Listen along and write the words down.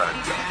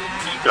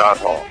Scott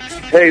Hall.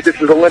 Hey,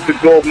 this is Olympic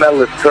gold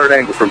medalist Kurt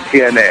Angle from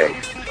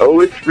TNA.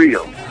 Oh, it's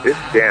real. It's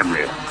damn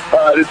real.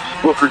 Hi, this is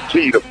Booker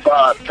T, the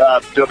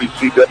 5-time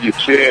WCW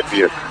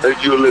champion,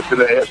 and you're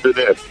listening to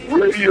SNS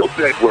Radio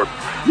Network.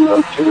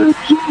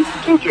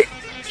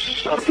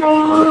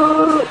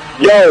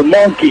 Yo,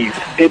 monkeys,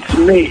 it's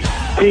me,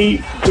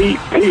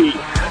 DDP,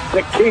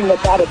 the king of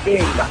bada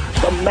bing,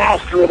 the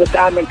master of the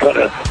diamond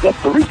cutter, the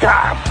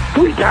three-time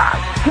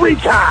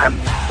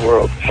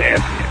world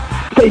champion.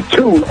 Stay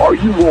tuned or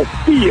you will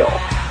feel.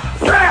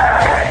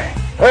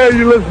 Hey,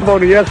 you listen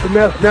on the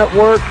SNS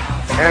Network,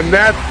 and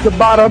that's the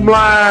bottom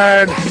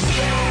line.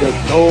 The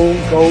Stone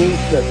Cold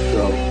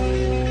Central.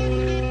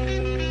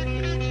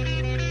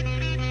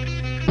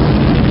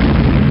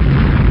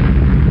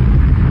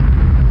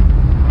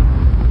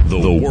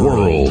 The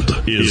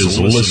world is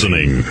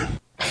listening.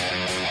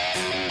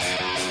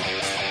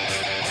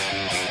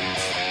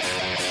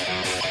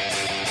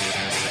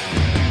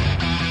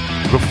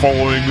 The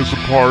following is a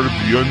part of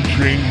the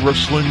Unchained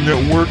Wrestling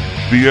Network,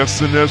 the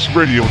SNS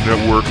Radio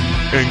Network,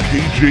 and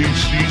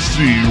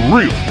KJCC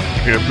Real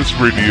Campus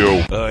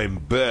Radio. I'm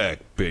back,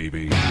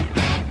 baby.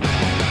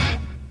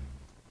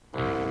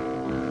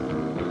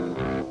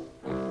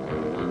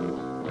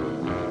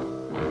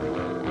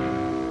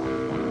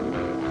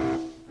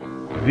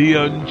 The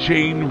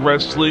Unchained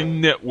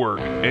Wrestling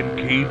Network and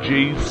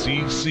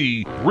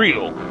KJCC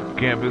Real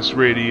Campus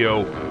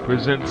Radio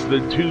presents the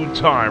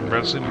two-time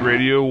Wrestling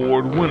Radio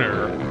Award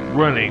winner,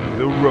 Running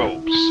the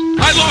Ropes.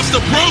 I lost a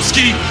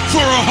broski for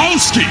a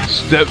hostie!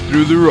 Step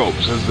through the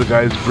ropes as the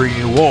guys bring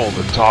you all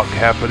the talk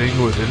happening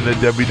within the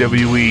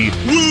WWE.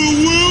 Woo,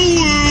 woo,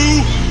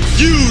 woo!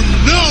 You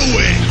know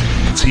it!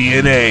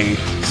 TNA.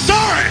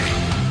 Sorry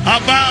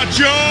about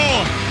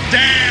your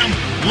damn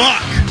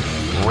luck!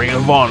 Ring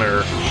of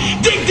Honor.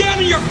 Dig down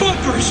in your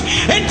bunkers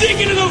and dig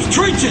into those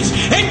trenches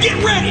and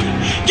get ready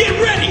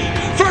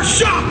for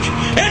shock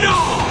and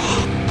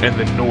awe. And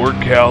the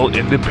NorCal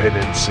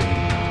Independent Scene.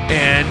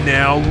 And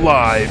now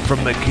live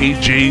from the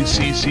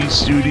KJCC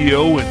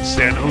studio in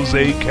San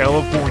Jose,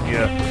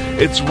 California,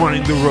 it's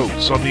Running the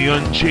Ropes on the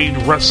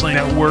Unchained Wrestling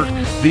Network,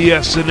 the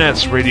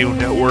SNS Radio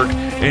Network,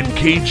 and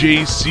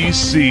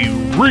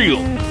KJCC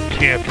Real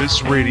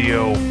Campus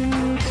Radio.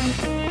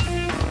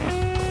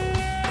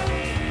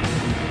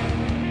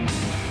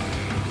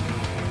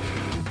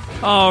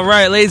 All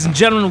right, ladies and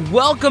gentlemen,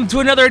 welcome to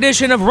another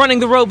edition of Running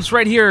the Ropes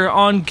right here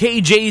on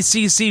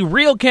KJCC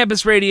Real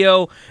Campus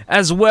Radio,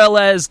 as well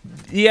as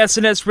the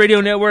SNS Radio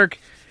Network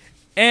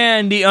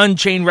and the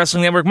Unchained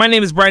Wrestling Network. My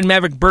name is Brian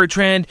Maverick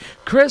Bertrand.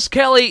 Chris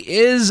Kelly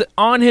is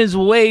on his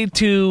way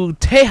to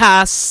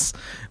Tejas,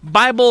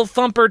 Bible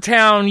Thumper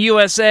Town,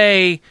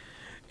 USA,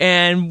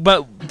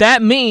 but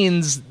that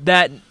means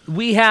that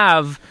we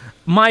have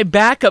my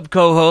backup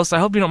co-host. I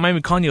hope you don't mind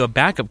me calling you a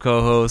backup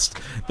co-host.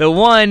 The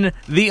one,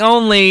 the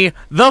only,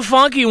 the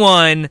funky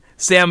one,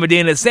 Sam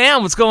Medina.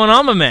 Sam, what's going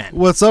on, my man?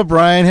 What's up,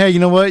 Brian? Hey, you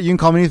know what? You can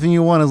call me anything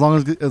you want as long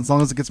as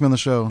it gets me on the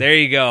show. There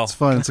you go. It's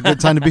fun. It's a good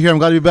time to be here. I'm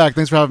glad to be back.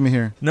 Thanks for having me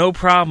here. No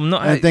problem.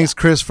 And thanks,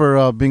 Chris,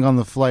 for being on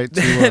the flight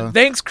to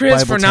thanks,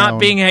 Chris, Bible for Town. not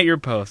being at your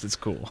post. It's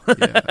cool.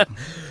 Yeah.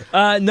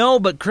 No,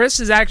 but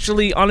Chris is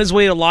actually on his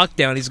way to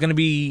lockdown. He's gonna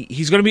be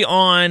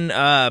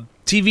on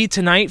TV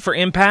tonight for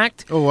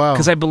Impact. Oh, wow.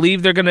 Because I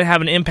believe they're gonna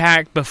have an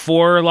Impact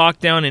before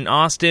lockdown in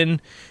Austin,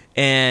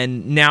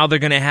 and now they're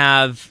gonna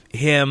have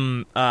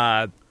him.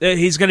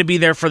 He's gonna be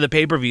there for the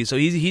pay-per-view, so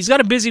he's got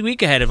a busy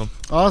week ahead of him.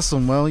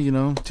 Awesome. Well,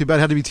 too bad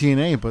it had to be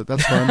TNA, but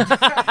that's fun.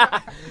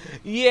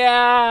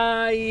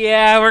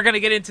 Yeah, we're gonna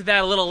get into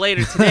that a little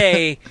later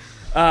today,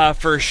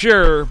 for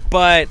sure.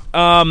 But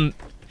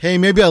hey,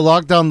 maybe I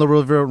locked down the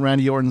Roosevelt.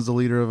 Randy Orton's the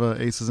leader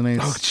of Aces and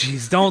Eights. Oh,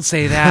 jeez, don't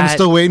say that. I'm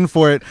still waiting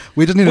for it.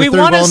 We just need a third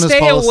want to wellness stay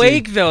policy.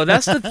 awake, though.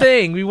 That's the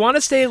thing. We want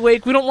to stay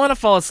awake. We don't want to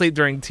fall asleep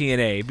during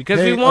TNA because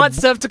we want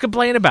stuff to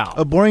complain about.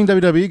 A boring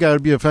WWE guy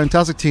would be a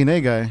fantastic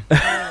TNA guy.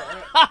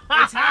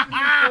 It's happened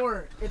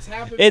before.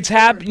 It's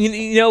happened.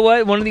 You know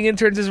what? One of the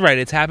interns is right.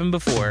 It's happened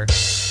before.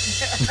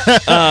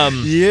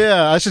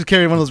 Yeah, I should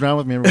carry one of those around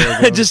with me everywhere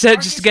I go. just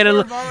to get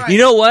a. You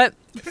know what?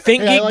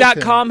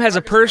 ThinkGeek.com has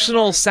a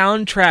personal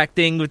soundtrack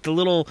thing with the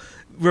little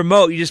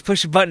remote. You just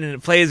push a button and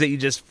it plays it. You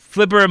just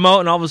flip a remote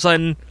and all of a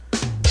sudden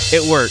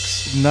it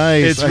works.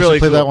 Nice. It's really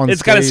play cool. That on it's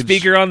stage. got a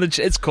speaker on the.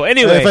 It's cool.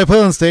 Anyway, if I play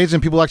it on stage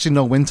and people actually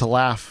know when to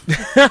laugh.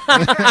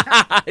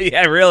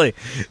 Yeah, really.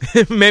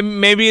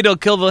 Maybe it'll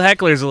kill the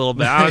hecklers a little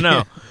bit. I don't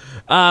know.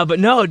 But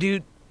no,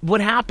 dude.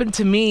 What happened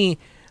to me?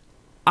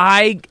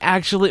 My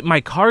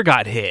car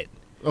got hit.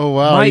 Oh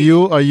wow. Are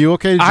you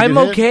okay? I'm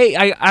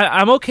okay.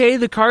 I'm okay.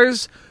 The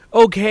car's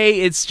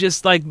okay. It's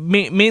just like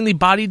mainly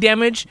body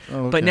damage. Oh,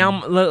 okay. But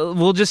now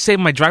we'll just say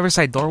my driver's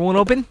side door won't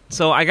open,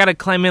 so I got to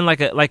climb in like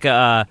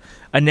a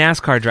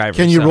NASCAR driver.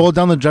 Can you roll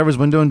down the driver's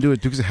window and do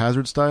it Dukes of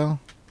Hazzard style?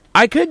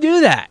 I could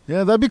do that.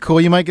 Yeah, that'd be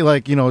cool. You might get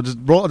just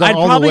roll down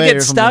all the way. I'd probably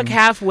get stuck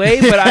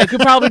halfway, but I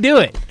could probably do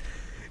it.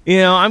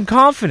 I'm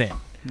confident.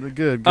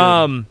 Good.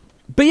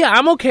 But yeah,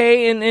 I'm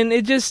okay, and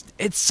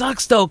it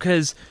sucks though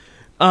because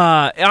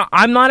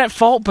I'm not at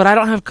fault, but I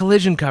don't have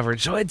collision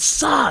coverage, so it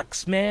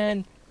sucks,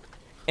 man.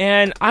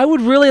 and I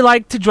would really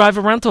like to drive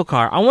a rental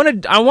car. I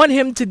want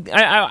him to.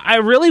 I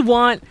really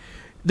want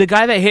the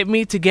guy that hit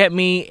me to get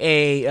me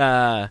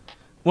a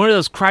one of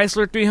those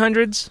Chrysler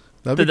 300s,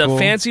 That'd be cool.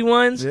 The fancy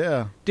ones.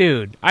 Yeah,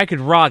 dude, I could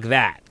rock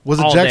that. Was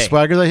it all Jack day.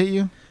 Swagger that hit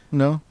you?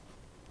 No.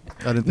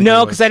 I didn't think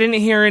No, because I didn't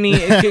hear any.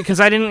 Because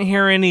I didn't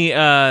hear any.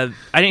 I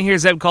didn't hear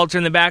Zeb Culture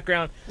in the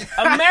background.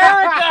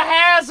 America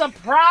has a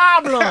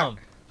problem.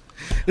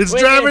 It's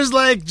drivers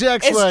like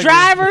Jack Swagger. It's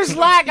drivers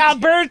like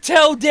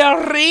Alberto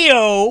Del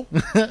Rio.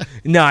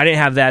 No, I didn't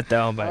have that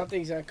though. But I don't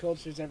think Zach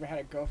Culture's ever had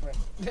a girlfriend.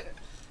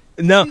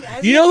 No,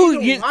 you know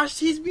who? You washed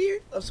his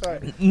beard? I'm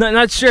sorry. No,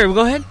 not sure.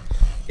 Go ahead.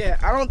 Yeah,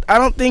 I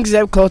don't think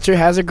Zeb Culture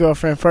has a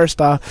girlfriend.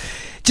 First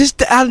off,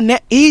 just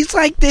he's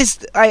like this.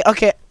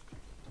 Okay.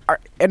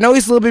 I know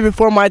he's a little bit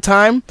before my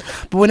time,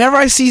 but whenever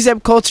I see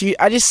Zeb Culture,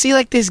 I just see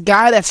like this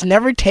guy that's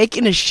never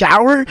taken a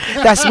shower,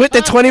 that's with the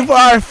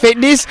 24-hour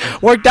fitness,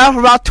 worked out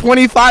for about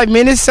 25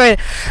 minutes, saying,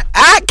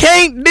 I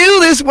can't do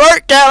this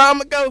workout. I'm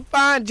going to go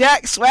find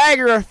Jack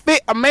Swagger, a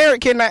fit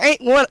American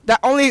that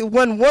only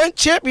won one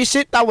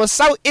championship that was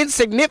so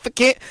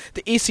insignificant,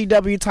 the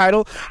ECW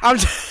title. I'm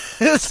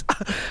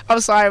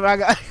sorry, but I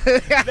got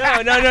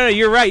No.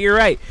 You're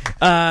right.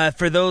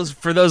 For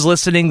those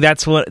listening,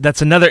 that's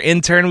another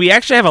intern. We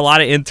actually have a lot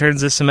of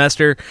interns this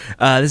semester.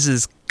 This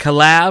is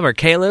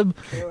Caleb.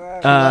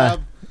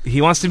 He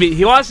wants to be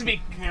Caleb.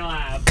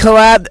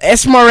 Caleb.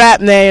 It's my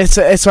rap name.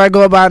 So I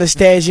go about the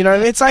stage. You know what I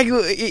mean? It's like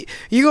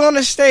you go on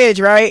the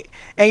stage, right?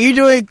 And you're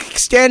doing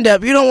stand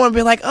up. You don't want to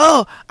be like,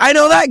 oh, I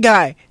know that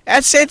guy.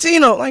 That's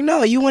Santino. Like,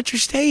 no, you want your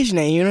stage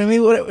name. You know what I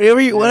mean?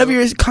 Whatever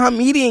your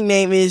comedian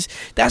name is,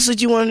 that's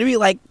what you want to be.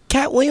 Like,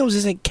 Cat Williams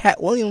isn't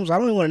Cat Williams. I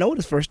don't even want to know what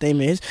his first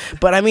name is.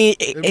 But I mean,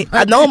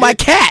 I know my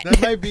cat.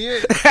 That might be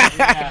it.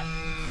 Yeah.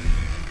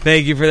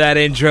 Thank you for that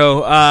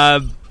intro.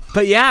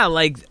 But yeah,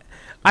 like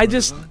I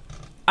just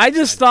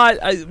thought,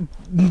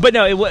 but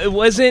no, it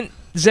wasn't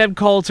Zeb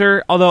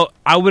Coulter. Although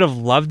I would have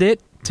loved it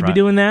to be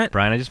doing that.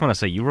 Brian, I just want to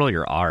say you roll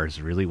your R's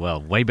really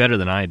well, way better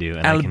than I do.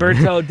 And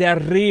Alberto Del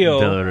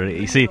Rio.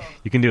 You see,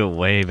 you can do it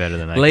way better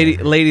than I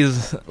can.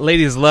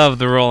 Ladies love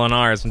the roll on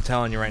R's. I'm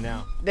telling you right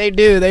now. They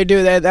do.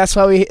 That's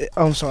why we.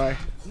 Oh, I'm sorry.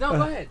 No,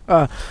 go ahead.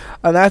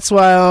 That's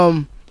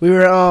why we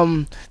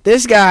were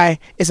This guy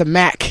is a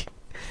Mac.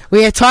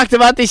 We had talked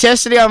about this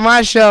yesterday on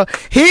my show.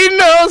 He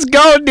knows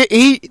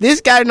this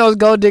guy knows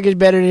gold diggers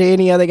better than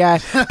any other guy.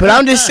 But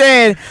I'm just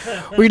saying,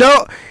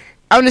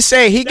 I'm just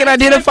saying he can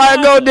identify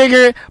a gold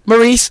digger,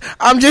 Maurice.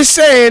 I'm just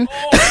saying.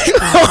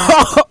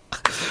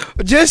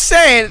 Just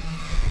saying.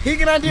 He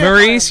can identify.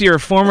 Maurice, you're a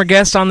former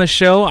guest on the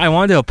show. I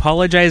want to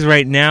apologize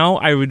right now.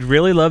 I would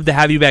really love to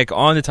have you back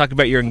on to talk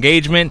about your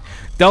engagement.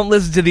 Don't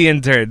listen to the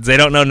interns. They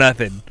don't know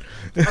nothing.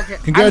 Okay.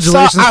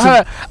 Congratulations.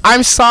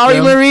 I'm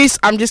sorry, Maurice.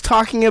 I'm just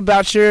talking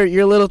about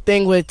your little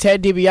thing with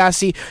Ted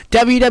DiBiase.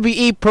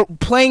 WWE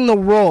playing the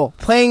role.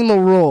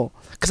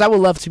 Because I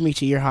would love to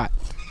meet you. You're hot.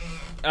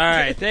 All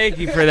right. Thank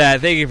you for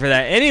that.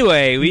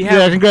 Anyway, we have...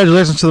 Yeah,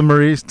 congratulations to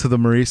the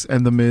Maurice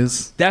and the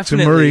Miz.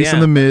 Definitely, to Maurice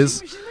and the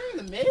Miz. She's marrying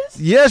the Miz?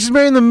 Yeah, she's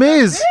marrying the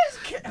Miz.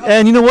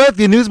 And you know what?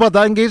 The news about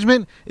that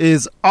engagement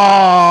is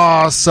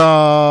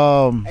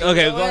awesome.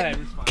 Okay, go ahead.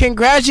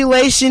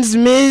 Congratulations,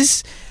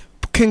 Miz.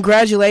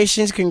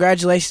 Congratulations,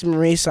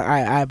 Maurice.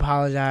 I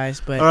apologize,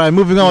 but all right,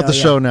 moving on with the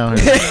show now.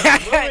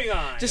 Moving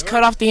on. Just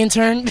cut off the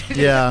intern.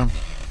 Yeah,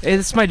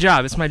 it's my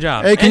job.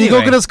 Hey, can you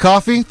go get us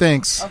coffee?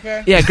 Thanks.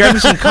 Okay. Yeah, grab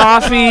me some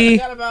coffee. I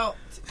got about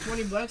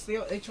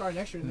 $20. They charge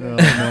extra. No,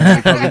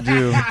 they probably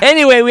do.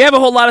 Anyway, we have a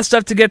whole lot of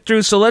stuff to get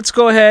through, so let's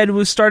go ahead.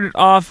 Let's go ahead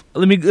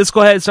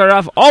and start it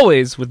off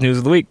always with news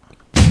of the week.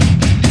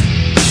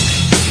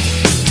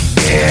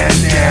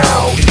 And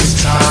now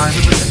it's time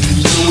for the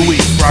news of the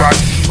week, brought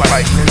to you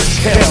by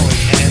Chris Kelly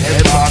and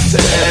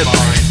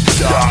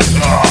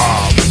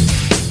headboxheadlines.com.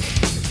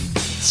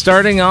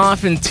 Starting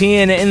off in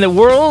TNA, in the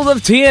world of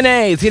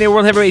TNA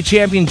World Heavyweight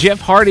Champion Jeff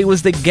Hardy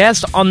was the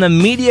guest on the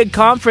media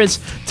conference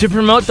to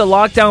promote the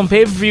Lockdown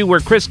pay-per-view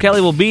where Chris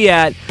Kelly will be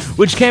at,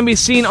 which can be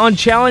seen on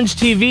Challenge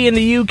TV in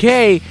the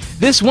UK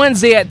this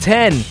Wednesday at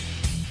 10.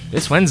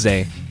 This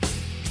Wednesday.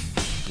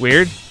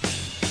 Weird.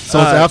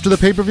 So it's after the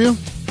pay-per-view?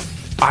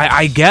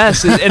 I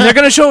guess. And they're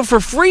going to show it for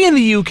free in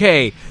the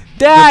UK.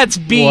 That's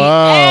BS!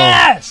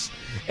 Wow.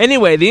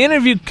 Anyway, the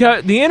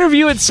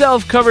interview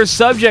itself covers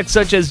subjects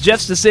such as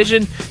Jeff's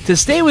decision to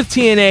stay with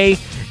TNA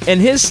and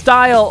his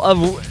style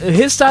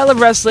of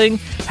wrestling,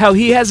 how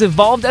he has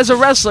evolved as a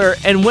wrestler,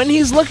 and when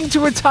he's looking to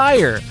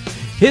retire.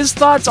 His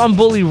thoughts on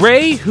Bully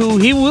Ray, who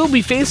he will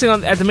be facing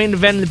at the main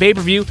event in the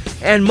pay-per-view,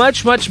 and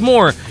much, much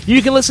more.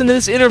 You can listen to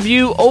this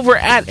interview over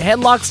at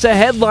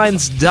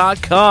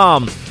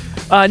headlockstoheadlines.com.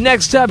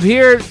 Next up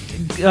here,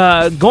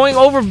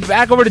 going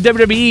back over to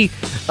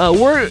WWE,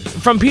 word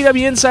from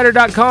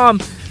PWInsider.com.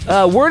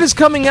 Word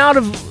coming out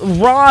of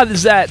Raw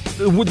is that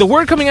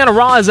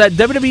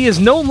WWE is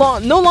no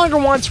longer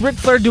wants Ric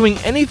Flair doing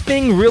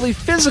anything really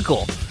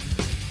physical.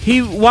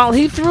 While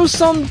he threw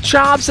some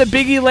chops at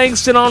Biggie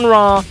Langston on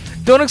Raw,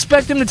 don't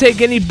expect him to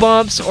take any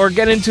bumps or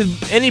get into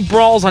any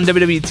brawls on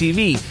WWE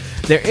TV.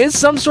 there is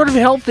some sort of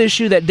health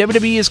issue that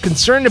WWE is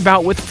concerned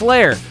about with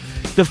Flair.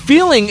 The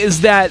feeling is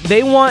that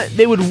they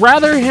would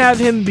rather have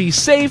him be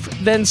safe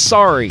than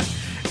sorry.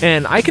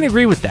 And I can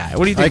agree with that.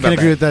 What do you think about that? I can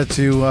agree with that,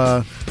 too.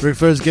 Ric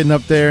Flair's getting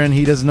up there, and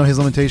he doesn't know his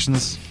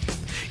limitations.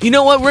 You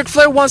know what? Ric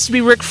Flair wants to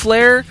be Ric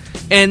Flair,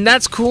 and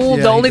that's cool.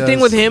 Yeah, the only thing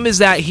with him is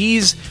that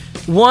he's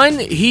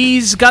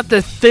got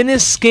the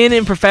thinnest skin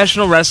in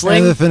professional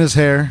wrestling. And the thinnest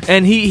hair.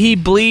 And he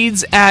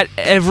bleeds at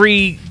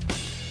every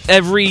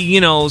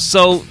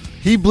so...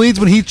 He bleeds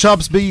when he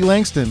chops Biggie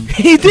Langston.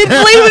 He did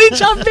bleed when he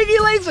chopped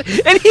Biggie Langston,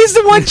 and he's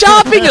the one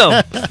chopping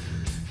him.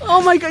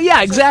 Oh my God!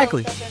 Yeah,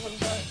 exactly.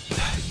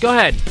 Go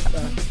ahead.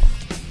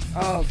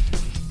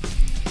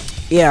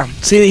 Yeah.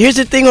 See, here's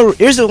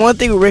the one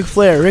thing with Ric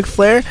Flair. Ric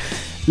Flair,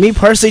 me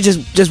personally,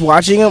 just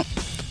watching him,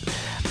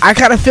 I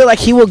kind of feel like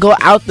he will go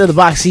out of the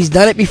box. He's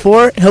done it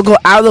before. He'll go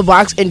out of the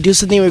box and do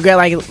something regret.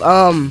 Like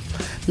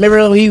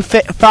remember when he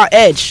fought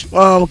Edge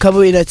a couple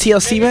in a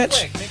TLC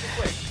match.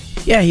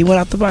 Yeah, he went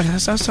out the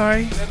box. I'm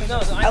sorry.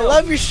 I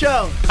love your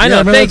show. I know.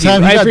 Remember Thank that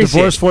time you. he I got appreciate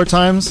divorced 4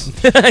 times?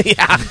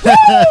 Yeah.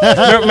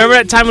 Remember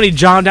that time when he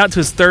johned out to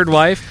his third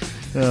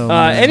wife?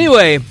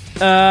 Anyway,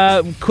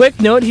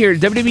 quick note here: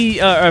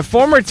 WWE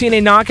former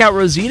TNA Knockout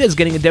Rosita is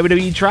getting a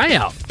WWE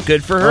tryout.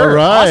 Good for her. All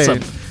right.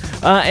 Awesome.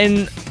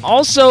 And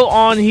also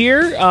on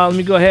here, let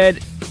me go ahead.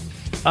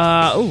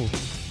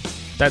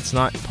 That's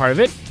not part of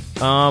it.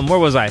 Where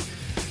was I?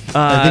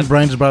 I think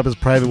Brian just brought up his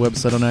private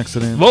website on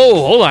accident. Whoa,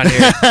 hold on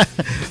here.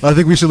 I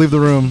think we should leave the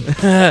room.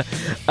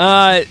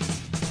 I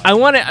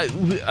want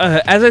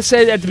to, as I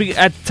said at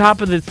the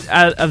top of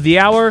the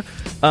hour,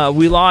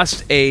 we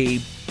lost a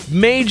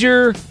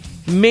major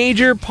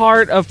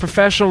part of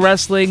professional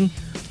wrestling.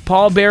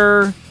 Paul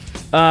Bearer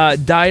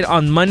died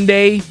on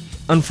Monday.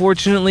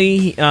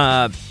 Unfortunately,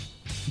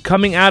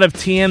 coming out of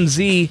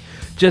TMZ,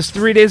 just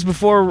 3 days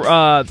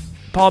before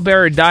Paul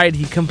Bearer died,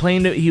 he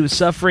complained that he was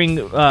suffering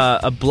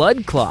a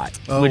blood clot,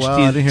 which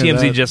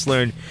TMZ just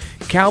learned.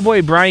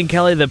 Cowboy Brian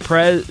Kelly, the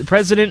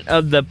president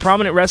of the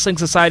prominent wrestling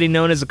society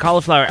known as the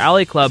Cauliflower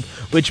Alley Club,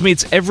 which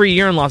meets every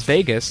year in Las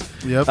Vegas,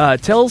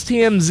 tells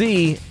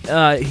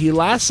TMZ he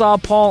last saw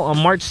Paul on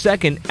March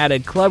 2nd at a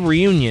club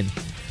reunion.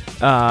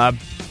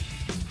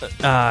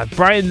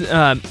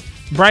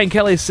 Brian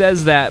Kelly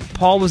says that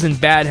Paul was in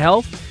bad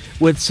health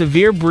with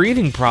severe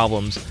breathing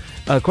problems.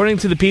 According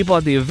to the people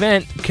at the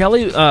event,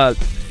 Kelly was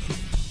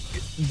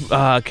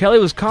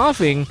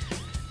coughing,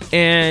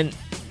 and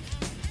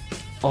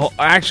Paul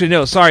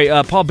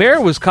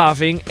Bearer was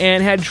coughing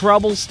and had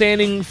trouble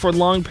standing for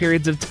long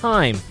periods of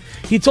time.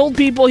 He told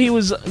people he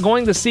was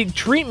going to seek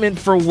treatment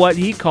for what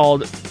he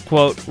called,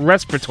 quote,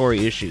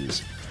 respiratory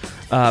issues.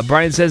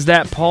 Brian says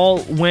that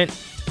Paul went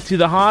to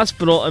the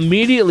hospital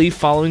immediately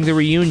following the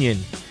reunion.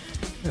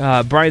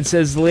 Brian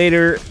says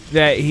later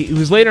that he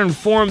was later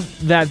informed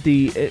that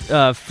the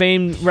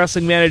famed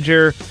wrestling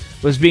manager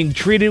was being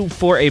treated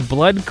for a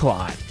blood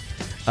clot.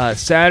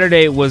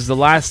 Saturday was the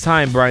last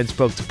time Brian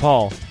spoke to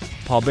Paul.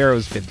 Paul Bearer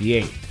was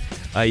 58.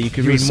 You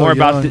can read more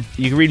about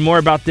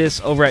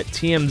this over at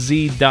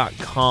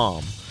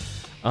TMZ.com.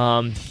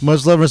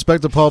 Much love and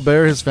respect to Paul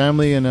Bearer, his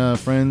family, and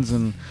friends,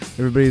 and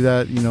everybody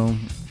that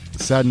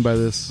saddened by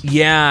this.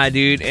 Yeah,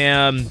 dude.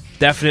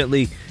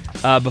 Definitely.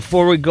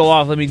 Before we go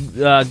off, let me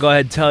go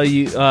ahead and tell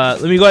you.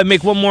 Let me go ahead and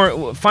make one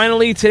more.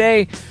 Finally,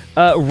 today,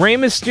 Rey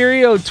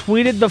Mysterio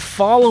tweeted the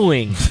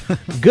following: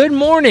 "Good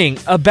morning.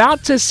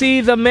 About to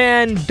see the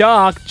man,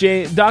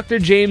 Dr.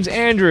 James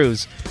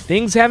Andrews.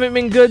 Things haven't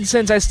been good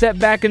since I stepped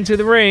back into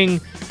the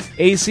ring.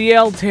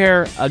 ACL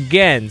tear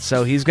again,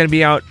 so he's going to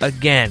be out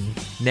again.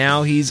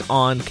 Now he's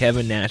on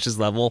Kevin Nash's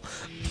level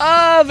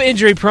of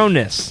injury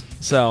proneness."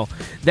 So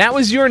that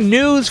was your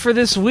news for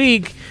this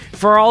week.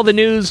 For all the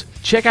news,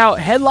 check out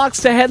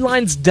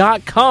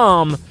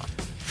headlockstoheadlines.com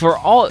for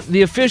all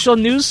the official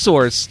news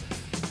source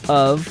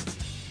of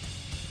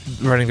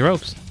Running the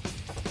Ropes.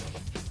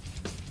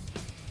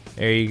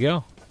 There you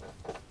go.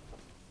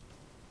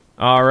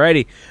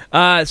 Alrighty.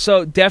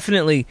 So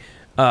definitely,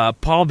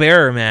 Paul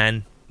Bearer,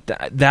 man.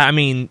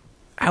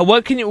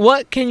 What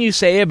can you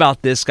say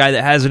about this guy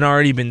that hasn't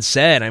already been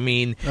said? I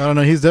mean, I don't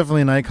know. He's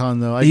definitely an icon,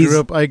 though.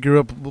 I grew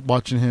up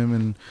watching him,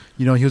 and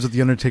he was with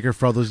the Undertaker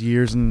for all those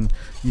years, and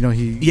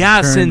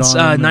since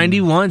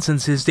 '91,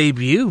 since his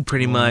debut,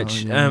 pretty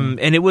much. Yeah.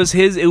 And it was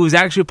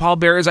actually Paul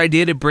Bearer's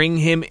idea to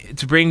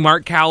bring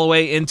Mark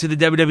Calloway into the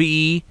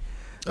WWE.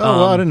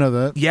 Oh, I didn't know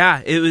that.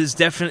 Yeah, it was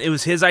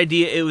his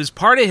idea. It was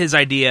part of his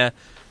idea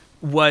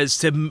was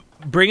to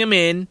bring him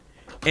in.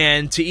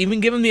 And to even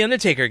give him the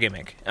Undertaker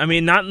gimmick. I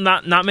mean,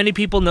 not many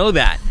people know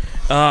that,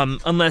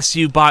 unless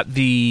you bought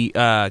the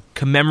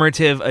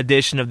commemorative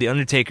edition of the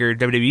Undertaker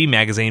WWE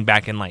magazine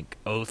back in like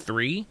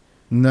 2003.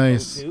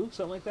 Nice, 2002,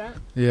 something like that.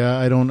 Yeah,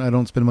 I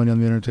don't spend money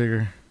on the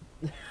Undertaker.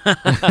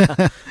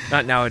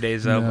 Not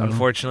nowadays, though,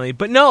 unfortunately.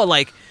 But no,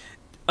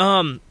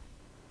 I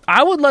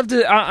would love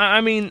to.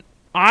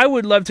 I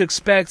would love to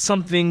expect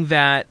something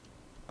that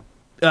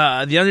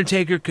the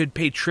Undertaker could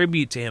pay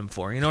tribute to him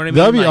for. You know what I mean?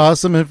 That'd be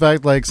awesome. In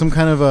fact, like some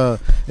kind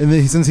of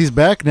since he's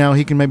back now,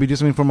 he can maybe do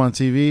something for him on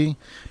TV.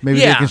 Maybe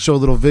they can show a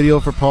little video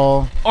for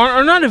Paul,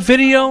 or not a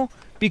video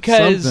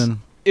because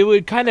something. It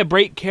would kind of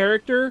break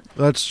character.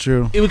 That's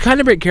true. It would kind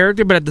of break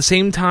character, but at the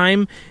same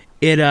time,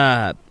 it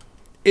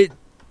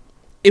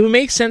would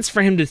make sense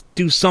for him to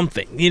do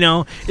something. You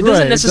know, it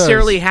doesn't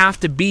necessarily have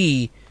to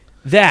be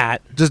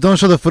that. Just don't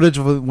show the footage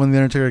of when the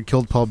Undertaker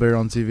killed Paul Bearer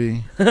on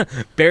TV.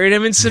 Buried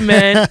him in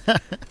cement.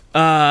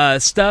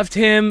 Stuffed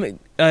him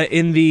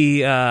in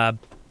the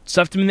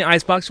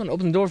icebox. You want to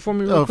open the door for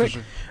me real quick? For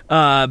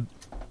sure.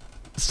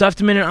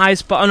 Stuffed him in an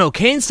icebox. Oh no,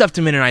 Kane stuffed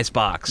him in an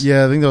icebox.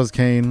 Yeah, I think that was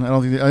Kane. I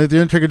think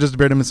the Undertaker just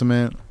buried him in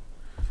cement.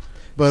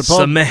 But Paul...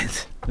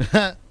 Cement.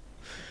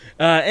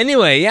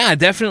 Anyway, yeah,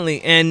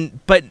 definitely.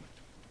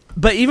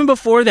 But even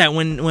before that,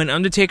 when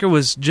Undertaker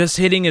was just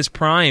hitting his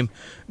prime,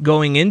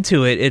 going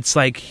into it, it's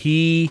like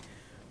he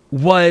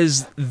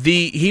was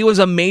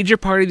a major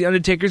part of the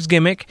Undertaker's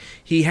gimmick.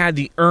 He had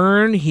the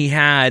urn. He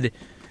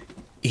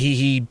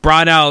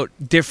brought out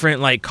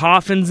different like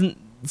coffins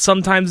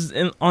sometimes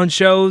on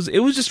shows. It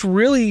was just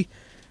really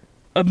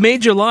a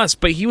major loss.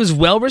 But he was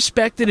well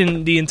respected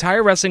in the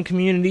entire wrestling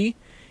community.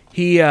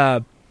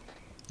 I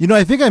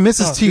think I missed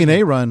his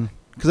TNA run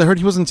because I heard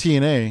he was in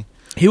TNA.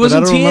 He was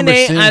in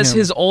TNA as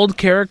his old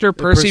character,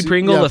 Percy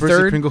Pringle III.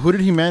 Percy Pringle. Who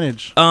did he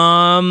manage?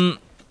 I'm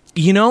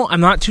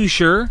not too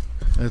sure.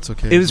 That's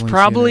okay. It was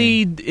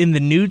probably in the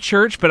New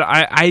Church, but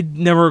I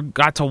never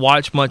got to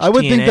watch much TNA. I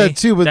would think that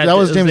too, but that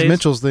was James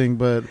Mitchell's thing.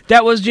 But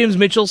that was James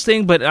Mitchell's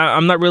thing, but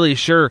I'm not really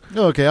sure.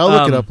 Okay, I'll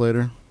look it up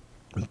later.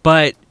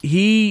 But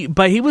he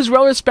was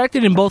well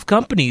respected in both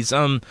companies.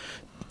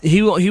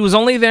 He was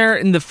only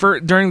there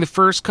during the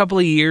first couple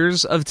of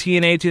years of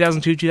TNA,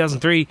 2002,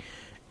 2003.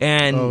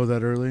 And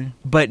that early.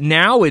 But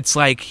now it's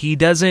like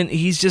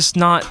he's just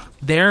not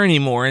there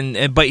anymore.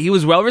 But he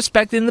was well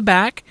respected in the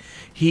back.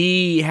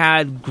 He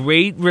had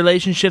great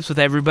relationships with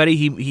everybody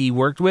he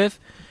worked with.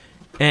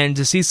 And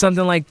to see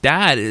something like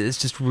that is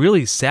just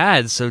really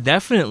sad. So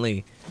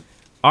definitely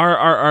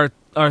our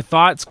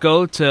thoughts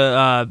go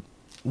to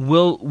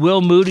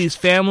Will Moody's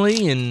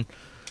family, and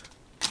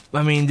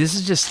I mean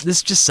this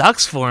just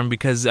sucks for him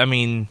because I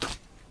mean,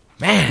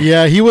 man.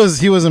 Yeah, he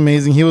was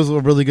amazing. He was a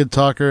really good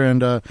talker,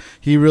 and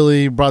he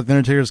really brought the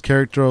Undertaker's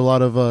character a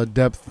lot of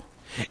depth.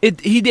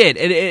 He did.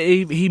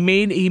 He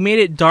made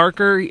it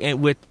darker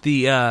with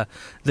the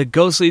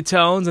ghostly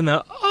tones and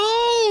the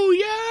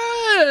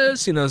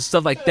yes,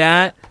 stuff like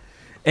that,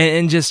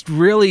 and just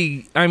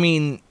really. I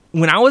mean,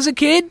 when I was a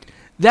kid,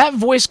 that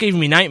voice gave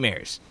me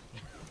nightmares.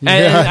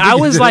 And I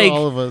was like,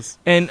 all of us.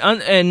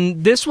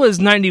 And this was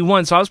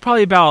 91, so I was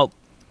probably about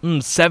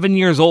 7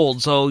 years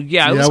old. So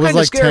yeah, it was kind of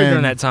like scary 10.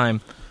 during that time.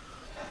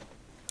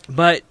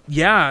 But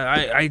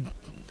yeah,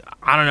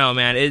 I don't know,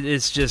 man.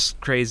 It's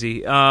just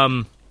crazy.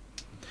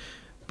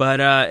 But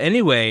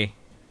anyway,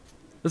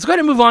 let's go ahead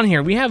and move on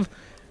here. We have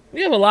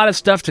a lot of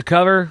stuff to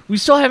cover. We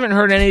still haven't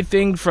heard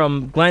anything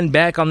from Glenn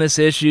Beck on this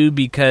issue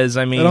because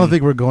I don't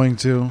think we're going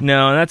to.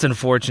 No, that's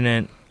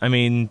unfortunate. I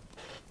mean,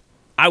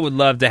 I would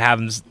love to have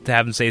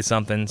him say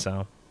something.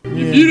 So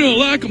if you don't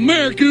like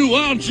America,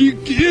 why don't you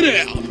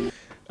get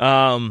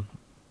out?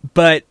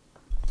 But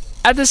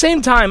at the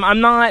same time, I'm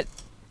not.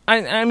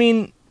 I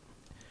mean,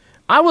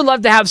 I would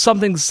love to have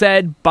something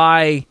said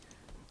by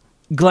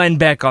Glenn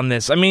Beck on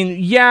this. I mean,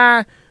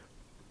 yeah,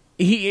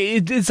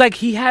 it's like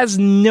he has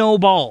no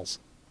balls,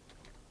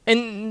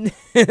 and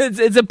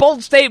it's a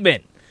bold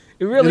statement.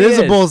 It really is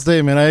a bold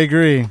statement. I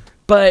agree.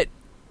 But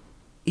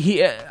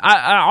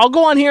I'll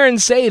go on here and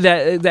say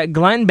that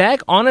Glenn Beck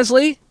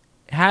honestly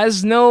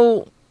has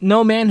no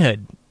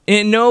manhood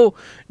and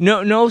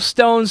no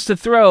stones to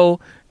throw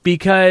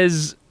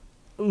because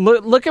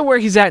look at where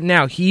he's at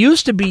now. He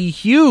used to be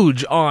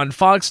huge on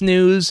Fox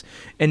News,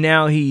 and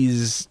now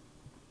he's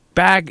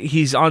back.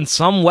 He's on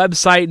some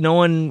website no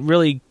one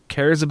really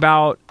cares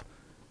about,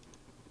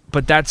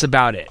 but that's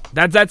about it.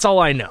 That's all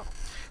I know.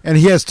 And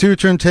he has 2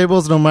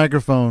 turntables, no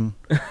microphone.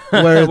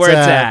 Where it's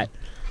at.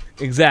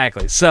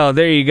 Exactly. So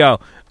there you go.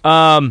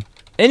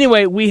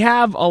 Anyway, we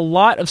have a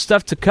lot of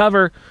stuff to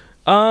cover.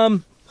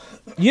 You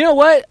know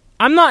what?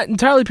 I'm not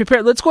entirely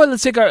prepared. Let's go ahead.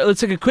 Let's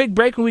take a quick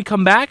break. When we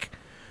come back,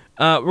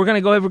 we're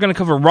gonna go ahead. We're gonna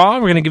cover Raw.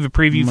 We're gonna give a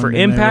preview for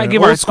Impact.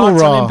 Give our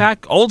thoughts on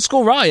Impact. Old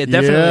school Raw. Yeah,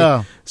 definitely.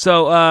 Yeah.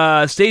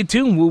 So stay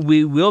tuned.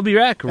 We'll be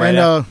back. Right.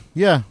 And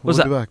we'll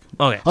be back.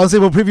 Okay. I'll say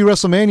we'll preview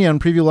WrestleMania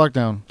and preview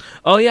Lockdown.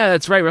 Oh yeah,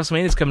 that's right.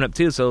 WrestleMania's coming up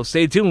too. So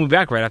stay tuned. We'll be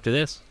back right after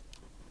this.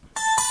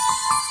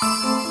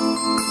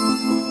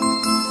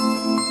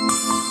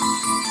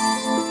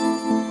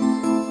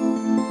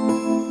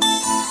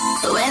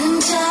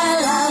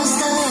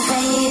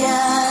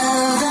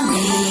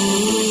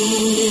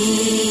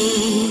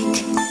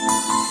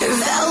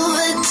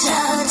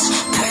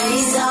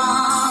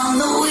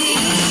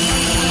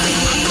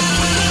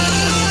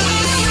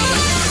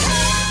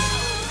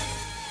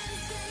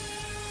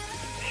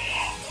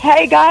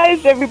 Hey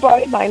guys,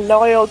 everybody, my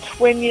loyal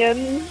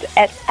twinions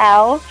et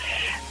al.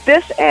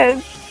 This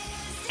is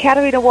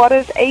Katarina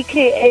Waters,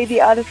 a.k.a. the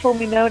artist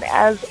formerly known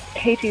as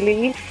Katie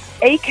Lee,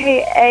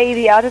 a.k.a.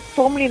 the artist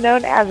formerly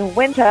known as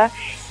Winter,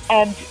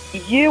 and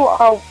you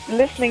are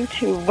listening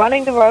to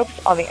Running the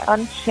Ropes on the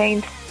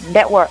Unchained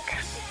Network.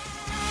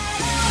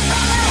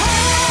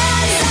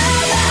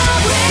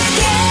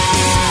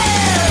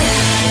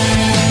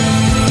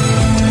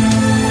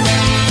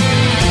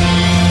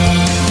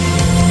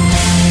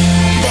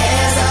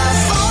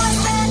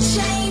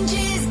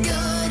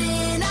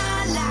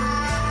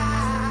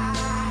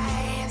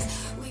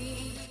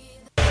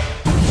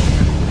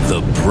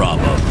 The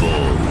Brahma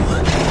Bull.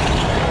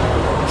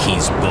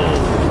 He's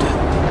bold.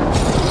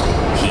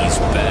 He's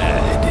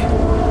bad.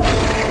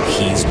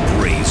 He's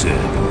brazen.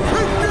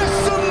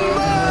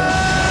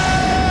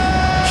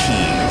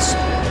 He's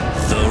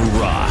The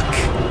Rock.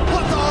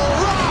 But The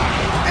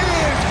Rock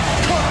is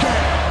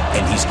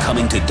cooking. And he's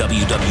coming to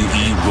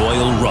WWE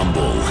Royal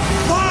Rumble.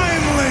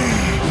 Finally!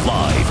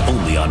 Live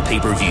only on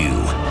pay-per-view.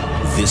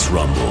 This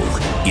Rumble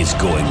is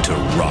going to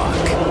rock.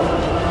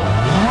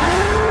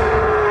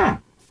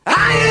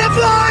 I hear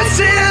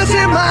voices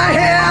in my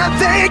head,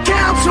 they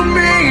counsel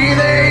me,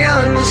 they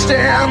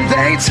understand,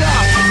 they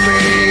talk to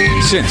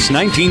me. Since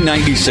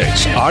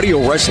 1996,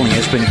 Audio Wrestling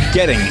has been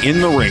getting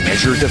in the ring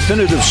as your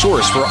definitive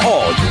source for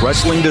all your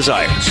wrestling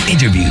desires.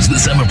 Interviews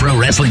with some of pro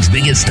wrestling's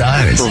biggest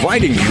stars.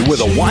 Providing you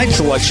with a wide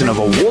selection of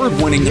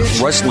award-winning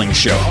wrestling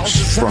shows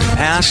from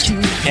past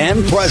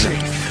and present.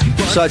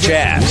 Such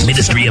as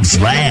Ministry of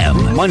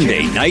Slam,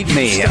 Monday Night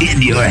Mayhem,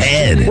 In Your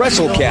Head,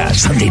 WrestleCast,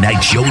 Sunday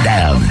Night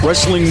Showdown,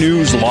 Wrestling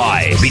News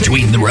Live,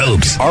 Between the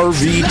Ropes,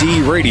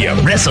 RVD Radio,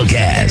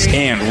 WrestleCast,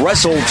 and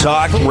Wrestle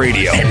Talk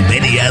Radio, and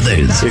many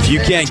others. If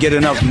you can't get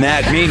enough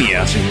Mad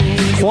Mania,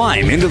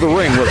 climb into the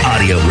ring with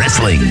Audio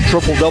Wrestling,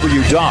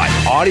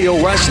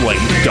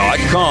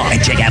 www.audiowrestling.com,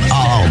 and check out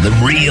all the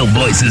real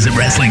voices of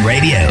wrestling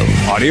radio.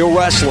 Audio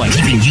Wrestling,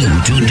 keeping you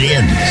tuned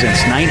in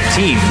since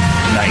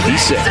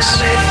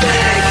 1996.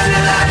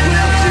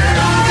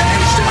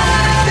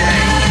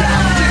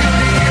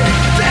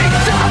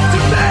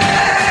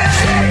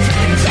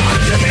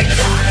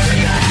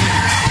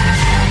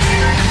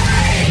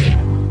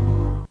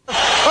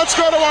 Let's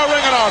go to our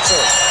ring announcer.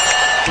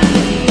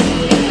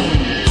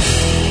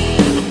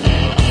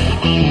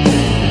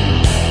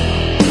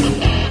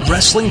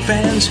 Wrestling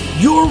fans,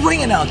 your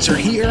ring announcer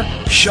here,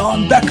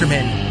 Sean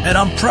Beckerman, and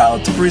I'm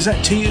proud to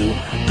present to you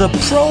the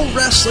Pro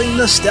Wrestling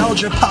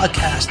Nostalgia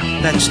Podcast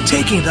that's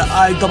taking the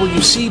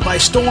IWC by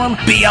storm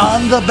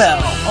beyond the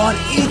bell. On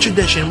each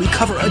edition, we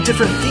cover a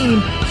different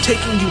theme,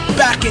 taking you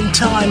back in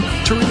time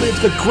to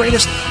relive the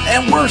greatest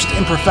and worst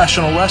in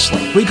professional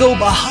wrestling. We go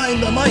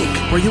behind the mic,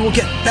 where you will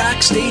get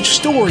backstage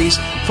stories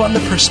from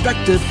the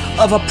perspective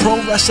of a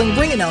pro wrestling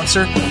ring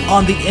announcer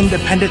on the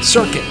independent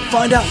circuit.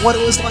 Find out what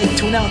it was like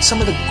to announce some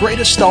of the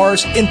greatest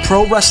stars in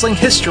pro wrestling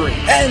history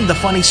and the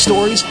funny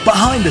stories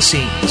behind the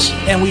scenes.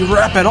 And we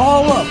wrap it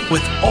all up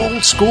with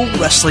old school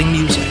wrestling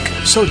music.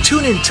 So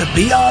tune in to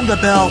Beyond the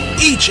Bell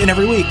each and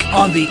every week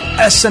on the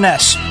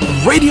SNS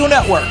Radio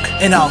Network,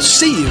 and I'll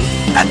see you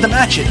at the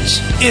matches.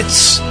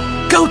 It's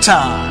go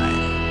time!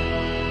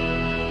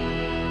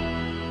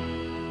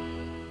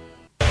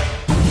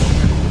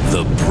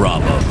 The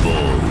Brahma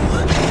Bull.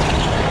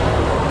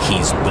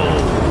 He's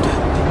bold.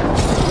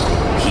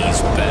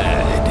 He's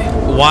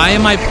bad. Why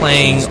am I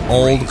playing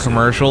old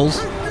commercials?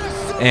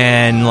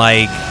 And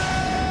like,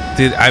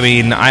 dude, I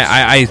mean,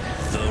 I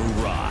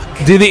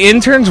do the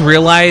interns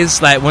realize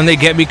that when they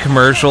get me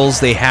commercials,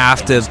 they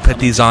have to put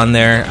these on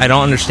there? I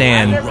don't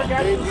understand.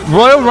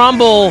 Royal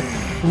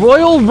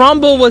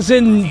Rumble was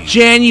in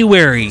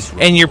January,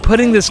 and you're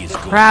putting this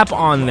crap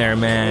on there,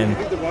 man.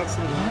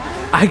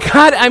 I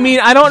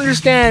don't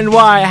understand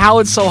how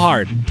it's so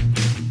hard.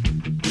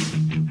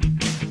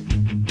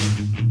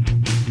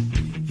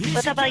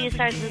 What's up, all you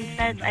stars and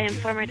studs? I am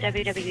former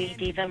WWE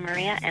Diva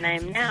Maria, and I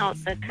am now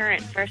the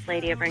current First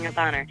Lady of Ring of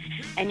Honor.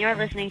 And you're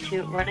listening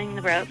to Running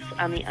the Ropes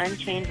on the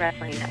Unchained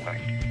Wrestling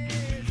Network.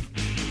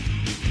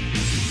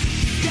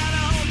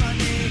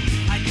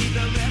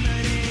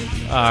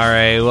 All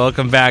right,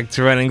 welcome back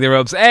to Running the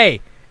Ropes.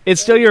 Hey,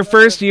 it's still your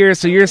first year,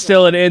 so you're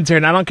still an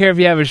intern. I don't care if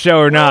you have a show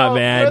or not,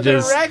 man. For the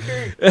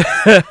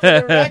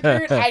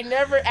record, I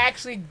never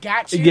actually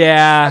got you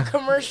a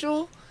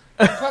commercial.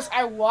 Plus,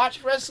 I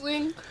watch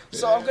wrestling,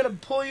 so I'm going to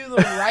pull you the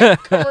right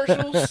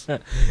commercials.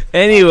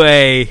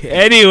 Anyway.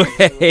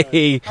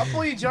 I'll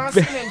pull you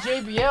Johnson and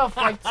JBL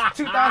for like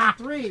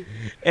 2003.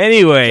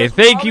 Anyway,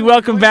 thank you.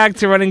 Welcome back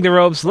to Running the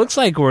Ropes. Looks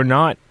like we're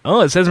not... Oh,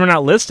 it says we're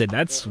not listed.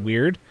 That's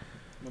weird.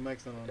 My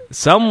mic's not on.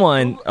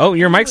 Someone... Oh,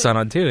 your mic's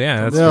on too.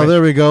 Yeah, that's right.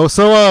 There we go.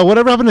 So,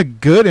 whatever happened to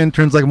good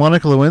interns like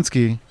Monica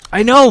Lewinsky?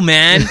 I know,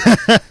 man.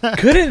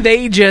 Couldn't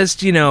they just,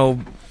 do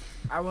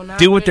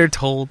what they're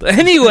told?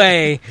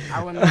 Anyway.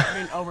 I will not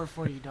bend over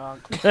for you,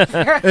 dog. Hey,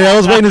 I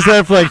was waiting to say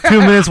that for like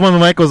 2 minutes when the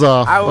mic was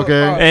off.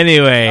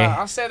 Anyway.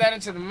 I'll say that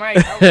into the mic.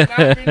 I will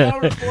not bend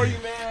over for you,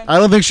 man. I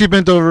don't think she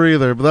bent over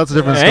either, but that's a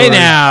different story. Hey,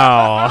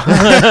 now.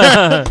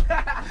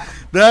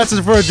 That's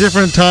for a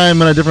different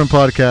time and a different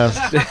podcast.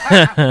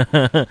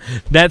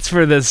 That's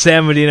for the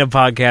Sam Medina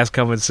podcast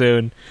coming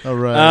soon. All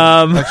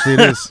right. Actually, it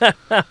is. Are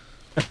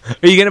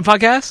you getting a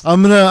podcast?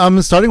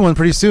 I'm starting one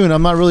pretty soon.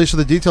 I'm not really sure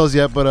the details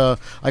yet, but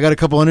I got a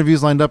couple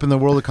interviews lined up in the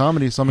world of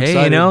comedy, so I'm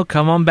excited. Hey,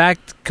 come on back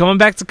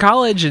to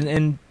college,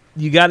 and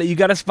you got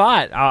a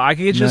spot. I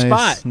can get you a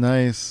spot.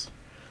 Nice.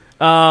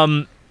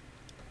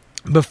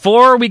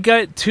 Before we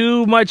get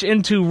too much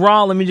into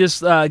Raw, let me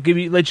just let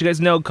you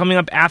guys know, coming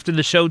up after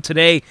the show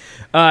today,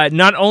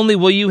 not only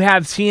will you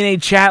have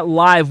TNA Chat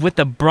live with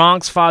the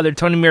Bronx Father,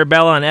 Tony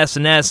Mirabella on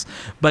SNS,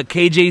 but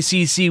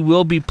KJCC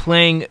will be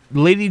playing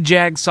Lady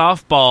Jag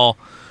softball,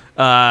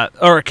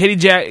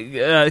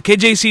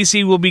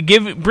 KJCC will be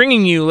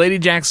bringing you Lady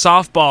Jag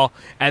softball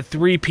at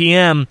 3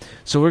 p.m.,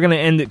 so we're going to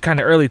end it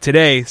kind of early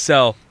today,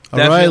 so... All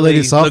right,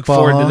 lady softball. Look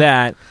forward to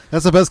that.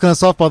 That's the best kind of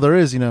softball there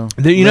is,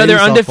 they're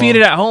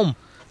undefeated at home.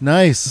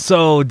 Nice.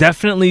 So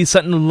definitely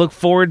something to look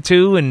forward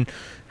to and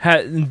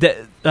fun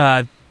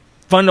to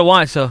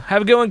watch. So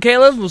have a good one,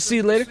 Caleb. We'll see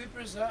you later.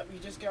 Sleepers up. You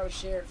just gotta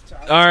share it.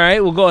 All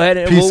right, we'll go ahead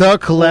and peace out,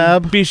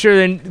 collab. We'll be sure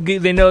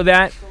they know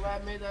that.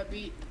 Collab made that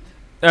beat.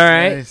 All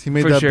right, nice. He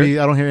made that beat.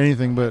 I don't hear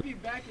anything, but. I'll be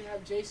back and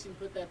have Jason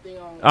put that thing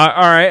on.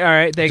 All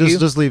right. Thank you.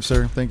 Just leave,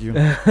 sir. Thank you.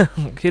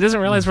 He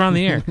doesn't realize we're on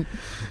the air.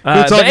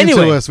 He's talking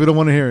to us. We don't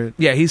want to hear it.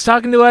 Yeah, he's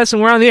talking to us,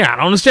 and we're on the air. I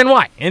don't understand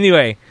why.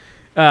 Anyway,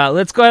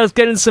 let's go ahead. Let's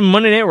get into some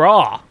Monday Night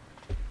Raw.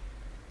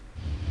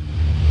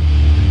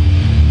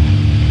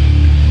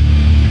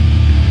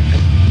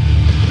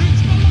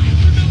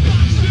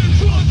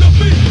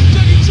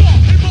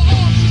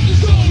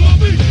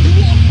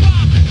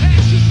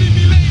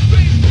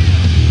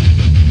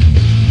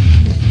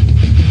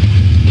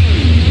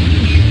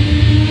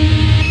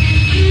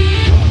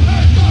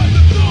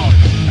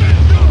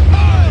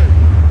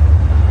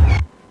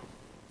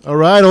 All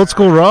right, Old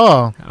School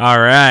Raw. All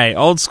right,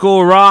 Old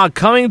School Raw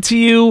coming to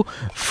you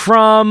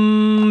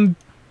from...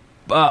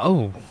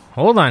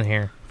 hold on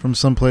here. From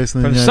someplace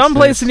in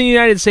the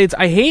United States.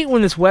 I hate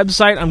when this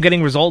website I'm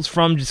getting results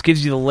from just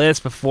gives you the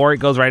list before it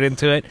goes right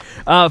into it.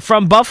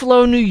 From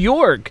Buffalo, New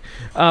York,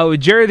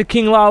 with Jerry the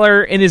King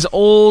Lawler in his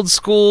old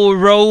school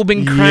robe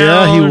and crown.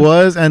 Yeah, he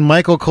was. And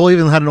Michael Cole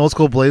even had an old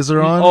school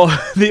blazer on.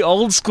 Oh, the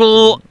old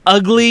school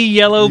ugly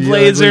yellow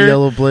blazer. Ugly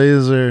yellow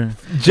blazer.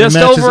 Just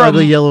over his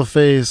ugly yellow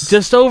face.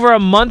 Just over a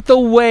month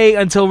away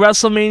until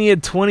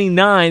WrestleMania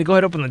 29. Go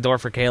ahead, open the door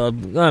for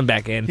Caleb. I'm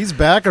back in. He's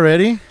back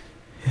already?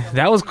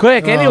 That was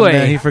quick. Anyway,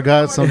 man, he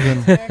forgot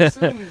something.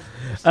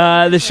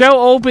 The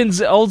show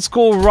opens Old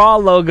School Raw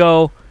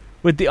logo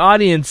with the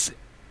audience,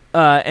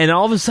 and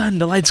all of a sudden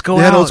the lights go out.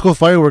 They had old school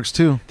fireworks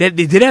too. They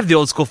did have the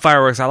old school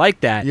fireworks. I like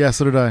that. Yeah,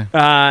 so did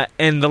I.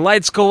 And the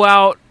lights go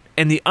out,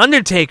 and the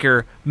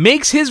Undertaker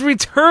makes his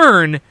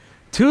return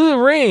to the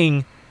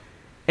ring,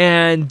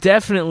 and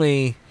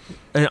definitely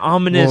an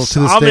ominous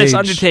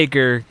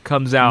Undertaker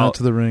comes out. Not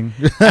to the ring.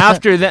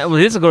 After that, well,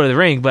 he doesn't go to the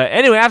ring, but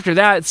anyway, after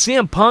that,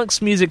 CM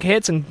Punk's music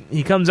hits, and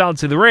he comes out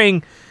to the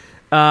ring,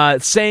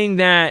 saying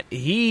that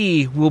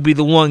he will be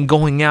the one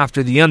going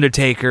after the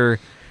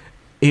Undertaker,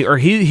 or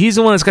he's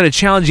the one that's going to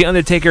challenge the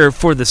Undertaker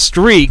for the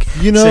streak,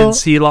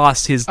 since he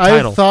lost his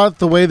title. I thought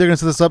the way they're going to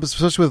set this up,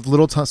 especially with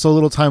so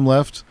little time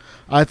left,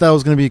 I thought it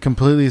was going to be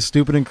completely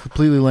stupid and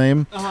completely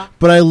lame.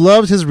 But I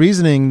loved his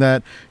reasoning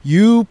that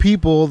you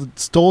people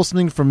stole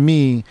something from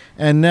me,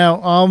 and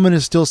now I'm going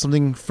to steal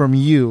something from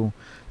you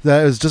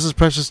that is just as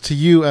precious to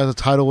you as the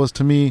title was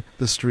to me,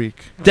 the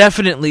streak.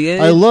 Definitely.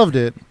 I loved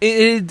it.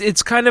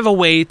 It's kind of a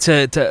way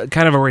to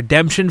kind of a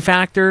redemption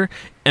factor.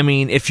 I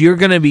mean, if you're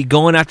going to be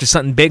going after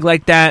something big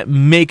like that,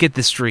 make it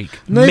the streak.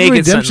 Make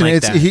it something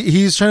like that.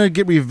 He's trying to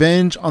get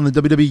revenge on the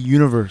WWE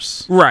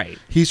Universe. Right.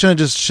 He's trying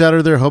to just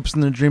shatter their hopes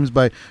and their dreams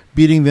by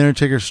beating the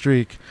Undertaker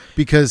streak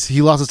because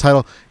he lost his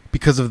title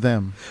because of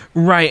them.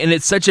 Right, and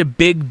it's such a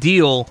big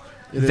deal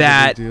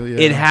that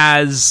it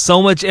has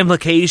so much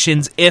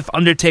implications if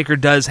Undertaker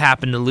does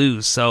happen to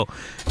lose. So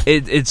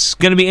it's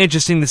going to be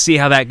interesting to see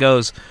how that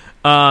goes.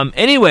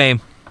 Anyway,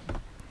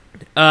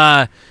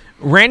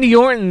 Randy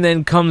Orton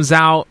then comes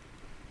out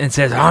and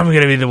says, I'm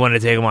going to be the one to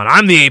take him on.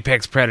 I'm the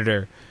Apex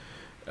Predator.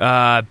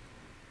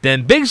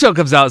 Then Big Show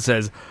comes out and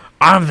says,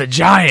 I'm the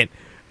Giant.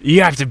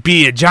 You have to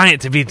be a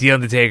giant to beat the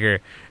Undertaker.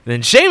 And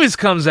then Sheamus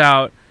comes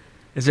out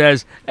and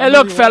says, hey,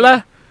 look,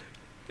 fella,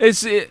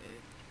 Sheamus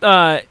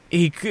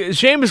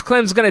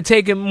claims it's going to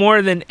take him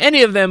more than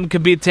any of them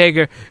could beat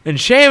Taker, and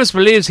Sheamus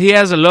believes he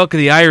has a look of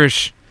the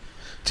Irish.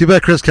 Too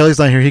bad Chris Kelly's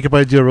not here. He could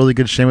probably do a really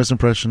good Sheamus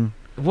impression.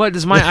 What,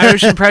 does my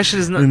Irish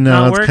impression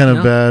not work? It's kind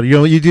of bad.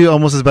 You do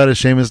almost as bad as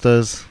Sheamus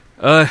does.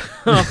 Oh,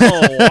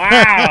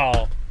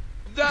 wow.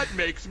 That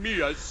makes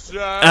me a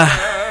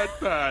sad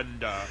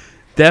panda.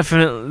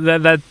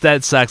 Definitely,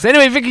 that sucks.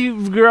 Anyway, Vicky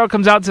Guerrero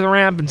comes out to the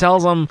ramp and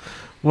tells them,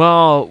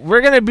 well,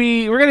 we're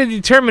gonna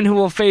determine who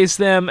will face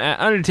them at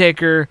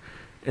Undertaker,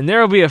 and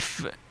there will be a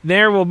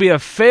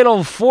fatal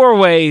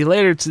 4-way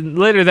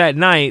later that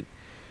night.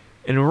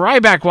 And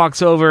Ryback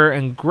walks over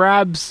and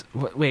grabs...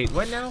 Wait,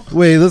 what now?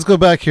 Wait, let's go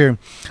back here.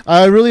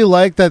 I really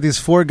like that these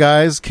 4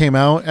 guys came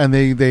out and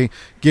they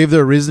gave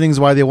their reasonings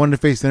why they wanted to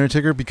face The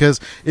Undertaker, because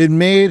it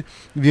made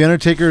The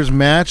Undertaker's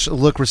match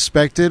look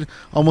respected.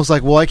 Almost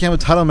like, well, I can't have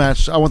a title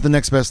match. I want the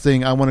next best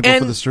thing. I want to go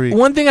for the streak.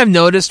 One thing I've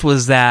noticed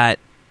was that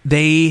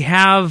they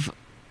have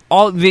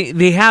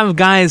they have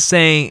guys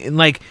saying,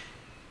 like,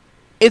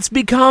 it's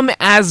become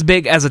as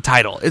big as a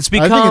title. I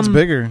think it's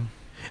bigger.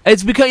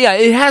 It's become,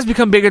 it has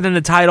become bigger than the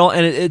title,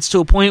 and it's to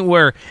a point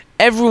where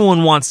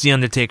everyone wants The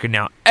Undertaker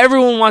now.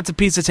 Everyone wants a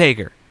piece of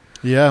Taker.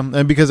 Yeah,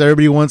 and because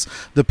everybody wants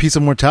the piece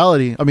of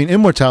immortality.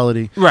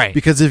 Right.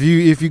 Because if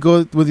you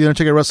go with The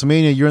Undertaker at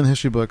WrestleMania, you're in the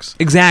history books.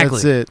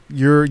 Exactly. That's it.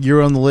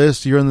 You're on the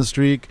list. You're on the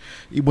streak.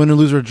 Win or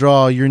lose or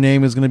draw, your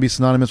name is going to be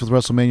synonymous with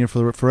WrestleMania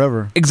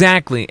forever.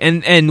 Exactly.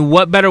 And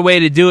what better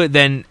way to do it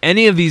than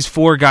any of these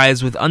 4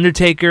 guys with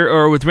Undertaker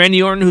or with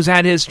Randy Orton, who's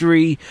had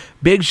history,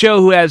 Big Show,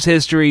 who has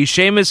history,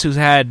 Sheamus, who's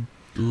had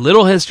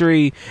little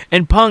history,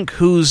 and Punk,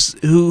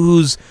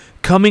 who's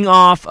coming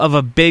off of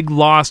a big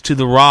loss to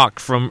The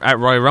Rock at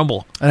Royal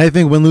Rumble. And I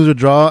think win, lose, or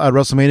draw at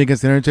WrestleMania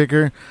against The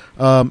Undertaker,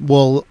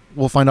 we'll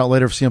find out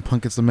later if CM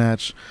Punk gets the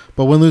match.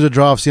 But win, lose, or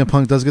draw, if CM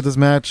Punk does get this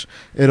match,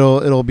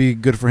 it'll be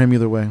good for him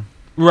either way.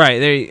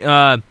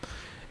 Right.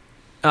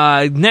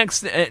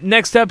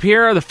 Next up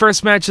here, the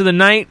first match of the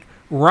night,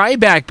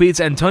 Ryback beats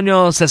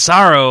Antonio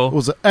Cesaro. It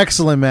was an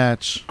excellent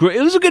match.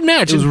 It was a good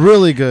match. It was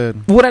really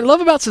good. What I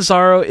love about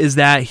Cesaro is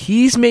that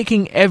he's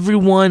making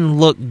everyone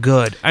look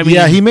good. I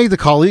mean, he made the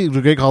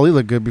Great Khali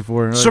look good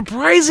before.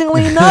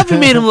 Surprisingly enough, he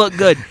made him look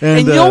good.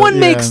 and no one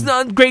makes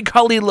Great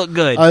Khali look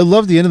good. I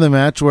love the end of the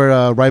match where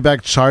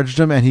Ryback charged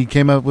him and he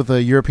came up with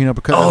a European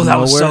uppercut. Oh, that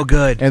was so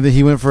good. And then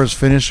he went for his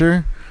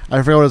finisher.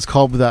 I forgot what it's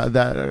called,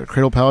 that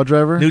cradle power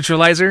driver.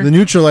 Neutralizer? The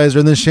neutralizer.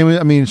 And then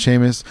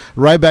Sheamus.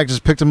 Ryback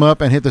just picked him up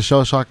and hit the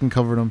shell shock and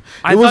covered him.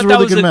 It was a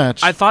really good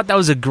match. I thought that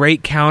was a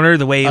great counter,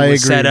 the way it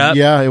was set up.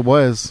 Yeah, it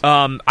was.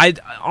 I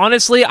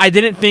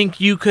didn't think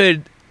you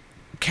could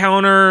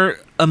counter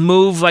a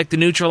move like the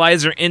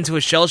neutralizer into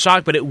a shell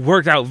shock, but it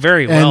worked out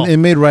very well. And it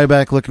made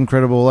Ryback look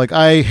incredible. Like,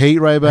 I hate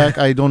Ryback.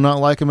 I do not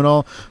like him at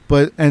all.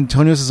 But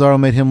Antonio Cesaro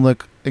made him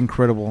look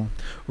incredible.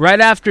 Right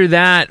after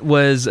that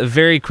was a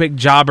very quick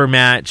jobber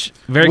match.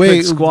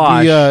 Quick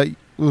squash. There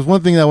was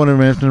one thing that I wanted to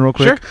mention real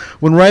quick. Sure.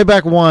 When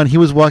Ryback won, he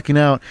was walking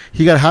out.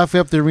 He got halfway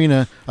up the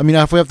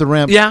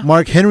ramp. Yeah.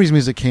 Mark Henry's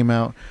music came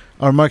out.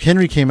 Or Mark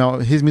Henry came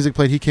out. His music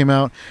played. He came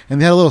out.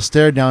 And they had a little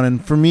stare down.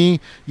 And for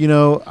me, I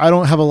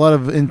don't have a lot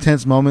of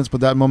intense moments,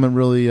 but that moment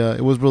really,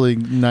 it was really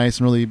nice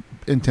and really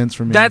intense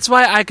for me. That's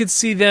why I could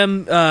see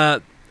them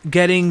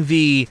getting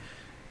the...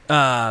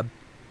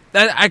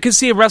 I could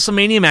see a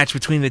WrestleMania match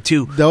between the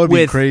two. That would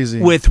be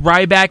crazy. With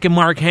Ryback and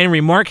Mark Henry.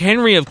 Mark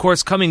Henry, of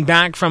course, coming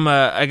back from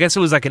I guess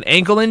it was like an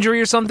ankle injury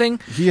or something.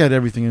 He had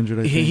everything injured,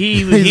 I think.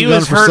 He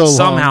was hurt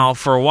somehow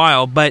for a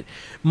while. But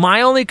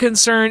my only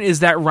concern is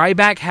that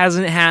Ryback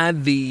hasn't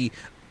had the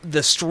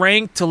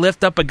strength to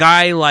lift up a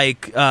guy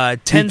like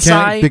Tensai. He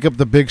can't pick up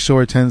the Big Show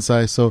or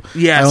Tensai, so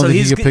yeah, I don't so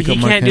think he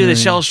can't do the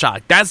shell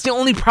shock. That's the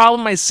only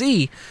problem I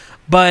see.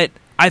 But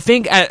I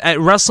think at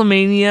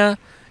WrestleMania...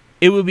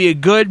 it would be a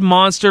good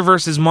monster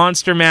versus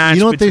monster match.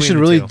 You know what they should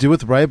really do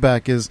with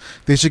Ryback is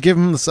they should give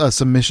him a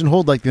submission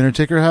hold like The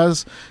Undertaker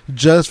has,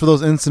 just for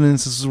those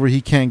incidences where he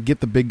can't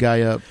get the big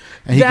guy up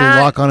and he can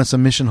lock on a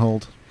submission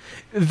hold.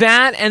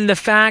 That and the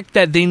fact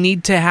that they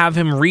need to have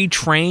him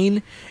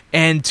retrain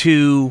and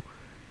to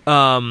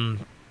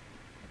look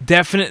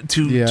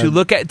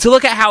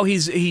at how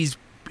he's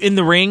in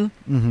the ring,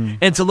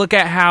 and to look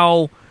at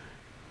how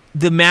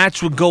the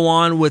match would go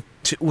on with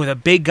a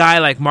big guy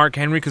like Mark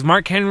Henry, because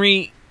Mark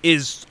Henry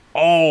is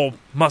all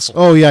muscle.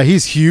 Oh yeah,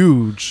 he's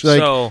huge.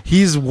 Like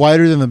he's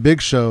wider than the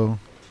Big Show.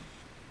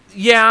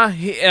 Yeah,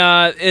 he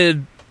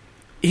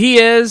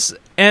is,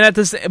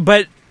 and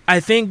but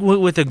I think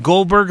with a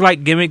Goldberg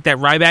like gimmick that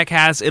Ryback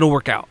has, it'll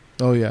work out.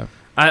 Oh yeah,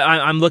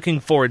 I'm looking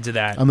forward to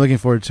that. I'm looking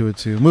forward to it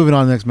too. Moving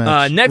on to the next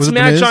match. Next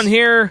match on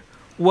here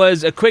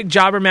was a quick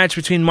jobber match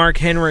between Mark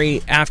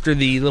Henry after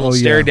the little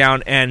stare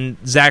down and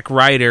Zack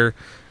Ryder.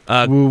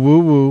 Woo woo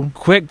woo!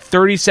 Quick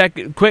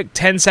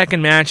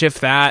 10-second match, if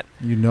that.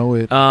 You know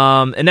it.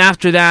 And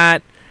after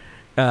that,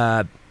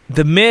 the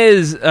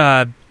Miz,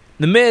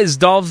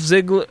 Dolph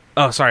Ziggler.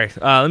 Oh, sorry.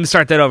 Let me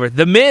start that over.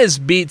 The Miz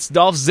beats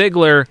Dolph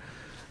Ziggler.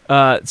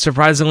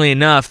 Surprisingly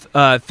enough,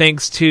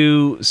 thanks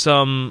to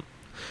some.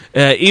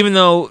 Even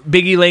though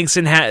Big E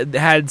Langston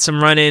had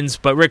some run-ins,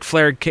 but Ric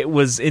Flair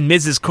was in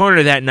Miz's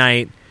corner that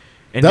night.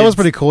 And that was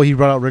pretty cool. He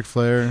brought out Ric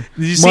Flair.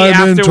 Did you see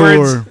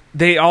afterwards?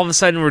 They all of a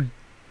sudden were.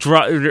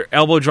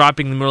 Elbow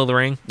dropping in the middle of the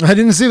ring. I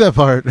didn't see that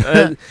part.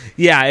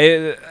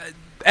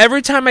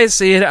 Every time I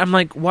see it, I'm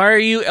like, why are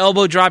you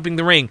elbow dropping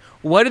the ring?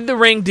 What did the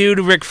ring do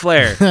to Ric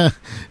Flair?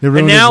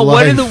 And now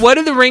what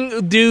did the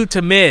ring do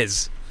to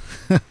Miz?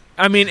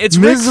 I mean, it's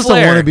Miz Ric just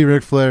Flair. don't want to be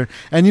Ric Flair.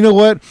 And you know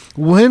what?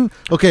 When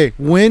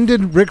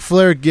did Ric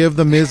Flair give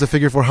the Miz the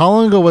figure 4? How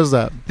long ago was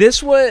that?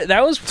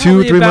 That was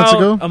probably 2-3 months about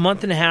ago? a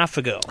month and a half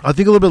ago. I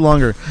think a little bit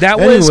longer. That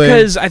was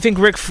because I think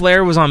Ric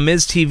Flair was on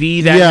Miz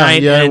TV that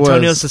night, and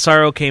Antonio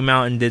Cesaro came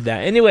out and did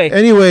that.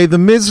 Anyway, the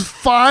Miz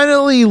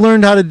finally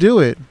learned how to do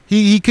it.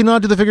 He could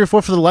not do the figure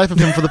 4 for the life of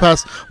him for the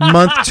past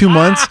month, 2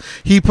 months.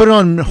 He put it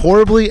on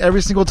horribly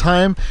every single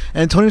time.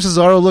 Antonio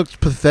Cesaro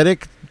looked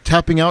pathetic,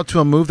 tapping out to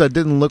a move that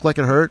didn't look like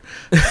it hurt.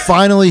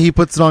 Finally, he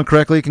puts it on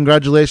correctly.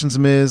 Congratulations,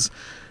 Miz.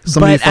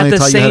 Somebody but at the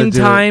same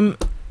time,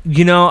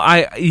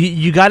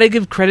 you got to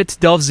give credit to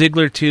Dolph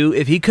Ziggler too.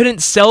 If he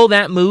couldn't sell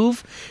that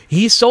move,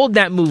 he sold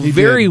that move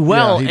very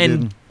well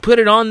and put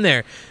it on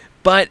there.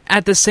 But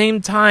at the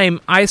same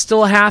time, I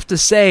still have to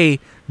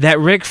say that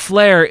Ric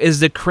Flair is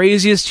the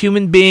craziest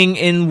human being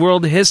in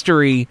world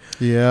history.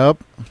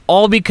 Yep.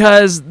 All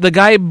because the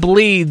guy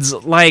bleeds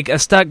like a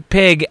stuck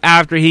pig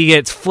after he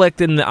gets flicked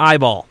in the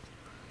eyeball.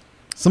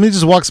 Somebody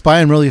just walks by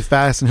him really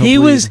fast and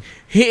he'll bleed.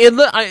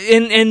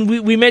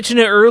 We mentioned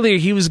it earlier.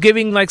 He was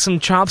giving like some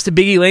chops to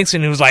Biggie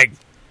Langston. He was like,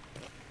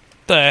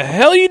 "The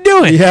hell are you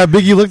doing?" Yeah,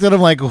 Biggie looked at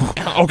him like,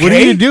 "What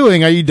are you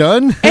doing? Are you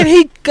done?" And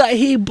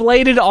he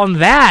bladed on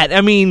that.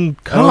 I mean,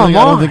 come on.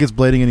 I don't think it's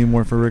blading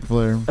anymore for Ric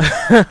Flair.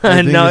 I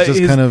think it's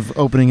just kind of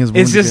opening his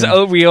wounds. It's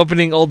just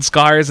reopening old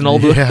scars and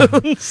old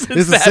wounds.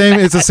 It's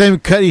the same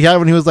cut he had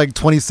when he was like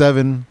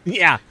 27.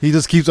 Yeah. He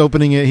just keeps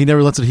opening it. He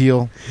never lets it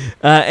heal.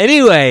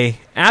 Anyway,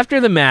 after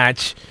the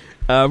match,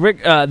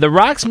 The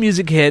Rock's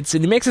music hits,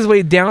 and he makes his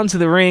way down to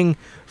the ring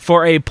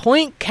for a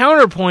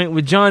counterpoint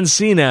with John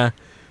Cena.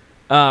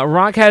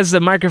 Rock has the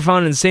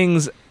microphone and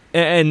sings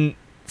and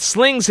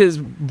slings his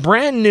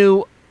brand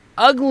new,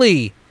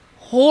 ugly,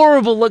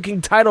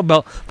 horrible-looking title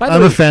belt.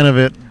 I'm a fan of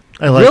it.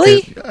 I like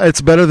it.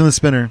 It's better than the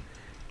spinner.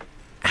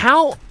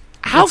 How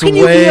can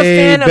you be a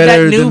fan of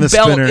that new belt?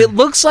 Spinner. It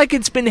looks like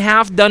it's been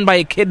half done by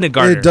a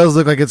kindergartner. It does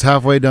look like it's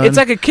halfway done. It's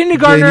like a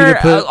kindergartner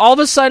all of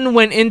a sudden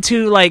went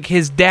into like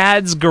his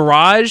dad's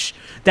garage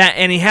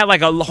and he had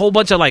like a whole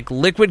bunch of like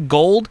liquid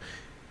gold.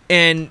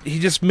 And he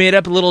just made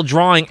up a little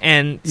drawing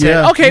and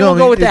said, we'll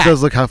go with that. It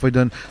does look halfway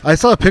done. I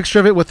saw a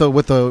picture of it with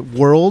the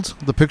world,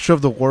 the picture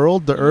of the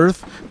world, the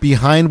Earth,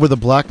 behind where the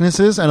blackness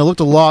is, and it looked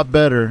a lot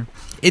better.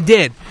 It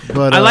did.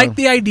 But I like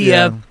the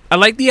idea. Yeah. I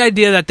like the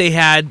idea that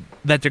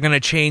that they're going to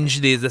change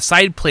the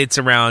side plates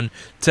around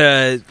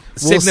to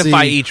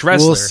signify each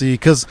wrestler. We'll see.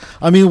 Because,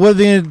 I mean, what are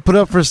they going to put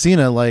up for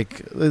Cena?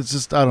 Like, it's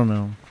just, I don't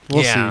know.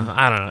 We'll see.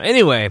 I don't know.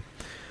 Anyway.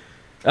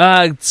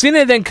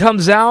 Cena then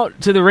comes out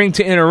to the ring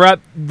to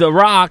interrupt The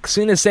Rock.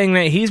 Cena saying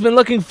that he's been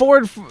looking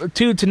forward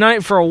to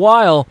tonight for a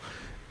while,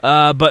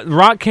 but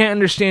Rock can't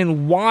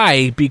understand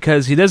why,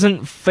 because he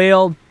doesn't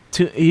fail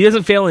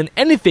in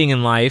anything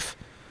in life.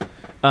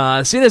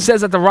 Cena says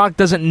that The Rock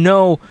doesn't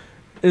know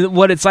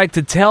what it's like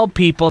to tell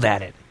people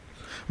that it.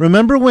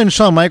 Remember when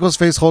Shawn Michaels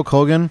faced Hulk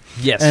Hogan?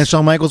 Yes. And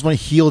Shawn Michaels went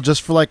heel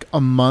just for like a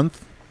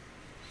month?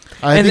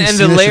 And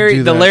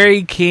the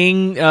Larry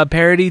King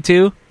parody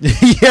too.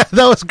 Yeah,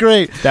 that was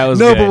great. That was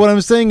good. But what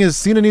I'm saying is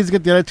Cena needs to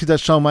get the attitude that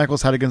Shawn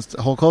Michaels had against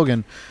Hulk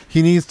Hogan.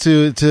 He needs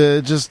to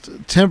just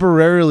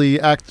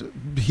temporarily act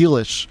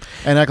heelish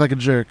and act like a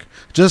jerk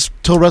just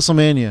till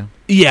WrestleMania.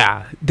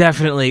 Yeah,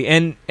 definitely.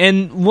 And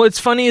what's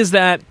funny is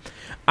that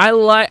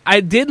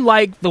I did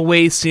like the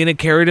way Cena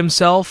carried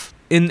himself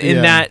in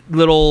that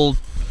little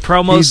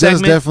promo segment. He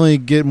does definitely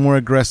get more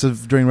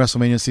aggressive during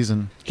WrestleMania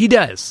season. He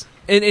does.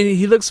 And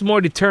he looks more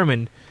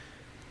determined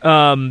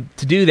to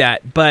do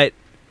that. But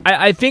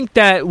I think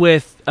that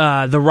with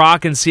The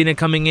Rock and Cena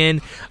coming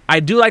in, I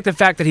do like the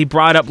fact that he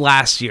brought up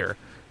last year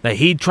that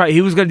he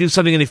was going to do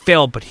something and he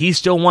failed, but he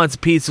still wants a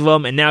piece of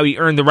him, and now he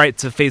earned the right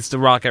to face The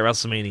Rock at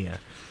WrestleMania.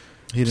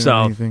 He didn't do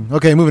anything.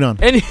 Okay, moving on.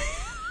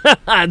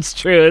 That's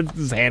true. It's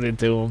just handed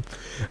to him.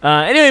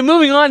 Anyway,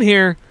 moving on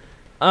here.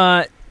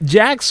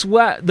 Jack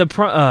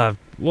Swagger...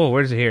 whoa,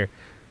 where's it here?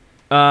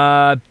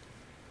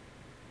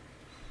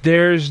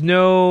 There's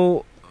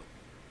no...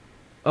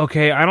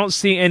 Okay, I don't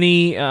see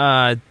any...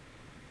 that's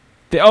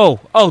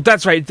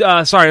right.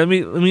 Sorry, let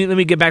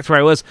me get back to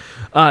where I was.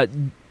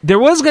 There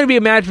was going to be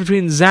a match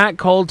between Zach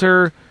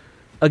Coulter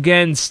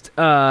against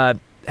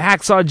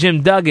Hacksaw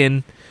Jim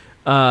Duggan.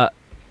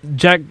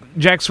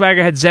 Jack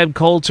Swagger had Zeb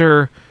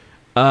Coulter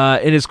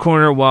in his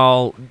corner,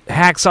 while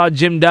Hacksaw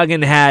Jim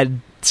Duggan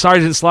had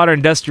Sergeant Slaughter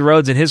and Dusty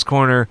Rhodes in his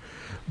corner.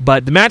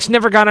 But the match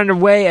never got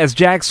underway as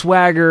Jack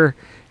Swagger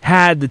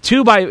had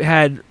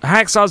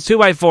Hacksaw's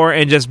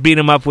 2x4 and just beat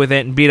him up with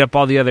it and beat up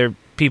all the other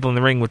people in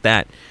the ring with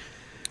that.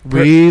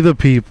 We the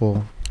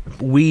people.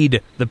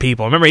 Weed the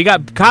people. Remember, he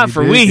got caught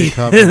for weed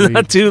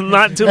not too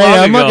long ago.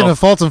 I'm not going to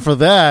fault him for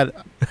that.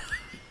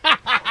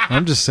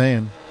 I'm just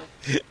saying.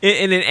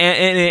 In an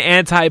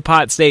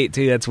anti-pot state,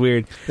 too. That's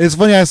weird. It's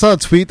funny. I saw a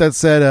tweet that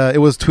said, it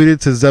was tweeted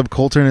to Zeb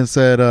Coulter, and it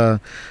said,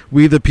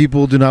 we the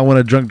people do not want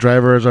a drunk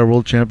driver as our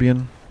world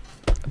champion.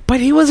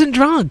 But he wasn't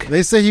drunk.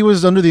 They say he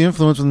was under the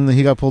influence when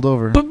he got pulled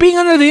over. But being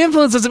under the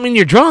influence doesn't mean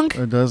you're drunk.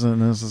 It doesn't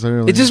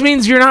necessarily. It just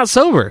means you're not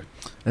sober.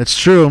 It's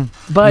true.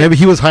 But maybe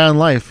he was high on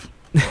life.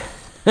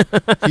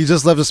 He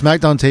just left a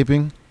SmackDown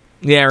taping.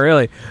 Yeah,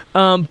 really.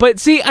 But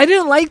see, I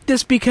didn't like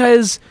this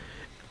because,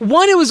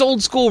 one, it was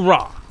old school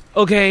Raw.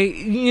 Okay,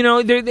 you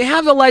know, they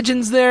have the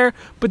legends there,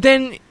 but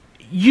then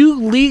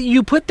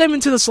you put them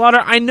into the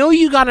slaughter. I know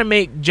you got to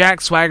make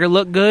Jack Swagger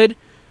look good,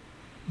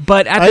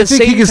 but at the same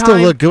time, I think he can still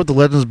look good with the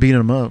legends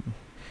beating him up.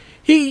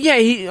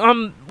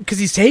 Because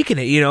he's taking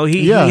it. You know,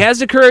 he has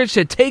the courage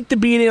to take the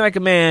beating like a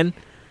man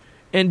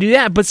and do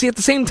that. But see, at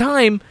the same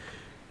time,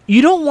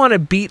 you don't want to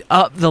beat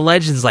up the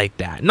legends like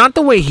that. Not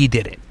the way he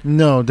did it.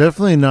 No,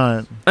 definitely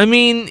not. I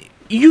mean,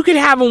 you could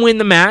have him win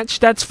the match.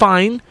 That's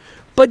fine.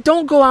 But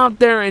don't go out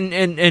there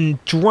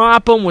and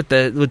drop him with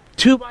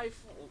 2x4.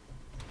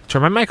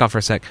 Turn my mic off for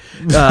a sec.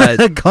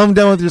 Calm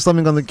down with your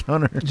something on the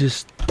counter. You're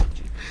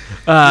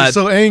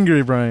so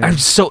angry, Brian. I'm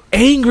so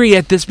angry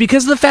at this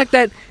because of the fact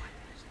that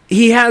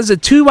he has a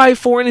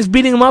 2x4 and is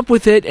beating him up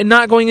with it and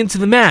not going into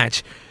the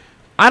match.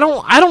 I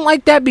don't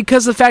like that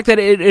because of the fact that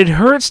it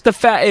hurts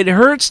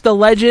the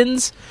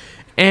legends,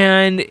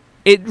 and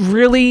it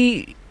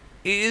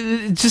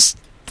just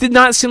did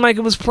not seem like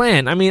it was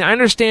planned. I mean, I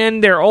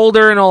understand they're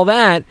older and all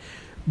that,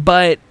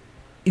 but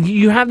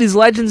you have these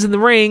legends in the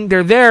ring.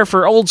 They're there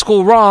for old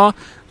school Raw.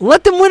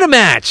 Let them win a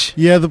match.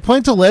 Yeah, the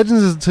point to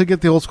legends is to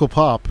get the old school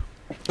pop.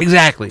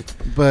 Exactly.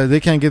 But they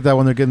can't get that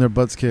when they're getting their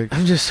butts kicked.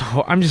 I'm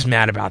just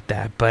mad about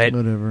that. But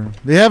whatever.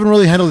 They haven't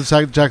really handled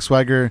Jack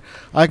Swagger.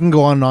 I can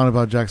go on and on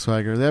about Jack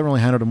Swagger. They haven't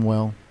really handled him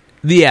well.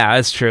 Yeah,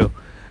 that's true.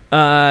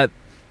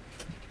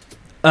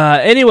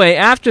 Anyway,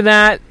 after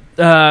that,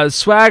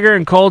 Swagger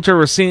and Coulter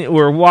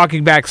were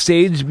walking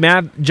backstage.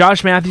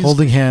 Josh Matthews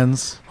holding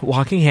hands,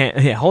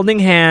 holding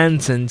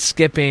hands and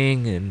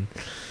skipping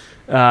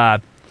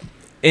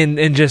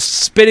and just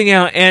spitting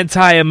out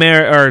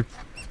anti-immigrant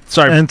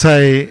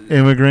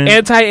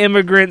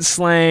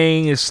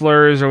slang,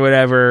 slurs or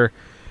whatever,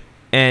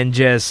 and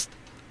just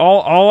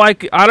I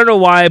don't know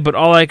why, but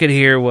all I could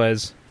hear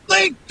was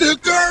 "They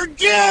took our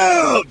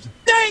jobs!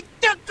 They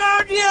took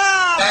our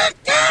jobs!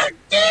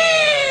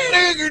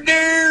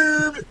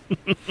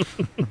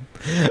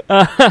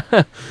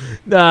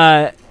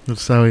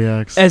 That's how he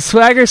acts. As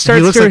Swagger starts,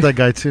 he looks like that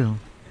guy too.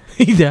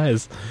 He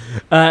does.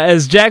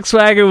 As Jack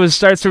Swagger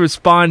starts to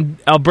respond,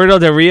 Alberto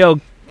Del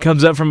Rio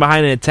comes up from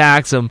behind and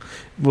attacks him,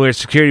 where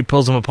security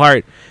pulls him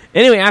apart.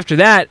 Anyway, after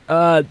that,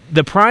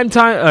 the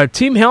primetime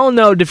Team Hell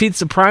No defeats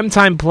the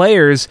primetime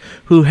players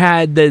who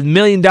had the $1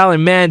 Million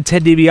Man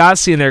Ted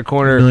DiBiase in their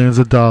corner. Millions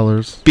of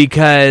dollars.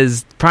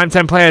 Because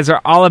primetime players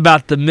are all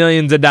about the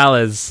millions of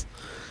dollars.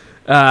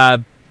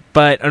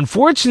 But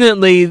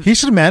unfortunately, he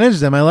should manage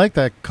them. I like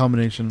that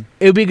combination.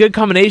 It would be a good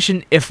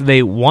combination if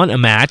they won a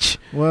match.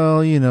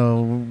 Well, you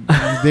know,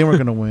 they weren't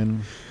going to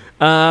win.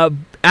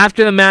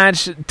 After the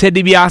match, Ted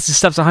DiBiase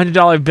stuffs a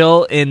 $100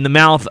 bill in the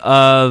mouth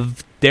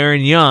of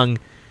Darren Young.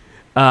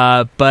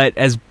 But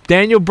as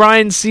Daniel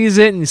Bryan sees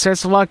it and he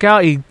starts to walk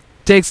out, he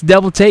takes a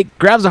double take,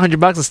 grabs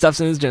 $100 and stuffs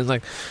it in his jeans.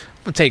 Like,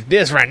 I'm going to take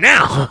this right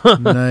now.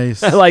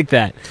 Nice. I like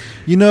that.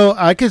 You know,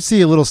 I could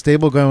see a little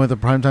stable going with the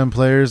primetime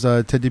players,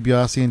 Ted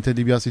DiBiase and Ted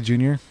DiBiase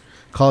Jr.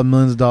 Call it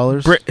millions of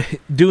dollars.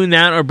 Doing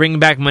that or bringing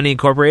back Money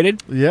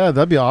Incorporated? Yeah,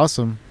 that'd be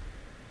awesome.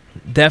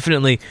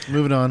 Definitely.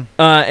 Moving on.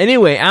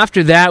 Anyway,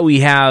 after that, we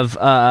have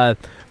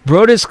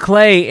Brodus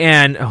Clay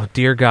and, oh,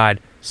 dear God,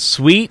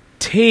 Sweet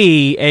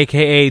Tea,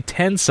 a.k.a.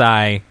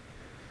 Tensai.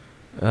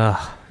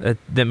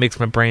 That makes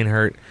my brain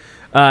hurt.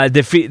 They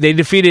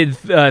defeated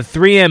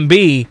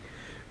 3MB,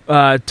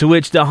 to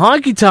which the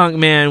Honky Tonk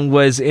Man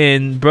was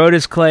in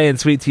Brodus Clay and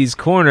Sweet Tea's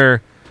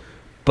corner.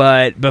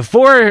 But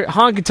before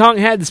Honky Tonk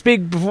had to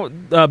speak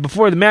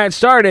before the match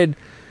started,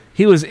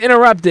 he was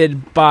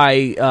interrupted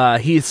by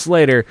Heath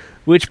Slater,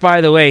 which, by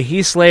the way,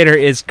 Heath Slater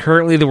is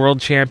currently the world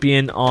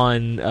champion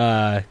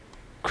on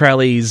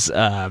Crowley's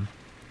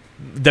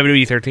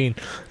WWE 13.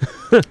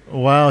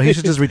 Wow, he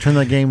should just return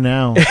that game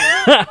now.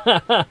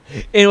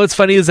 And what's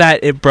funny is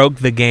that it broke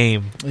the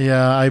game.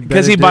 Yeah, I bet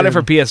because he bought it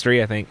for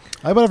PS3, I think.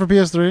 I bought it for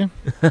PS3.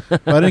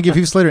 But I didn't give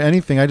Heath Slater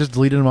anything. I just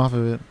deleted him off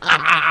of it.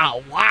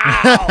 Wow!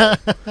 I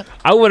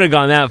wouldn't have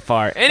gone that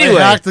far. Anyway,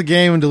 I hacked the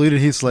game and deleted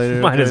Heath Slater.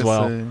 Might as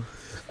well.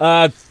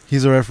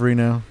 He's a referee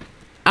now.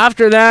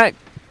 After that,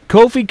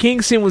 Kofi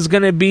Kingston was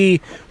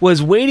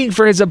waiting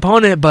for his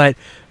opponent, but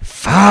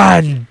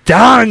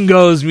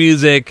Fandango's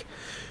music,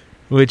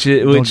 which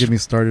don't get me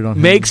started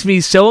on makes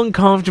me so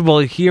uncomfortable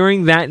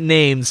hearing that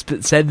name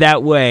said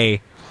that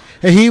way.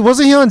 Hey,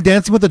 wasn't he on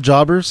Dancing with the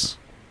Jobbers?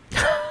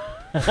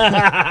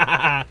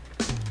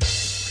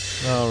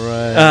 All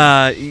right.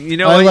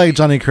 I like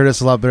Johnny Curtis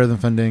a lot better than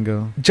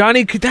Fandango.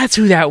 Johnny, that's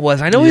who that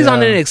was. I know he's on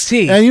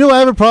NXT. And you know, I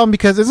have a problem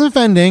because isn't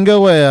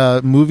Fandango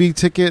a movie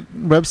ticket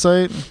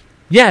website?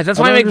 Yeah, that's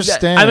why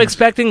I'm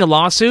expecting a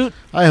lawsuit.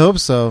 I hope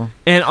so.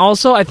 And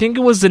also, I think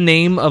it was the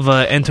name of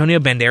a Antonio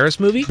Banderas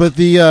movie. But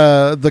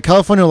the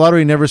California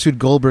Lottery never sued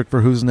Goldberg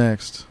for Who's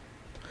Next.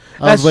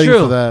 I was waiting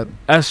for that.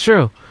 That's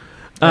true.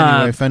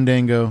 Anyway,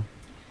 Fandango.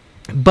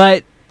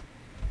 But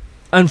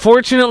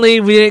unfortunately,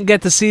 we didn't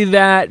get to see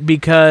that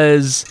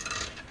because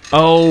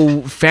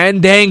Oh,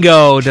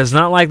 Fandango does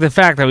not like the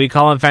fact that we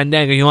call him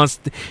Fandango. He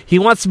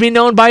wants to be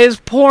known by his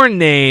porn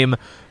name,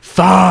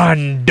 Fandango.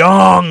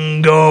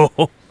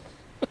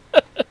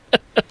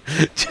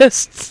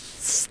 Just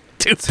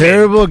stupid.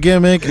 Terrible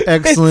gimmick,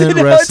 excellent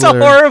wrestler. It's a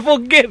horrible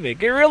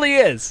gimmick. It really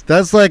is.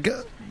 That's like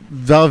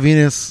Val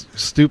Venus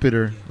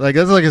stupider. Like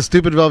that's like a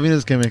stupid Val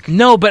Venus gimmick.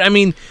 No, but I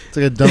mean, it's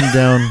like a dumbed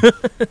down.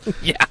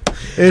 Yeah,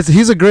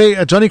 he's a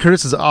great. Johnny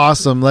Curtis is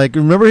awesome. Like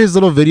remember his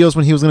little videos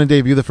when he was going to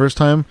debut the first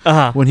time,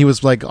 when he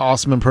was like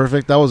awesome and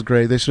perfect. That was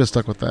great. They should have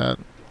stuck with that.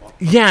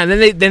 Yeah, and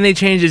then they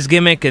changed his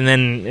gimmick, and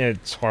then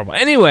it's horrible.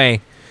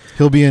 Anyway,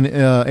 he'll be in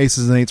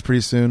Aces and Eights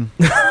pretty soon.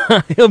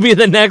 He'll be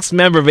the next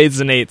member of Aces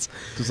and Eights,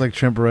 just like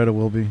Trent Beretta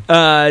will be.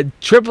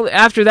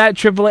 After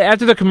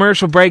the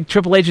commercial break,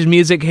 Triple H's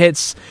music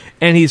hits,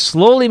 and he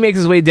slowly makes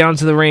his way down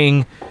to the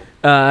ring,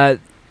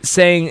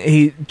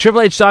 saying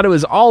Triple H thought it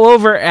was all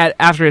over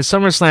after his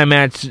SummerSlam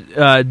match,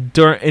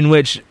 in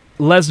which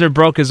Lesnar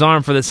broke his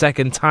arm for the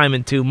second time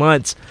in 2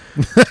 months.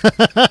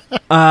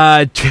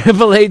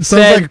 Triple H said,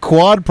 "Sounds like a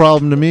quad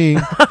problem to me."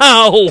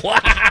 Oh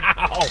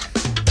wow!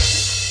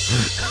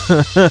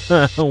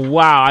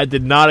 Wow, I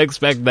did not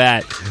expect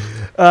that.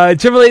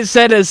 Triple H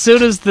said as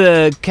soon as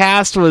the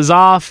cast was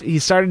off, he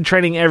started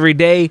training every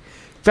day,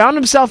 found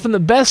himself in the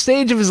best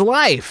stage of his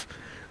life.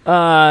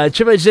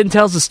 Triple H then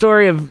tells the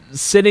story of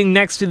sitting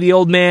next to an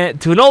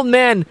old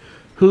man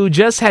who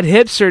just had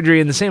hip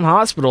surgery in the same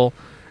hospital.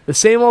 The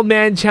same old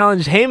man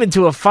challenged Heyman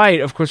to a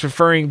fight, of course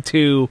referring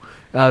to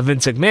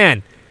Vince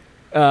McMahon.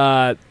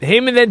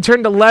 Heyman then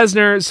turned to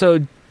Lesnar,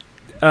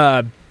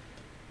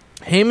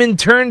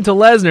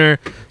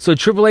 so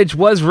Triple H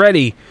was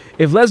ready.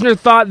 If Lesnar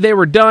thought they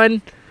were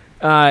done,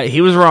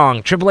 he was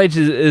wrong. Triple H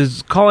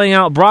is calling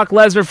out Brock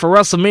Lesnar for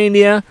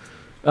WrestleMania.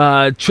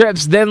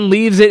 Trips then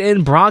leaves it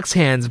in Brock's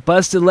hands.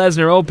 Busted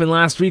Lesnar open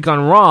last week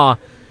on Raw,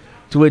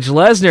 to which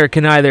Lesnar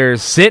can either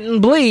sit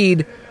and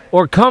bleed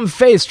or come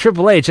face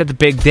Triple H at the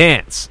big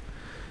dance.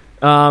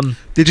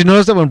 Did you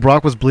notice that when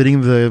Brock was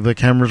bleeding, the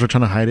cameras were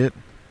trying to hide it?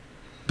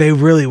 They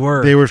really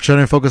were. They were trying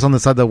to focus on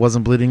the side that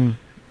wasn't bleeding.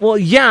 Well,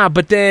 yeah,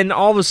 but then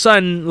all of a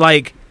sudden,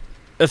 like,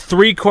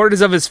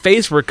 3/4 of his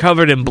face were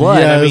covered in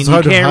blood. Yeah, I mean,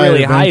 you can't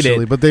really hide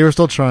it. But they were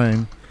still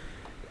trying.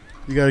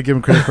 You got to give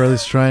him credit for at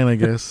least trying, I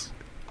guess.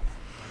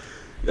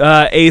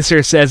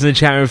 Acer says in the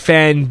chat room,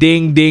 "Fan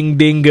ding ding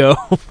dingo."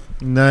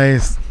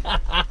 Nice.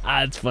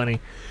 That's funny.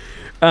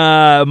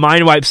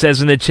 Mindwipe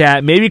says in the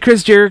chat, maybe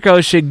Chris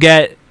Jericho should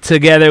get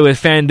together with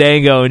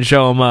Fandango and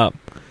show him up.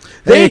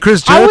 Hey,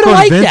 Chris Jericho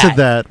invented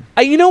that.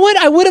 You know what?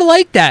 I would have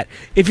liked that.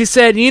 If he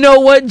said, you know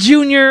what,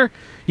 Junior,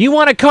 you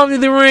want to come to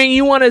the ring,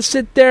 you want to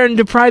sit there and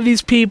deprive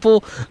these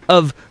people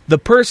of the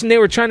person they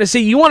were trying to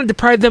see, you want to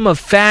deprive them of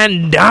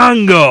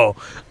Fandango.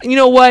 You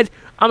know what?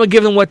 I'm going to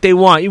give them what they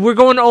want. We're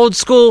going old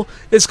school.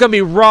 It's going to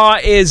be Raw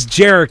is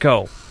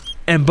Jericho.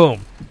 And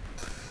boom.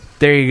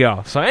 There you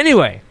go. So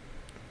anyway,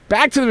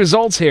 back to the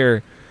results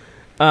here.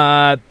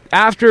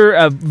 After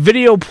a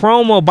video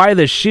promo by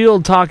The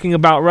Shield talking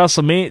about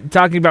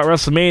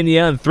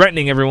WrestleMania and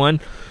threatening everyone,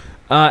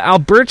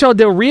 Alberto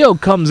Del Rio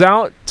comes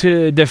out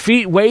to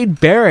defeat Wade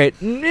Barrett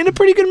in a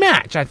pretty good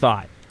match, I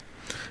thought.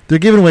 They're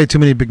giving away too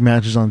many big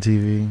matches on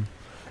TV.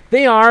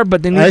 They are,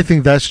 but I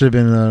think that should have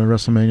been a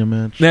WrestleMania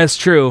match. That's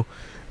true.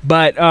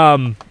 But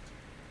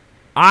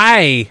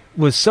I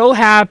was so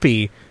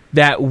happy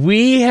that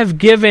we have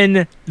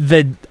given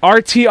the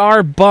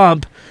RTR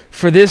bump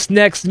for this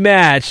next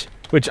match,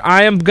 which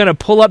I am going to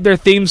pull up their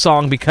theme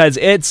song because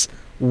it's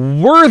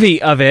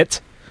worthy of it.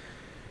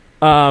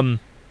 I'm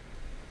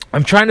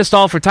trying to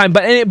stall for time,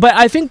 but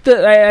I think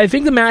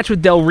the match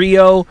with Del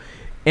Rio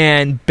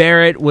and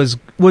Barrett was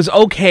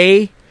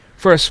okay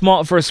for a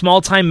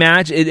small time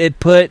match.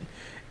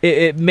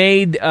 It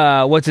made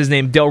what's his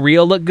name, Del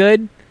Rio, look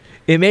good.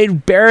 It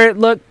made Barrett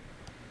look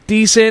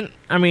decent.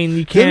 I mean,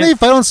 you can't. Didn't they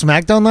fight on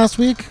SmackDown last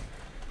week?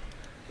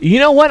 You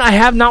know what? I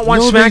have not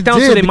watched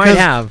SmackDown, so they might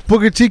have.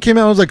 Booker T came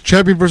out and was like,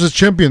 champion versus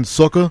champion,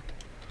 sucker.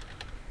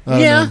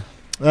 I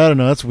don't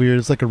know. That's weird.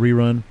 It's like a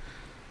rerun.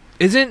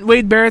 Isn't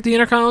Wade Barrett the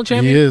Intercontinental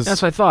Champion? He is.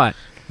 That's what I thought.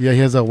 Yeah, he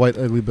has that white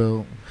ugly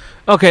belt.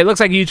 Okay, it looks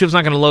like YouTube's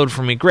not going to load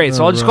for me. Great,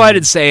 so I'll just go ahead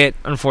and say it,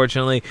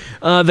 unfortunately.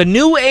 The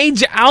New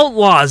Age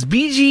Outlaws,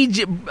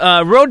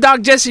 Road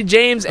Dogg Jesse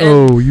James,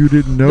 and you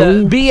didn't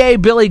know? the B.A.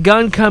 Billy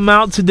Gunn come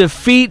out to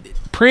defeat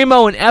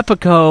Primo and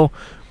Epico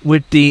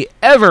with the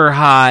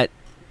ever-hot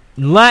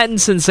Latin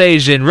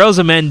sensation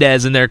Rosa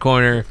Mendez in their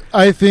corner.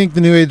 I think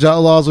the New Age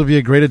Outlaws would be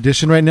a great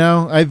addition right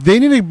now. They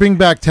need to bring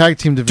back tag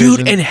team division.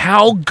 Dude, and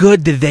how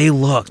good did they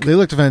look? They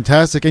looked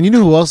fantastic. And you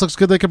know who else looks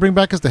good they could bring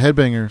back is the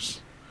Headbangers.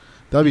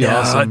 That'd be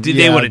awesome. Dude,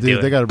 they wouldn't do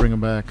it. They got to bring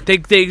them back.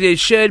 They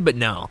should, but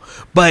no.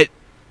 But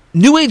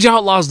New Age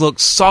Outlaws look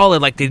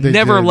solid, like they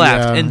never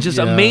left, and just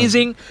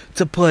amazing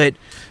to put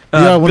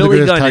one of the Billy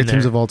greatest Gunn tag in there.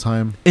 teams of all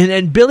time.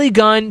 And Billy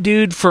Gunn,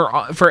 dude,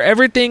 for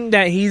everything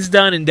that he's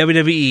done in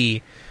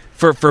WWE,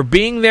 for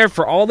being there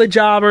for all the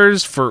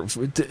jobbers,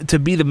 to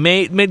be the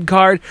mid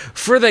card,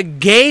 for the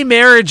gay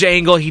marriage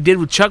angle he did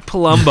with Chuck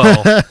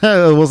Palumbo.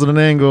 It wasn't an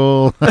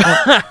angle.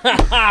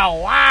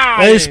 Wow.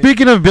 Hey,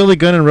 speaking of Billy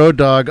Gunn and Road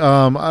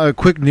Dogg,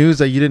 quick news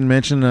that you didn't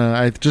mention.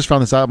 I just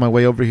found this out on my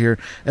way over here.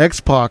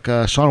 X-Pac,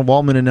 Sean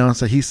Waltman announced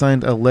that he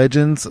signed a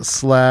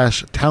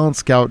Legends/Talent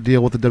Scout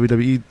deal with the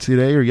WWE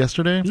today or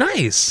yesterday.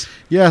 Nice.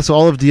 Yeah, so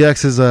all of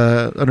DX is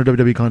under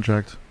WWE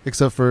contract,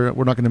 except for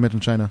we're not going to mention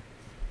China.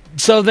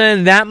 So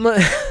then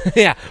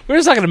yeah, we're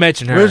just not going to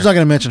mention her. We're just not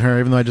going to mention her,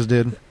 even though I just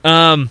did.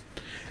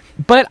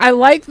 But I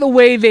like the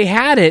way they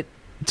had it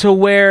to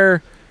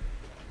where,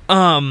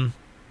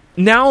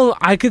 now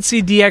I could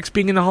see DX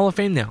being in the Hall of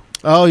Fame now.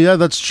 Oh yeah,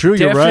 that's true.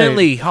 You're right.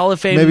 Definitely Hall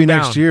of Fame. Maybe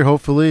bound. next year,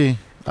 hopefully.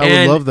 I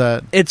would love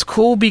that. It's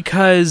cool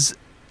because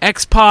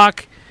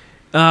X-Pac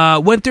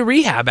went through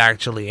rehab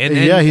actually,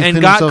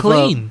 and got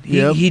clean.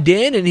 He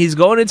did, and he's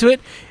going into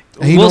it.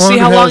 We'll see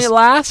how long it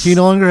lasts. He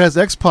no longer has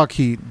X-Pac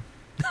heat.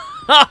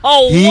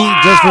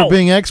 Wow! Just for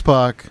being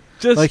X-Pac,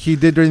 like he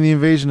did during the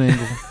invasion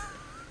angle.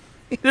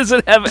 He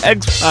doesn't have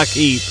X-Pac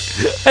heat.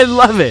 I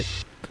love it.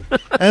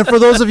 And for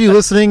those of you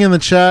listening in the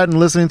chat and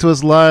listening to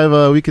us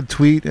live, we could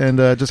tweet and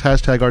just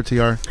hashtag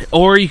RTR.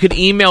 Or you could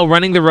email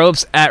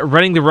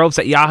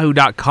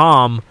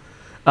runningtheropes@yahoo.com.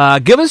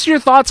 Give us your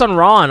thoughts on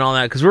Raw and all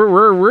that, because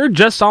we're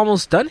just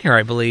almost done here,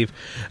 I believe.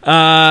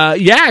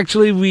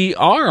 Actually, we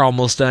are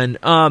almost done.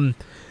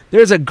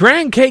 There's a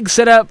grand cake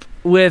set up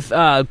with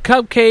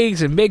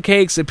cupcakes and big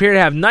cakes. Appear to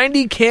have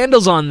 90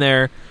 candles on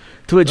there,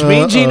 to which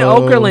Mean Gene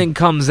Okerlund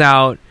comes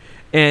out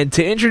and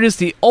to introduce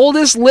the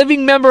oldest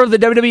living member of the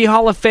WWE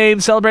Hall of Fame,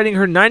 celebrating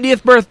her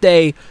 90th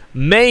birthday,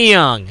 Mae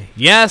Young.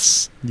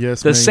 Yes,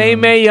 the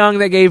same Mae Young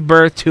that gave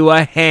birth to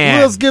a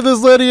hand. Let's give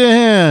this lady a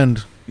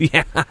hand.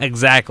 Yeah,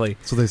 exactly.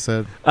 That's what they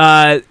said.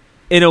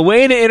 In a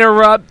way to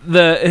interrupt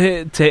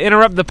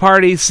the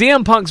party,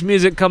 CM Punk's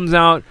music comes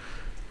out,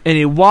 and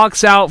he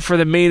walks out for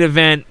the main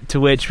event, to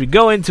which we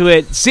go into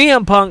it.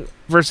 CM Punk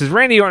versus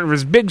Randy Orton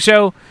versus Big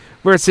Show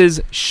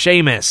versus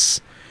Sheamus.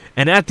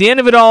 And at the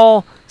end of it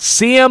all,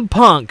 CM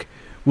Punk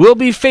will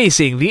be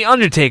facing The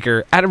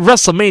Undertaker at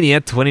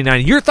WrestleMania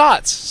 29. Your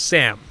thoughts,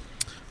 Sam?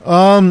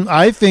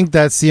 I think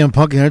that CM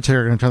Punk and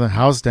Undertaker are going to turn the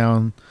house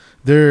down.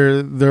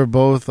 They're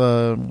both...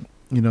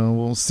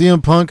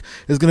 CM Punk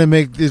is going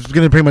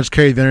to pretty much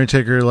carry The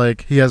Undertaker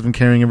like he has been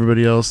carrying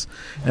everybody else.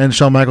 And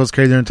Shawn Michaels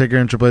carried The Undertaker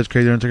and Triple H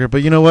carried The Undertaker.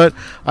 But you know what?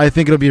 I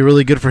think it'll be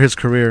really good for his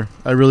career.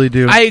 I really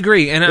do. I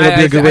agree. And it'll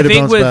be a good way to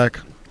bounce back.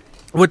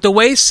 With the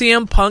way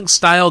CM Punk's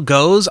style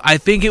goes, I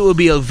think it would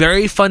be a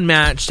very fun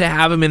match to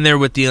have him in there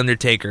with The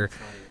Undertaker.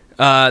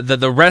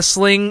 The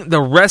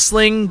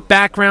wrestling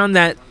background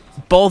that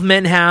both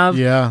men have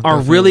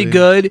are really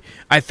good.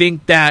 I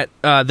think that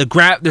there's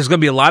going to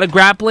be a lot of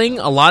grappling,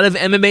 a lot of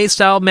MMA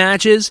style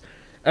matches,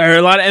 or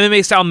a lot of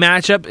MMA style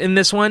matchup in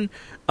this one.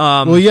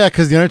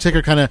 Because The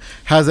Undertaker kind of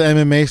has an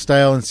MMA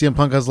style, and CM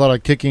Punk has a lot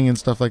of kicking and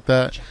stuff like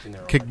that,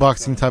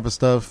 kickboxing type of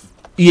stuff.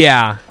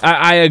 Yeah,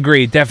 I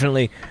agree,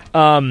 definitely.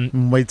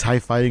 Muay Thai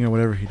fighting or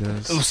whatever he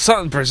does.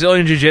 Something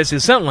Brazilian Jiu-Jitsu,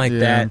 something like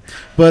that.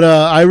 But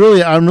I'm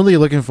really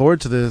looking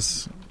forward to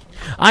this.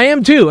 I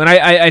am too, and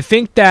I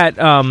think that,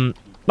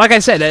 like I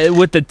said,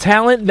 with the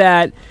talent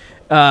that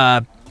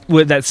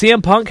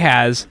CM Punk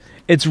has,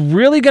 it's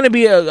really going to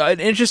be an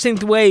interesting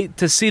way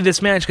to see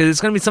this match, because it's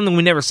going to be something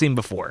we've never seen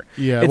before.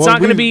 Yeah, it's not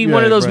going to be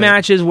one of those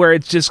matches where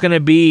it's just going to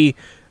be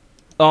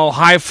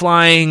high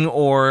flying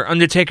or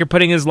Undertaker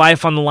putting his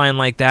life on the line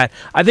like that.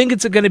 I think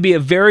it's going to be a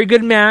very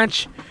good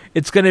match.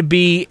 It's going to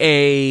be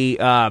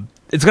hell.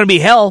 It's going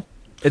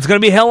to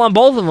be hell on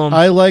both of them.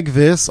 I like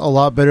this a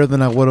lot better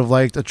than I would have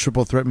liked a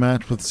triple threat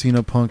match with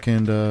Cena, Punk,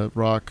 and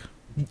Rock.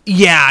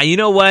 Yeah, you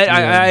know what?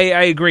 Yeah.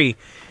 I agree.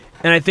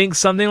 And I think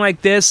something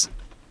like this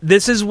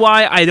is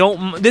why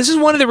this is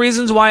one of the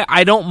reasons why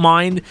I don't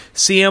mind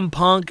CM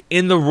Punk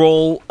in the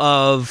role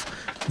of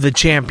the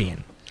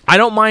champion. I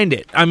don't mind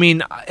it. I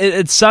mean,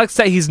 it sucks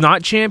that he's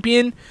not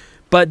champion,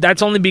 but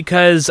that's only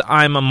because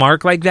I'm a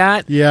mark like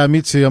that. Yeah,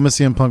 me too. I'm a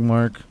CM Punk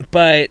mark.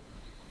 But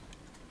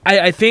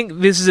I think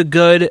this is a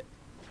good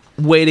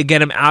way to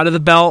get him out of the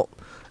belt,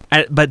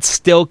 but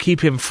still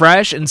keep him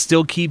fresh and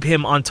still keep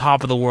him on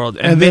top of the world.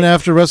 And then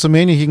after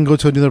WrestleMania, he can go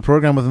to another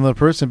program with another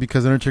person,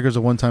 because Undertaker's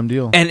a one-time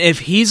deal. And if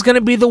he's going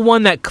to be the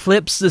one that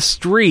clips the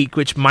streak,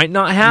 which might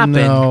not happen.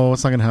 No,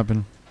 it's not going to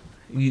happen.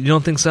 You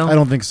don't think so? I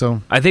don't think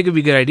so. I think it'd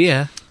be a good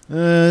idea.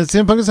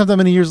 CM Punk doesn't have that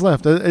many years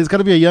left. It's got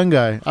to be a young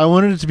guy. I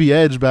wanted it to be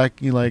Edge back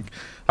Did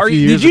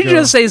you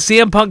just say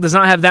CM Punk does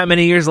not have that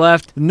many years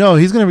left? No,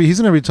 he's gonna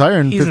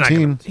retire in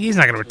 15. He's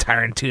not gonna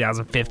retire in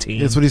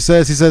 2015. That's what he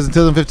says. He says in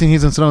 2015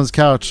 he's gonna sit on his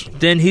couch.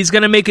 Then he's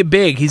gonna make it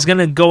big. He's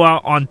gonna go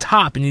out on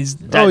top, and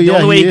the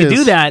only way he can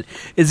do that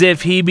is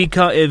if he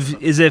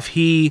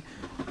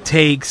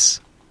takes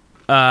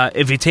out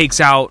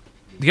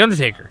the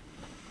Undertaker.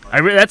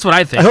 That's what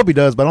I think. I hope he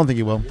does, but I don't think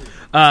he will.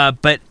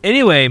 But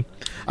anyway,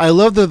 I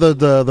love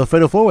the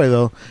Fatal 4-Way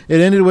though.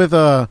 It ended with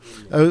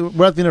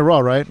we're at the end of Raw,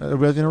 right? Are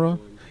we at the end of Raw?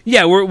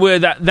 Yeah,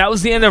 that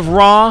was the end of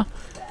Raw,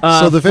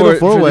 So the Fatal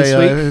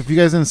 4-Way, if you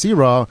guys didn't see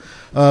Raw,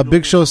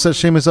 Big Show set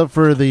Sheamus up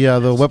for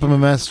the Weapon of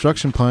Mass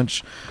Destruction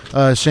punch.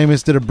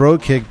 Sheamus did a bro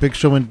kick. Big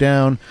Show went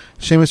down.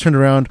 Sheamus turned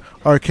around.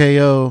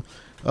 RKO.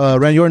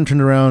 Randy Orton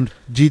turned around.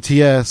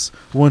 GTS.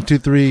 1, 2,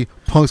 3.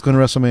 Punk's going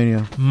to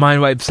WrestleMania.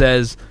 Mindwipe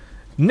says,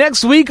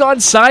 next week on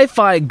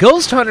Sci-Fi,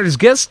 Ghost Hunters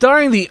guest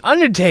starring The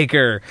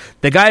Undertaker.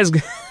 The guy's...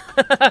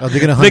 Are they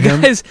gonna hunt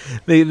him?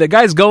 The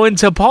guy's going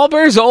to Paul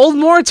Bear's old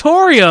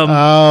moratorium.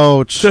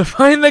 Ouch! To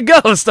find the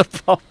ghost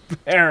of Paul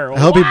Bear. I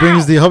hope he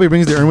brings the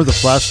urn with the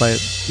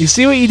flashlight. You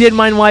see what you did,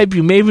 Mindwipe?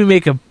 You made me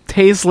make a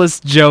tasteless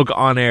joke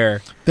on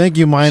air. Thank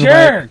you, Mindwipe.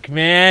 Jerk,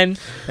 man.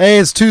 Hey,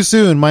 it's too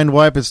soon,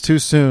 Mindwipe. It's too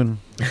soon.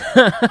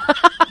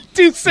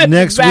 Too soon.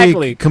 Next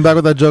week, come back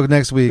with that joke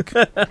next week.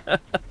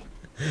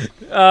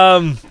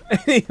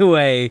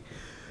 Anyway,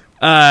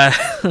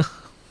 that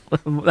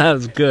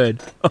was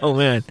good. Oh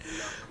man.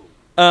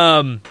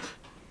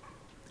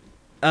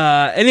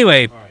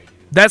 Anyway,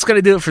 that's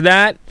gonna do it for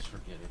that.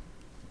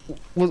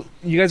 Well,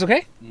 you guys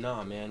okay?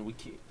 Nah, man, we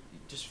can't.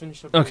 Just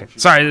finish up. Okay,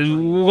 sorry.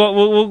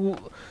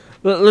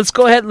 Let's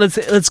go ahead.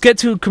 Let's get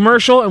to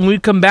commercial, and when we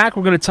come back,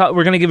 we're gonna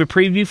We're gonna give a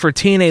preview for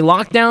TNA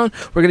Lockdown.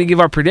 We're gonna give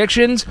our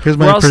predictions. Here's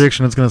my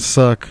prediction: it's gonna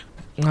suck.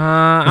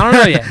 I don't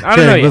know yet. I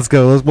don't know yet. Let's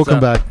go. We'll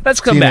come back.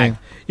 Let's come back.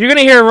 You're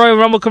gonna hear a Royal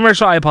Rumble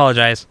commercial. I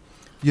apologize.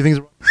 You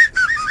think?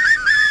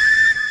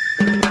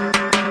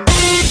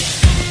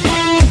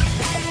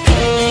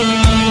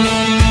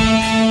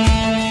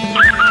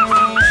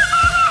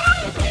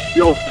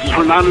 Yo, this is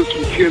Hernandez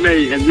from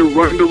TNA, and you're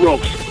running the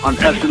ropes on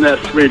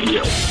SNS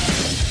Radio.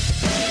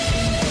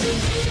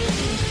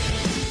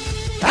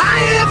 I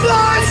hear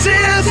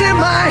voices in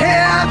my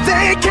head,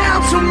 they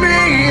counsel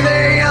me,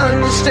 they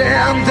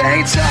understand,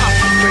 they talk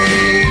to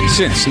me.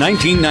 Since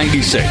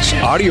 1996,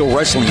 Audio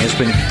Wrestling has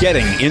been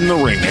getting in the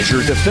ring as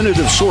your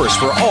definitive source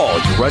for all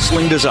your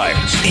wrestling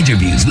desires.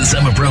 Interviews with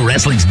some of pro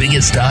wrestling's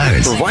biggest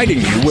stars.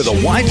 Providing you with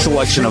a wide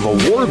selection of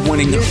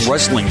award-winning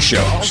wrestling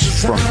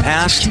shows from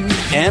past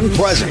and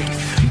present.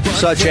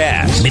 Such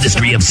as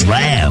Ministry of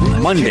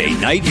Slam, Monday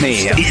Night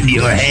Mayhem, In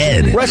Your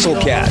Head,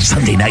 WrestleCast,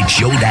 Sunday Night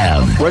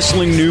Showdown,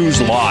 Wrestling News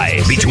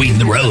Live, Between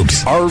the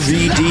Ropes,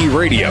 RVD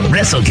Radio,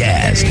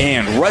 WrestleCast,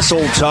 and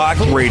Wrestle Talk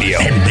Radio,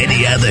 and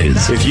many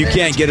others. If you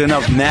can't get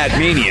enough Mad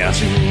Mania,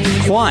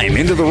 climb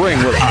into the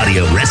ring with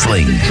Audio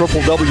Wrestling.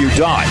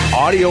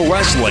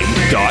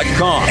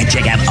 www.audiowrestling.com. And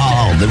check out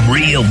all the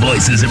real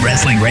voices of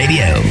wrestling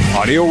radio.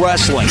 Audio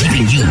Wrestling,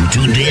 keeping you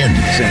tuned in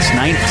since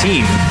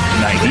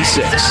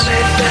 1996.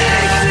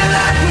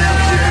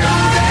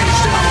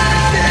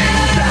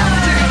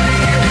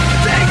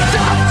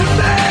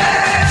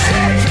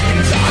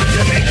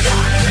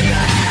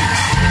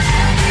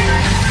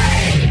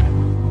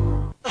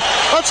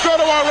 Let's go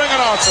to our ring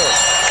announcer.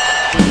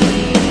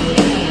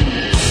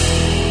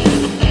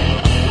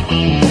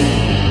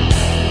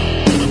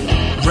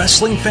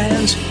 Wrestling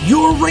fans,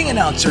 your ring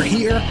announcer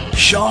here,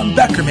 Sean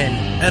Beckerman,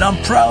 and I'm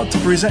proud to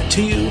present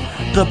to you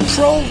the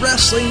Pro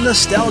Wrestling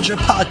Nostalgia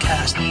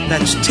Podcast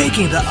that's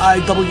taking the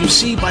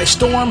IWC by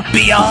storm,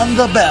 Beyond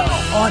the Bell.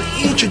 On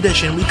each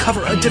edition, we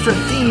cover a different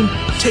theme,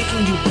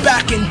 taking you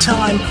back in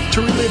time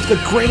to relive the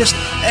greatest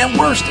and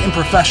worst in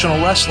professional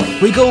wrestling.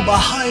 We go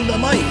behind the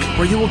mic,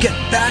 where you will get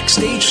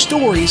backstage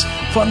stories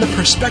from the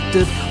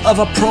perspective of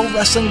a pro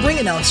wrestling ring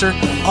announcer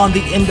on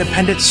the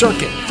independent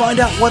circuit. Find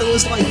out what it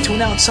was like to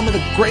announce some of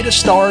the greatest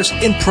stars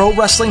in pro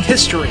wrestling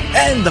history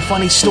and the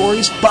funny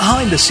stories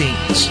behind the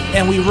scenes.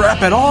 And we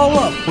wrap it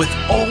all up with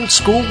old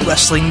school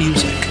wrestling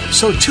music.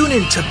 So tune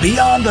in to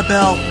Beyond the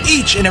Bell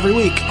each and every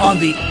week on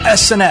the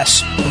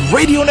SNS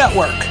Radio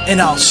Network,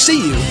 and I'll see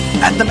you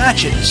at the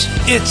matches.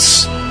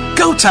 It's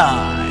go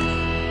time!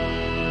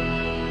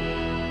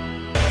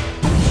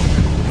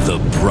 The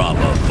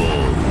Brahma Bull.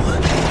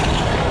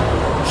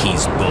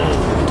 He's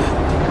bold.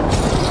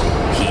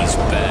 He's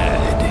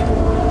bad.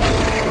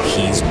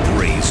 He's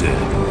brazen.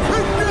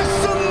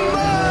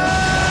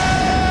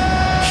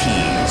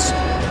 He's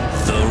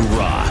The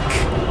Rock.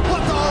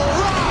 But The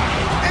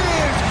Rock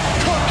is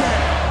cooking.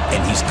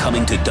 And he's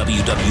coming to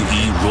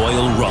WWE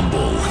Royal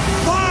Rumble.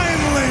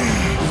 Finally!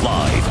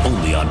 Live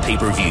only on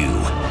pay-per-view.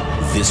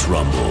 This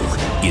Rumble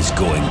is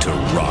going to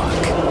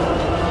rock.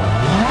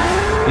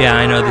 Yeah,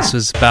 I know this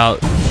was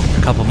about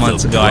a couple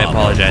months ago. I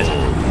apologize.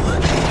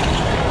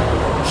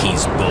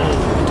 He's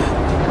bold.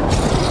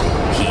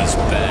 He's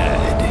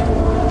bad.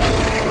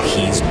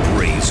 He's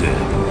brazen.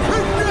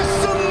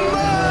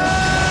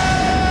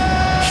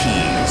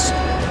 He's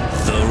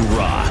The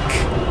Rock.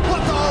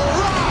 But The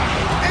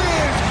Rock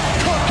is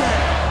cooking.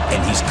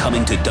 And he's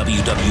coming to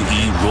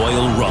WWE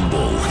Royal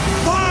Rumble.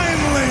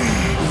 Finally!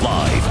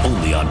 Live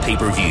only on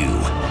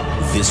pay-per-view.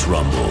 This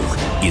Rumble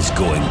is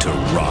going to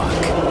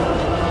rock.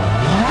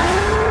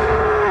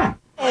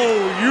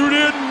 You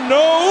didn't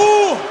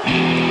know?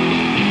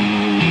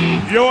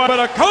 You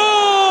better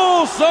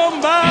call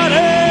somebody!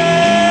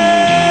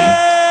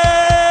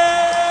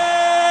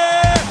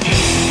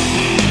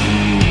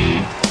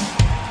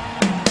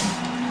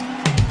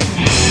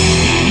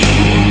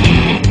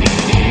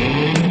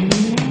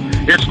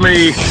 It's me,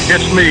 Lee,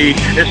 it's me,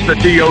 it's the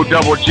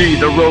D-O-double-G,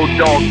 the road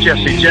dog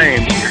Jesse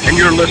James, and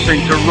you're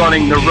listening to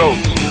Running the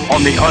Ropes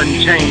on the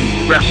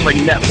Unchained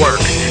Wrestling Network.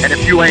 And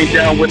if you ain't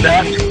down with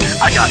that,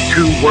 I got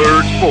 2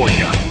 words for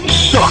you.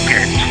 Suck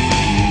it!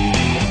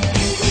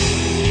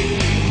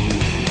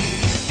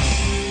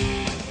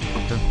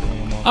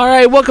 All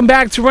right, welcome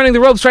back to Running the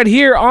Ropes right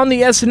here on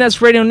the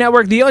SNS Radio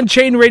Network, the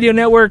Unchained Radio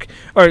Network,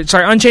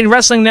 Unchained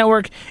Wrestling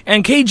Network,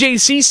 and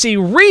KJCC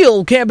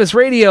Real Campus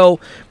Radio.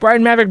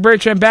 Brian Maverick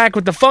Bertrand back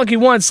with the funky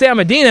one, Sam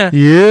Medina.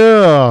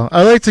 Yeah.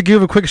 I'd like to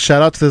give a quick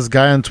shout out to this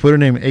guy on Twitter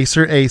named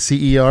Acer,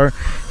 A-C-E-R.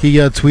 He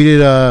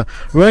tweeted,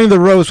 Running the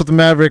Ropes with the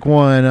Maverick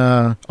one,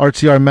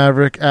 RTR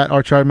Maverick, at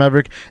RTR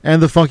Maverick,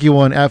 and the funky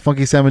one, at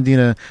Funky Sam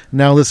Medina,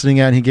 now listening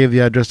at, and he gave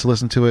the address to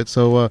listen to it.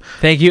 So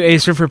thank you,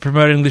 Acer, for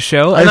promoting the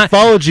show. I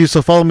followed you,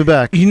 so follow me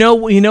back. You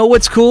know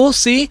what's cool?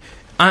 See,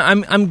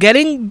 I'm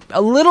getting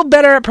a little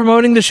better at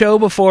promoting the show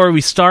before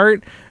we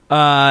start.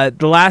 The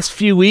last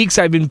few weeks,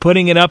 I've been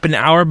putting it up an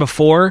hour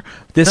before.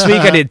 This week,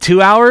 I did 2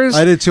 hours.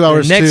 I did 2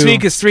 hours, Next too.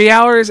 week is 3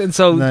 hours, and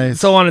so Nice.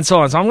 so on and so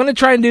on. So I'm going to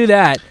try and do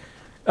that.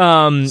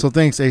 So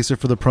thanks, Acer,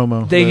 for the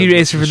promo. Thank you,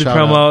 Acer, for the shout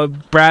promo.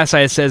 out. Brass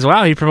Eye says,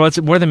 wow, he promotes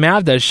it more than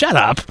Mav does. Shut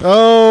up.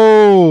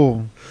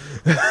 Oh.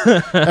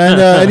 And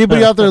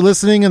anybody out there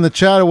listening in the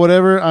chat or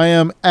whatever, I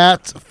am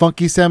at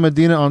Funky Sam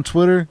Medina on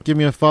Twitter. Give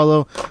me a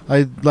follow.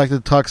 I like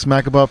to talk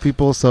smack about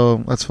people,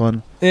 so that's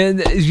fun.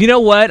 And you know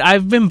what?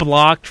 I've been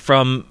blocked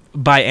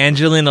by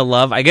Angelina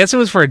Love. I guess it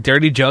was for a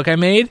dirty joke I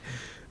made,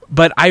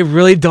 but I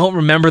really don't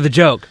remember the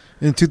joke.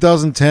 In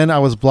 2010, I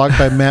was blocked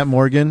by Matt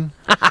Morgan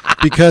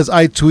because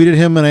I tweeted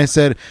him and I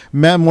said,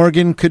 Matt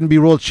Morgan couldn't be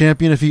world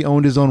champion if he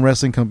owned his own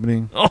wrestling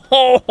company.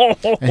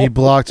 And he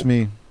blocked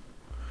me.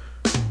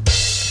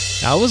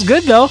 That was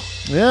good, though.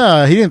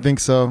 Yeah, he didn't think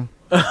so.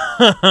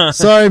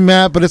 Sorry,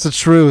 Matt, but it's the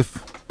truth.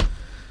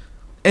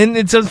 And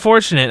it's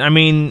unfortunate. I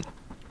mean,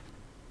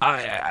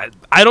 I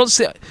don't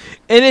see...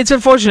 And it's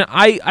unfortunate.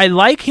 I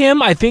like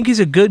him. I think he's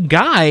a good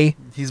guy.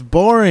 He's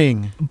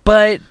boring.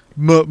 But...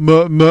 Matt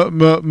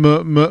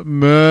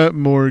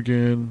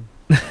Morgan.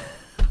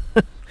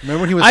 Remember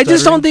when he was I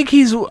just stuttering? don't think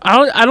he's...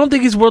 I don't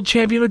think he's world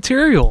champion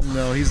material.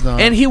 No, he's not.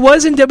 And he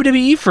was in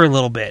WWE for a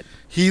little bit.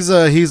 He's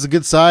a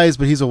good size,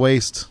 but he's a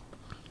waste.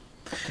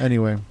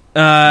 Anyway,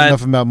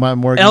 enough about Matt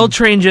Morgan. L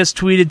Train just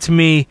tweeted to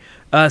me,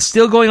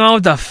 still going on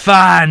with the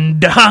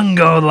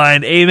Fandango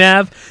line,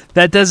 Mav.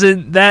 That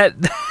doesn't that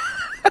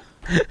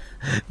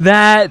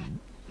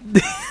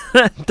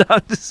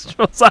just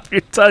rolls off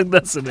your tongue,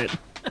 doesn't it?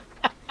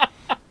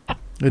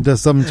 It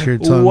does something to your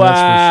tongue. Wow, that's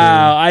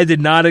for sure. I did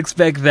not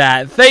expect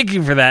that. Thank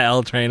you for that,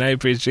 L Train. I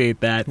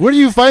appreciate that. Where do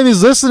you find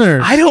these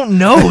listeners? I don't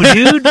know,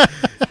 dude.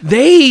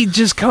 They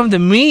just come to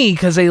me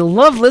because they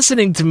love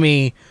listening to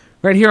me.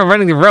 Right here on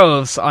Running the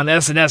Ropes on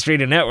SNS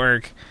Radio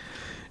Network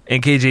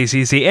and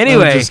KJCC.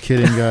 Anyway. I'm just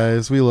kidding,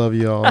 guys. We love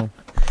you all.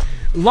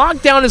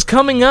 Lockdown is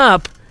coming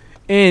up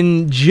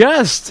in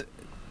just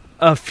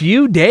a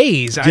few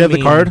days. Do you have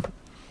the card?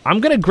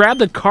 I'm going to grab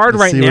the card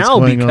Let's right see what's now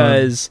going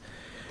because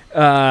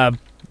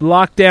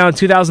Lockdown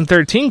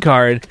 2013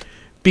 card,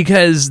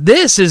 because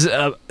this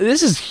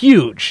is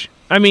huge.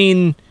 I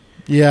mean...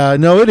 Yeah,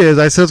 no, it is.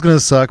 I said it's going to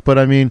suck, but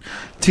I mean,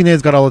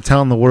 TNA's got all the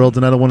talent in the world,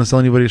 and I don't want to sell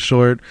anybody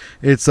short.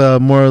 It's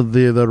more of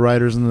the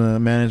writers and the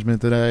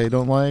management that I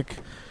don't like.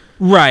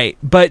 Right,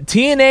 but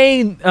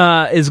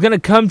TNA is going to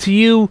come to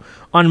you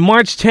on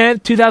March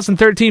 10th,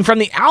 2013 from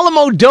the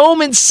Alamo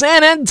Dome in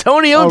San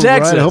Antonio,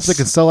 Texas. Right. I hope they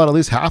can sell out at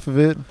least half of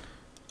it.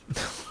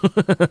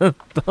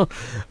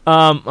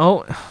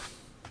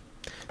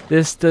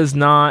 This does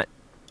not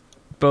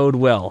bode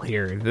well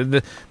here.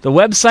 The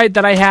website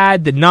that I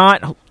had did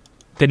not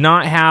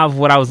have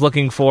what I was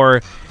looking for.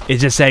 It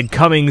just said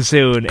coming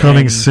soon.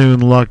 Coming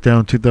soon,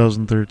 Lockdown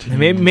 2013.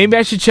 Maybe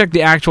I should check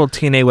the actual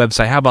TNA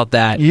website. How about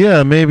that?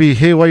 Yeah, maybe.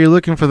 Hey, while you're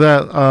looking for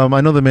that,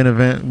 I know the main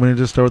event. When you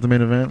just start with the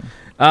main event.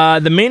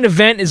 The main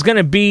event is going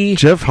to be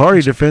Jeff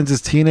Hardy defends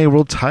his TNA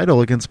World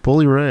Title against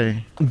Bully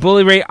Ray.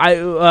 Bully Ray.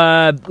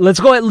 Let's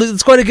go ahead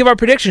and give our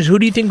predictions. Who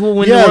do you think will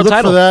win the world look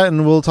title? for that,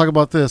 and we'll talk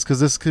about this because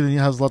this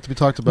has a lot to be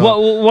talked about.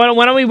 Well,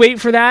 why don't we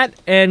wait for that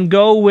and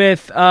go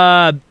with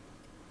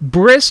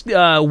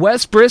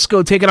Wes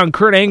Briscoe taking on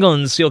Kurt Angle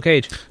in the steel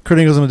cage. Kurt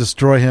Angle's going to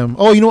destroy him.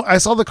 Oh, I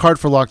saw the card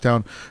for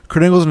Lockdown.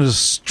 Kurt Angle's going to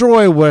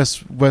destroy Wes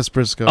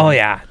Briscoe. Oh,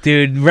 yeah.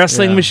 Dude,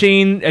 wrestling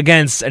machine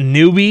against a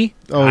newbie.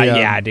 Oh, yeah.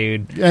 Yeah,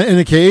 dude. In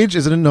a cage?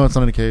 Is it? No, it's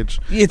not in a cage.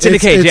 It's in a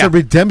cage, It's a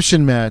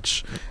redemption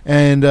match.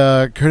 And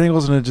Kurt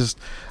Angle's going to just...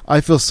 I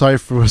feel sorry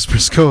for Wes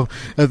Briscoe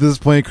at this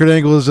point. Kurt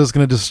Angle is just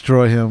going to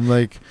destroy him.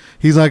 Like,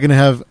 he's not going to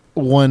have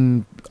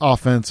one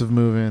offensive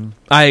move in.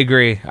 I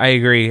agree.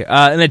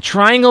 In a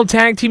Triangle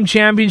Tag Team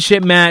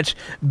Championship match,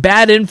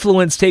 Bad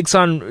Influence takes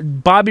on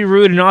Bobby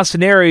Roode and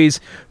Austin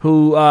Aries,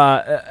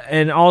 versus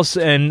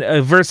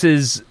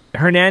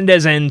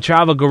Hernandez and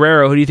Chavo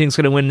Guerrero. Who do you think is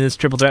going to win this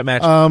triple threat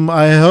match?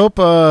 I hope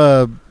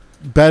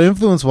Bad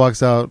Influence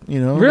walks out.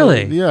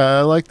 Really? Yeah,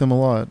 I like them a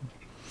lot.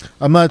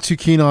 I'm not too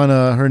keen on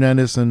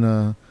Hernandez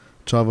and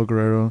Chavo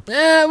Guerrero.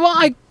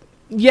 I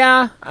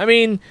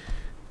mean,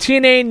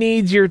 TNA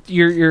needs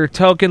your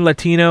token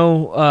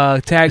Latino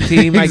tag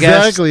team, I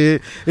guess. Exactly.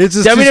 It's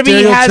just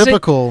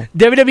stereotypical.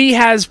 WWE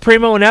has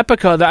Primo and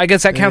Epico. I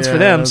guess that counts for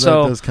them. That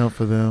does count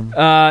for them.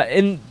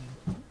 And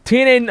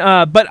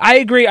TNA, but I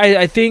agree.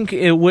 I think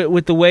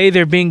with the way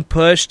they're being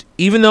pushed,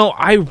 even though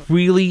I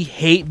really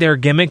hate their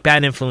gimmick,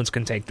 Bad Influence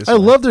can take this. I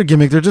love their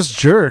gimmick. They're just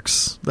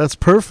jerks. That's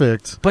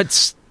perfect. But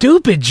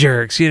stupid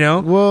jerks, you know?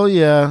 Well,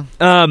 yeah.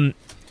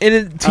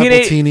 In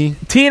TNA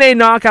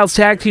Knockouts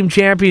Tag Team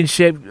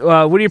Championship,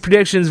 what are your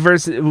predictions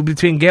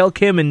between Gail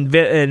Kim and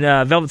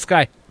Velvet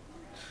Sky?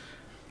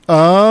 Who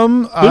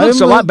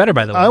looks a lot better,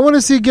 by the way. I want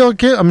to see Gail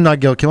Kim. I'm not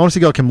Gail Kim. I want to see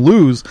Gail Kim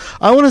lose.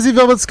 I want to see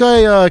Velvet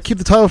Sky keep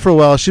the title for a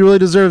while. She really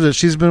deserves it.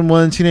 She's been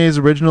one of TNA's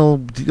original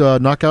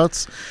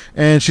knockouts,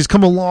 and she's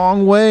come a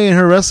long way in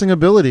her wrestling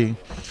ability.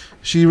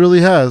 She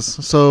really has.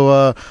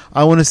 So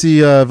I want to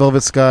see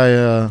Velvet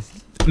Sky.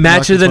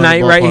 Match of the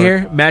night right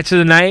here. Match of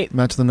the night.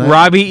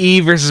 Robbie E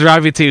versus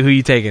Robbie 2. Who are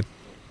you taking?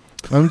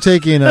 I'm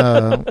taking.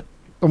 I'm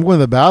going to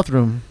the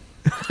bathroom.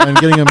 I'm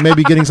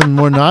getting some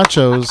more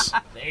nachos.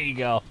 There you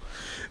go.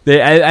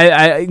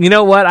 You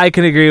know what? I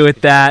can agree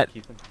with that.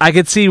 I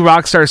could see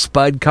Rockstar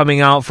Spud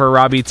coming out for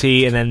Robbie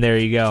T, and then there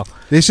you go.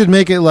 They should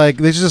make it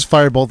they should just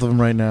fire both of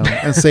them right now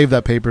and save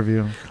that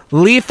pay-per-view.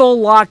 Lethal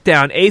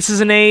Lockdown,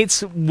 Aces and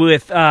Eights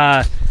with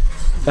Garrett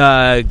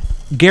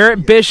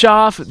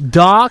Bischoff,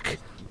 Doc,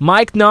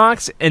 Mike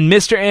Knox, and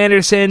Mr.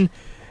 Anderson,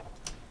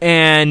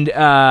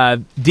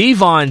 and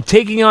Devon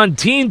taking on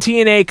Team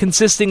TNA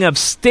consisting of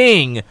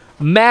Sting,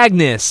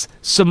 Magnus,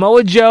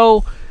 Samoa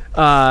Joe,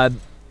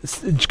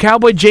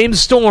 Cowboy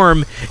James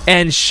Storm,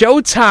 and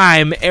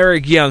Showtime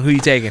Eric Young. Who are you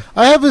taking?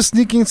 I have a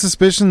sneaking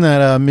suspicion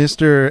that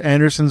Mr.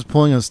 Anderson's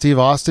pulling a Steve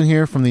Austin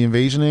here from the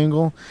Invasion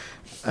angle.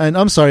 And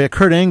I'm sorry, a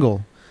Kurt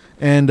Angle.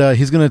 And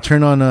he's going to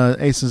turn on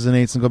Aces and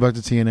Eights and go back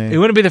to TNA. It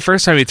wouldn't be the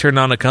first time he turned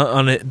on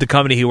the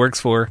company he works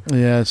for.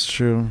 Yeah, it's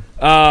true.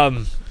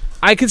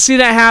 I could see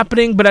that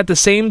happening, but at the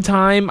same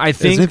time, I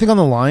think... Is anything on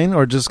the line,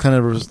 or just kind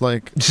of just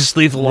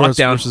Lethal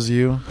Lockdown versus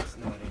you?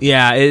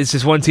 Yeah, it's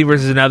just one team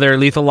versus another.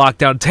 Lethal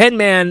Lockdown.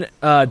 10-man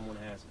I'm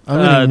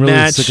getting really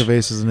match. sick of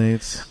Aces and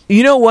Eights.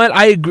 You know what?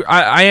 I agree.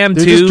 I am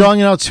They're too. They're just drawing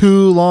it out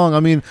too long. I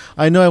mean,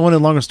 I know I wanted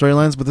longer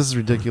storylines, but this is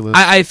ridiculous.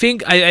 I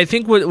think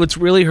what's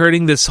really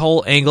hurting this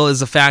whole angle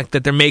is the fact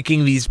that they're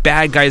making these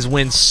bad guys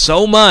win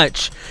so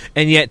much,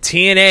 and yet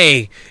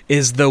TNA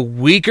is the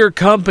weaker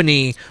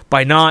company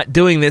by not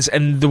doing this.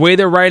 And the way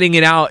they're writing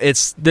it out,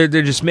 they're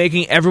just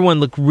making everyone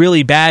look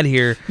really bad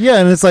here. Yeah,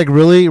 and it's like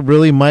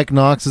really Mike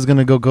Knox is going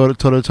to go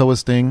toe-to-toe with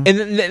Sting.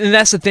 And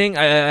that's the thing.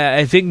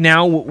 I think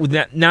now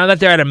that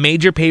they're at a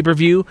major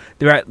pay-per-view,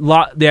 they're at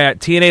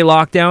TNA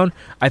Lockdown.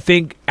 I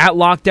think at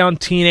Lockdown,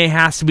 TNA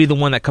has to be the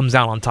one that comes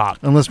out on top.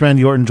 Unless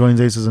Randy Orton joins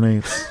Aces and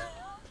Eights.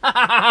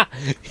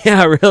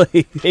 Yeah,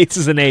 really.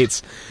 Aces and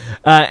Eights.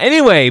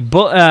 Anyway,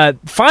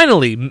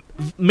 finally,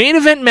 main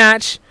event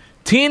match.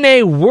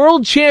 TNA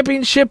World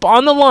Championship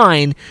on the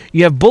line.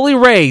 You have Bully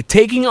Ray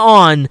taking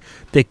on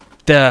the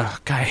God,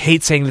 I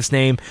hate saying this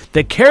name,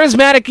 the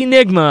charismatic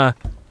enigma,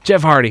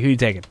 Jeff Hardy. Who are you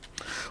taking?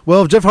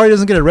 Well, if Jeff Hardy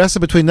doesn't get arrested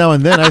between now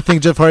and then, I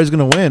think Jeff Hardy's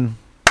going to win.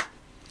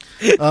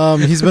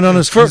 He's been on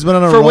a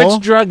roll. For which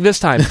drug this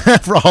time?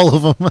 For all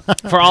of them.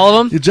 For all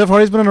of them? Jeff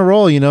Hardy's been on a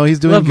roll. You know, he's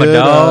doing love good. My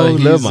dog,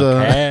 love my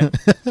cat.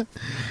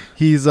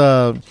 He's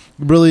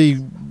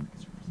really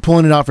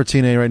pulling it out for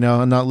TNA right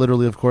now, and not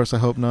literally, of course. I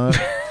hope not.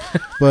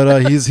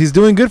 But he's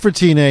doing good for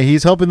TNA.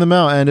 He's helping them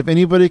out, and if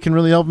anybody can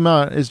really help him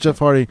out, it's Jeff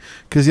Hardy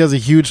because he has a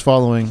huge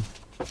following.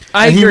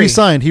 I agree. He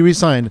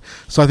resigned,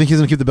 so I think he's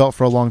going to keep the belt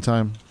for a long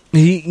time.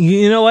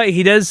 You know what?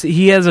 He does.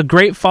 He has a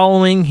great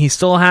following. He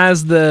still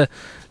has the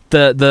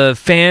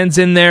fans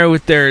in there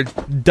with their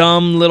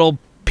dumb little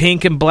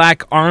pink and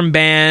black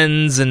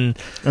armbands and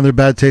their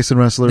bad taste in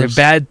wrestlers.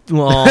 They're bad.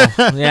 Well,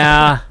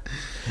 yeah.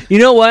 You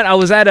know what? I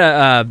was at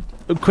a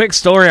quick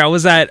story. I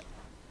was at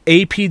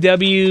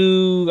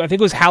APW. I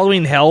think it was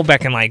Halloween Hell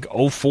back in like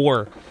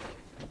 04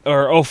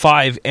 or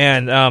 05,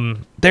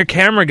 and their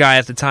camera guy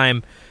at the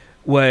time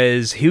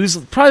was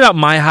probably about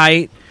my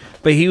height.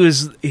 But he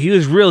was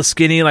real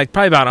skinny, like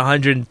probably about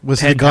 110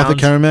 Was he the Gothic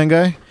cameraman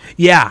guy?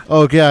 Yeah.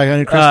 Oh, yeah, I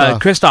know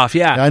Christoph. Christoph,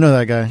 yeah. I know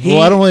that guy.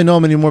 Well, I don't really know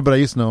him anymore, but I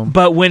used to know him.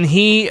 But when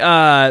he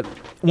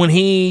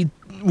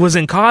was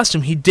in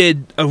costume, he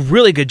did a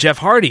really good Jeff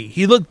Hardy.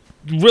 He looked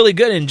really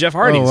good in Jeff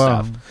Hardy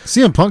stuff.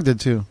 CM Punk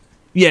did too.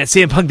 Yeah,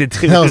 CM Punk did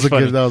too. That was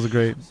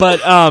great. But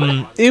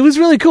it was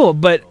really cool.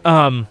 But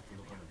I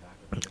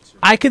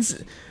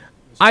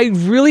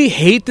really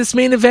hate this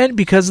main event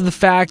because of the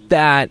fact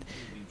that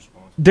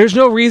there's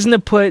no reason to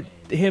put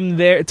him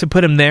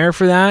there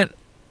for that,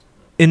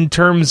 in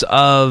terms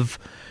of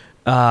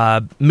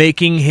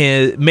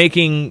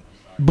making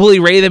Bully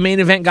Ray the main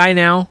event guy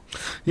now.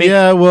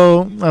 Yeah,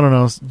 well, I don't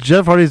know.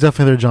 Jeff Hardy's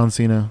definitely their John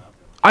Cena.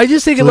 I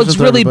just think it looks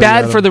really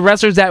bad for the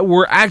wrestlers that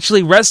were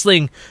actually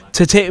wrestling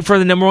for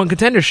the number one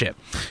contendership.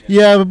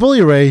 Yeah, but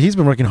Bully Ray, he's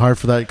been working hard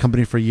for that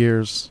company for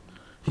years.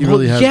 He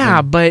really has.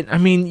 Yeah, but I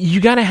mean,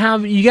 you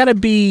gotta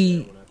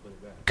be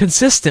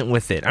consistent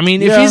with it. I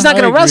mean, if Yeah, he's not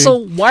going I to agree.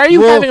 wrestle, why are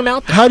you Well, having him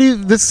out there?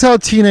 This is how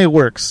TNA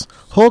works.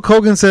 Hulk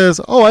Hogan says,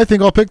 "Oh, I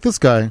think I'll pick this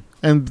guy,"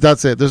 and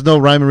that's it. There's no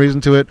rhyme and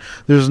reason to it.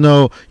 There's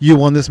no "you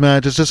won this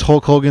match." It's just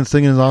Hulk Hogan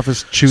sitting in his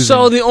office choosing.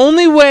 So the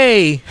only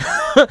way,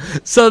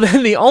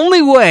 the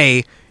only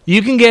way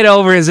you can get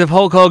over is if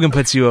Hulk Hogan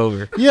puts you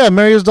over. Yeah,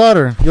 marry his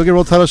daughter. You'll get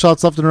world title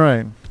shots left and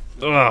right.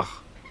 Ugh,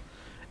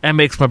 that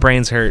makes my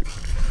brains hurt.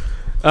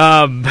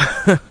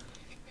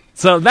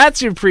 So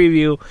that's your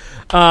preview.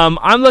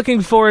 I'm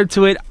looking forward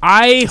to it.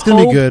 It's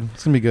gonna be good.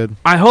 It's gonna be good.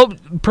 I hope,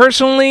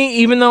 personally,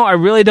 even though I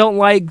really don't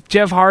like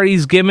Jeff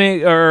Hardy's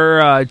gimmick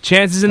or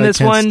chances in this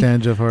I one, can't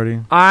stand Jeff Hardy.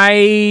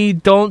 I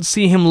don't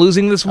see him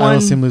losing this one. I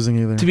don't see him losing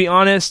either. To be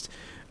honest.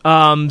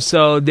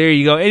 So there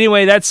you go.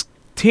 Anyway, that's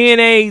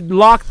TNA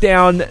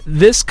Lockdown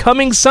this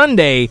coming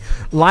Sunday,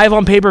 live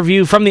on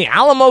pay-per-view from the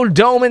Alamo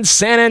Dome in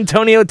San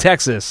Antonio,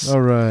 Texas.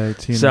 All right,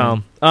 TNA.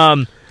 So,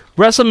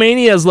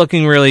 WrestleMania is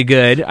looking really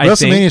good.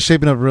 WrestleMania is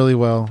shaping up really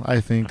well, I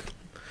think.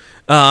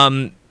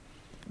 I'm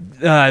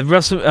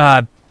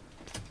trying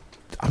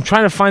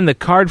to find the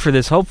card for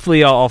this.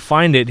 Hopefully, I'll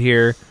find it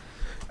here.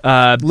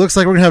 Looks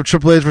like we're gonna have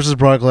Triple H versus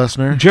Brock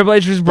Lesnar. Triple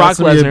H versus Brock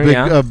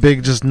Lesnar. A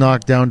big just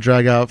knockdown,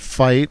 drag out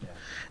fight.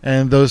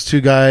 And those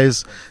two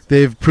guys,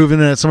 they've proven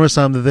at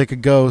SummerSlam that they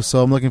could go.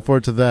 So I'm looking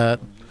forward to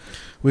that.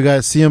 We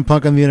got CM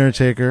Punk and The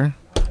Undertaker.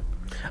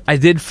 I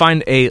did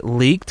find a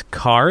leaked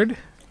card.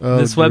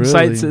 This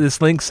website, really?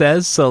 this link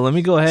says. So let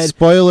me go ahead.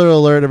 Spoiler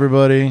alert,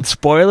 everybody.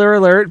 Spoiler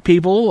alert,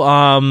 people.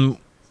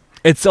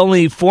 It's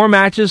only 4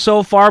 matches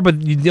so far,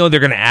 but you know they're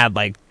going to add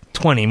like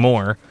 20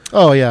 more.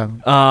 Oh, yeah.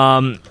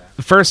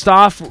 First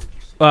off,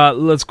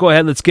 let's go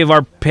ahead. Let's give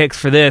our picks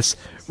for this.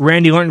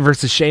 Randy Orton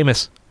versus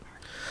Sheamus.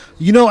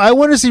 You know, I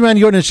want to see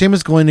Randy Orton and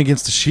Sheamus going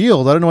against the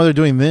Shield. I don't know why they're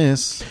doing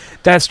this.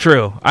 That's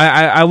true.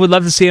 I would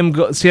love to see him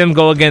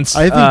go against.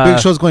 I think Big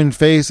Show's going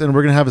face, and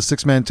we're going to have a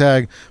 6-man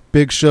tag: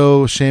 Big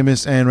Show,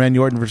 Sheamus, and Randy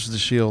Orton versus the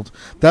Shield.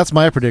 That's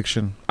my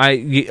prediction.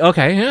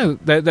 Yeah,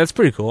 that's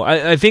pretty cool.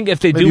 I think if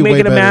they Maybe do make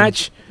way it a better.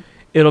 match,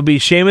 it'll be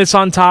Sheamus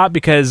on top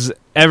because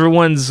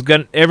everyone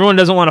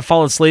doesn't want to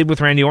fall asleep with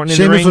Randy Orton in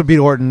the Sheamus ring. would beat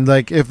Orton.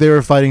 Like if they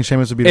were fighting,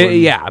 Sheamus would beat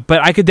Orton. Yeah,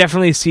 but I could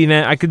definitely see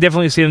that. I could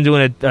definitely see them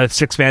doing a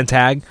 6-man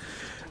tag.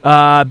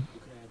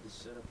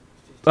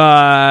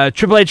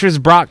 Triple H versus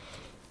Brock.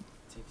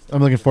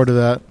 I'm looking forward to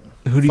that.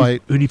 Who do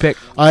you pick?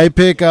 I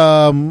pick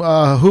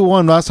who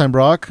won last time,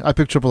 Brock? I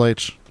picked Triple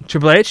H.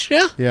 Triple H?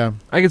 Yeah. Yeah.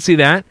 I can see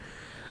that.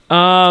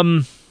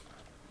 I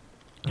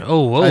pick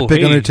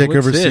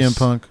Undertaker versus CM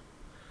Punk.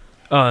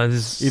 Oh,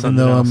 this is even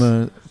though I'm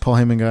a Paul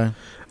Heyman guy.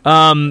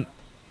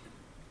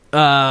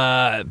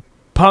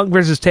 Punk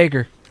versus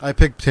Taker. I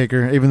picked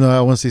Taker, even though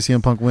I want to see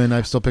CM Punk win.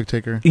 I still pick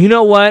Taker. You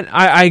know what?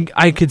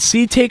 I could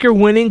see Taker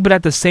winning, but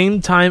at the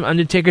same time,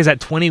 Undertaker's at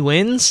 20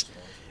 wins.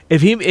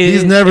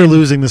 He's never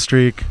losing the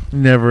streak.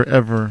 Never,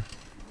 ever.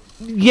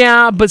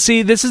 Yeah, but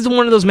see, this is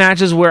one of those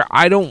matches where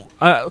I don't...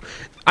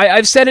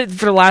 I've said it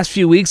for the last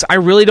few weeks. I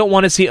really don't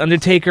want to see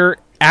Undertaker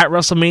at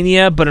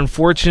WrestleMania, but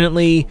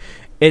unfortunately,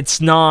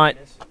 it's not...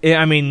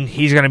 I mean,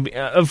 he's going to be...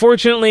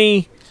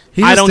 unfortunately...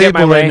 He's I a don't staple get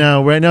my way. right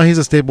now. Right now, he's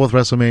a staple with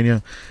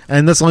WrestleMania,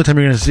 and that's the only time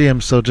you're going to see him.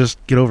 So just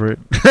get over it.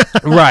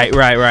 Right.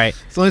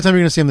 It's the only time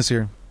you're going to see him this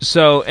year.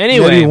 So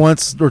anyway, maybe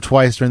once or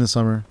twice during the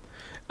summer.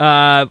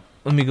 Let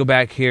me go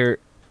back here,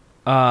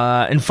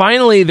 and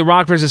finally, The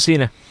Rock versus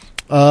Cena.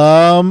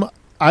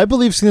 I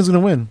believe Cena's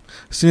going to win.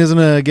 Cena's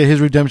going to get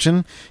his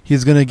redemption.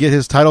 He's going to get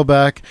his title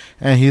back,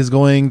 and he's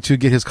going to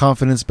get his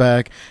confidence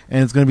back,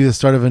 and it's going to be the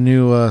start of a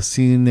new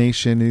Cena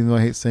Nation. Even though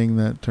I hate saying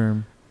that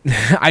term.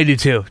 I do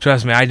too.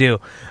 Trust me, I do.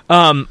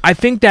 I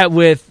think that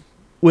with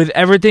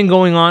everything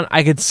going on,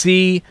 I could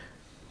see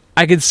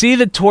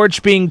the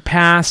torch being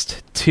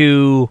passed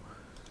to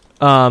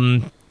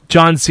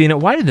John Cena.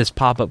 Why did this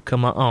pop-up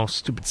come up? Oh,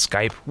 stupid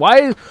Skype.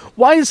 Why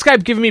is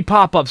Skype giving me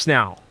pop-ups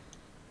now?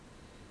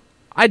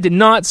 I did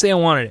not say I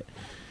wanted it.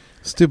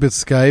 Stupid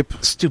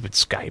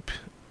Skype.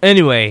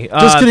 Anyway,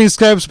 just kidding.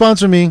 Skype,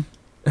 sponsor me.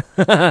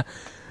 But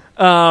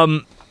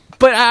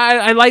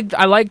I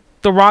like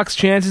The Rock's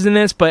chances in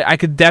this, but I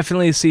could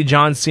definitely see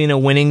John Cena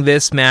winning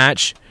this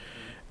match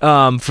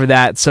for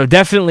that. So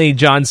definitely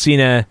John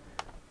Cena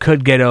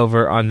could get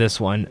over on this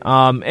one.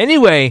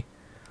 Anyway,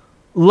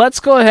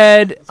 let's go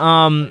ahead.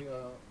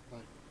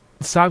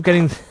 Stop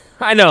getting...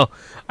 I know.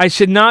 I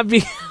should not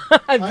be...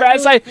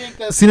 Cena's going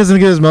to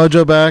get his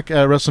mojo back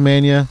at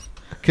WrestleMania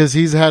because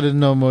he's had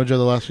no mojo the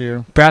last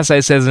year.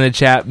 Brasseye says in the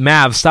chat,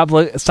 Mav,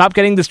 stop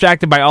getting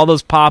distracted by all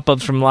those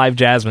pop-ups from Live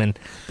Jasmine.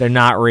 They're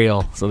not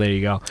real. So there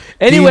you go.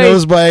 Anyway, he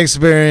knows by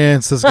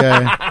experience, this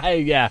guy.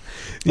 yeah.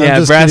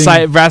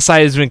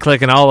 Brasseye has been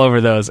clicking all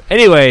over those.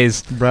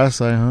 Anyways.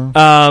 Brasseye, huh?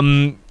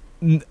 I'm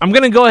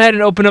going to go ahead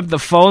and open up the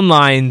phone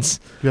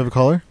lines. You have a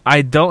caller?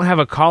 I don't have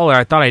a caller.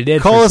 I thought I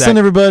did. Call us in,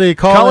 everybody.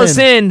 Call us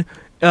in.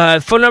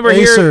 Phone number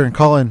here. Sir,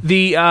 call in.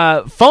 The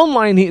phone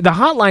line, the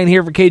hotline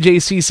here for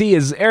KJCC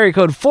is area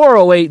code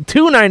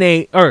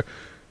 408-298 or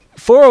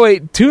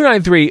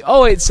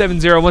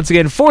 408-293-0870. Once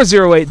again,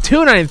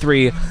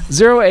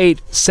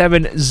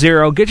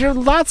 408-293-0870. Get your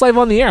thoughts live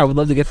on the air. I would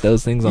love to get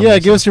those things on. Yeah,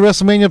 give us your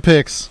WrestleMania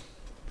picks.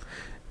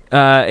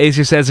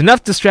 Acer says,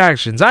 enough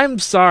distractions. I'm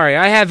sorry.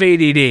 I have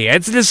ADD.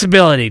 It's a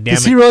disability, damn it.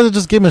 Does he really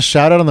just give him a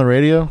shout out on the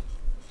radio?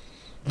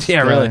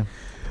 Yeah, really.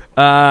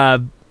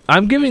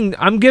 I'm giving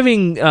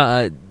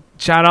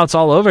shout outs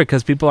all over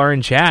because people are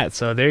in chat.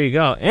 So there you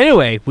go.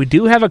 Anyway, we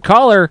do have a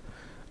caller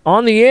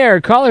on the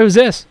air. Caller, who's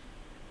this?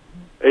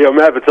 Hey, yo,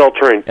 Matt, it's L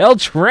Train. L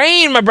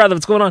Train, my brother.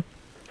 What's going on?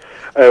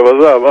 Hey,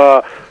 what's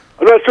up?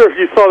 I'm not sure if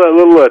you saw that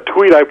little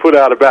tweet I put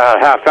out about a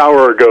half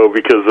hour ago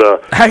because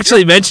I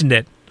actually mentioned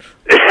it.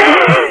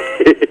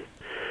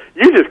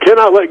 You just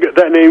cannot let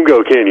that name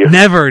go, can you?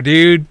 Never,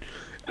 dude.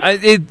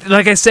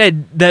 Like I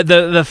said,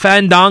 the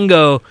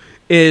Fandango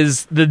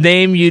is the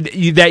name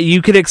that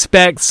you could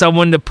expect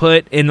someone to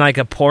put in like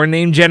a porn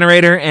name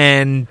generator,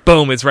 and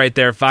boom, it's right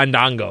there,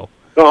 Fandango.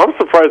 No, I'm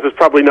surprised there's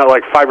probably not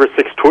like 5 or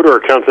 6 Twitter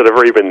accounts that have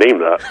ever even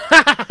named that.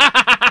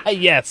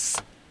 Yes.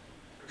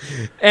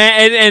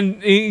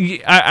 And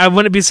I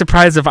wouldn't be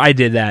surprised if I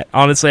did that.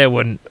 Honestly, I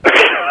wouldn't.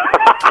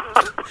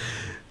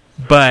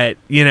 But,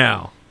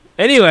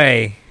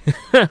 Anyway,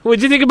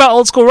 what'd you think about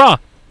Old School Raw?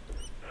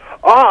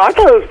 I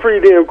thought it was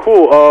pretty damn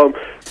cool.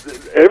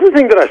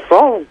 Everything that I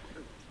saw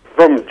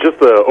from just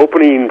the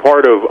opening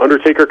part of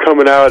Undertaker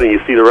coming out and you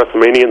see the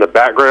WrestleMania in the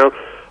background,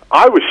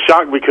 I was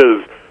shocked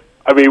because,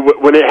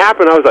 when it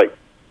happened, I was like,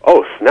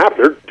 oh, snap,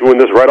 they're doing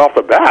this right off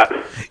the bat.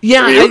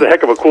 Yeah. It was a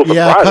heck of a cool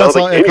surprise. I don't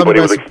think anybody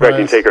was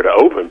expecting Taker to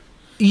open.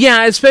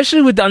 Yeah,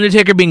 especially with The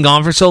Undertaker being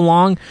gone for so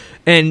long,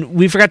 and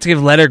we forgot to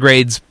give letter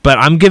grades, but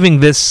I'm giving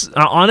this,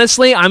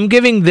 honestly,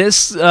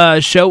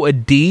 show a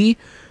D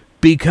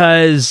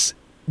because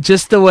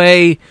just the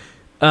way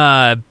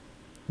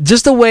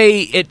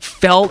it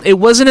felt, it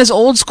wasn't as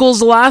old school as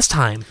the last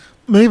time.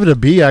 Maybe a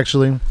B,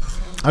 actually.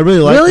 I really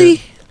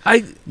liked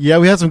it. Yeah,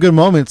 we had some good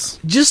moments.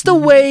 Just the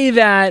way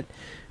that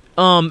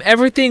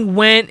everything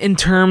went in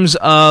terms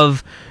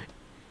of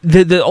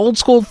the old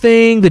school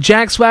thing, the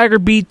Jack Swagger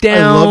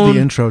beatdown. I love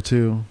the intro,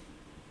 too.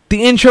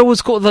 The intro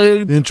was cool. They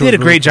intro did a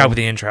was great cool. job with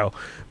the intro.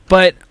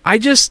 But I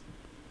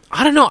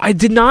don't know, I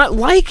did not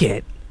like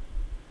it.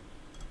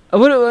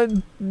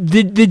 Do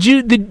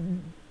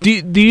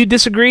you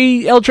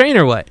disagree, L Train,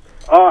 or what?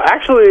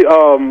 Actually,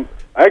 I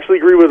actually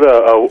agree with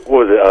what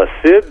was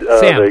it,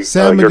 Sid?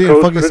 Sam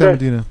Medina, Funky Sam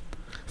Medina.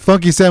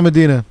 Funky Sam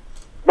Medina.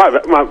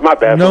 My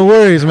bad. No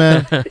worries,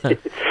 man.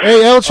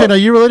 Hey, L Train, are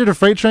you related to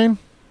Freight Train?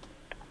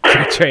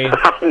 Freight Train.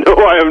 No,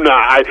 I am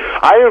not.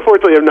 I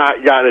unfortunately have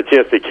not gotten a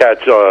chance to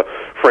catch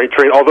Freight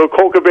Train, although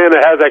Colt Cabana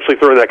has actually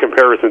thrown that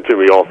comparison to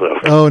me also.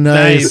 Oh,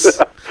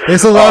 nice.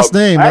 It's a last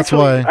name, that's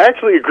why. I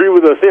actually agree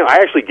with Sam. I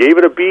actually gave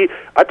it a B.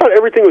 I thought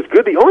everything was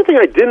good. The only thing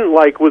I didn't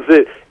like was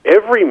that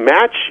every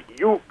match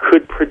you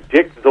could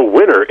predict the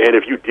winner, and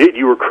if you did,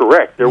 you were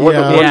correct. There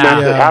wasn't one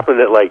match that happened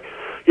that,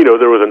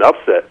 there was an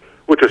upset,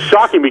 which was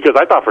shocking because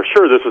I thought for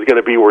sure this was going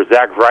to be where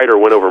Zack Ryder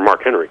went over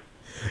Mark Henry.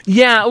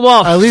 Yeah,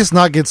 well... At least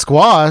not get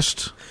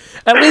squashed.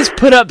 At least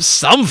put up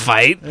some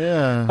fight.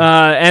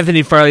 Yeah.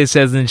 Anthony Farley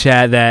says in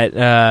chat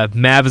that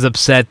Mav is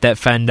upset that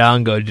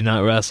Fandango did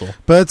not wrestle.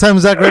 By the time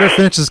Zack Ryder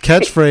finished his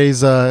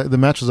catchphrase, the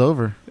match was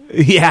over.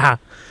 Yeah.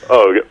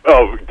 Oh,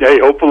 hey,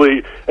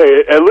 hopefully...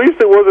 Hey, at least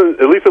it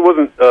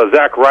wasn't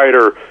Zack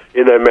Ryder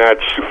in that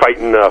match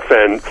fighting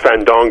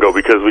Fandango,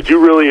 because would you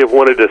really have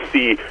wanted to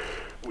see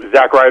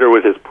Zack Ryder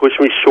with his push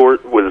me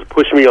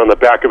on the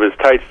back of his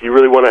tights? Do you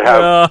really want to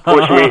have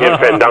push me and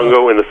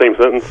Fandango in the same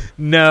sentence?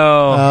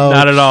 No,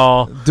 not at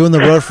all. Doing the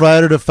Rough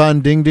Rider to Fan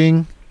Ding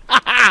Ding.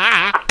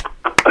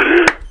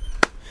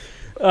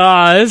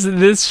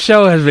 This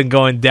show has been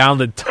going down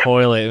the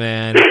toilet,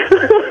 man.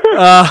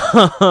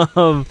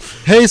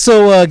 Hey,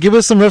 so give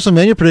us some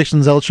WrestleMania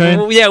predictions, L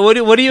Train. Yeah, what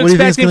are you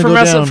expecting from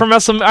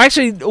WrestleMania?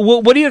 Actually,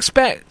 what do you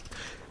expect?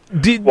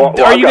 I've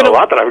got a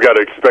lot that I've got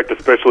to expect,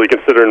 especially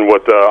considering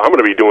what I'm going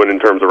to be doing in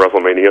terms of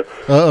WrestleMania.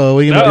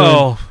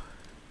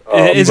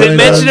 Is it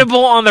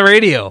mentionable on the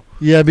radio?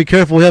 Yeah, be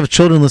careful. We have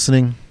children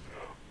listening.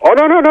 Oh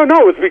no!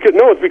 It's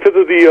because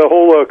of the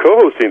whole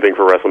co-hosting thing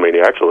for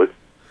WrestleMania, actually.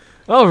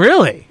 Oh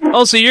really?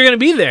 Oh, so you're going to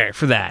be there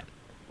for that?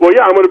 Well,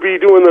 yeah, I'm going to be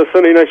doing the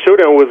Sunday Night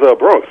Showdown with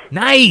Bronx.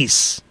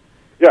 Nice.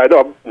 Yeah, I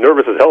know. I'm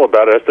nervous as hell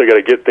about it. I still got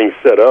to get things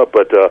set up.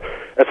 But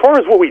as far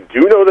as what we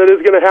do know that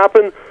is going to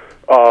happen.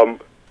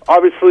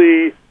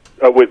 Obviously,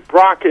 with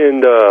Brock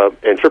and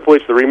Triple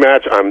H, the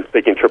rematch, I'm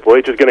thinking Triple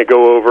H is going to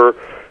go over.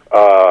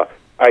 I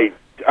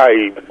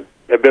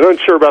have been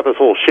unsure about this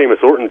whole Sheamus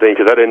Orton thing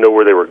because I didn't know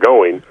where they were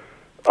going.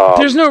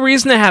 There's no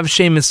reason to have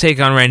Sheamus take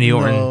on Randy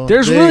Orton.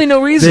 There's really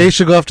no reason. They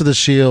should go after the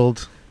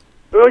Shield.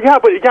 Well, yeah,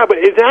 but in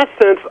that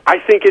sense, I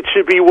think it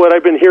should be what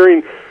I've been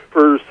hearing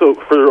for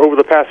over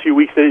the past few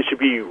weeks, that it should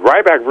be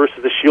Ryback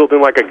versus the Shield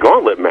in like a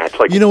gauntlet match.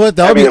 Like, you know what?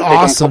 That would be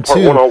awesome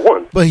too.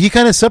 One-on-one. But he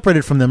kind of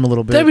separated from them a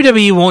little bit.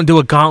 WWE won't do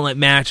a gauntlet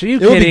match. Are you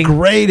kidding? It would be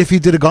great if he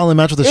did a gauntlet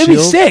match with the Shield. It'd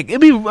be sick.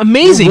 It'd be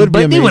amazing.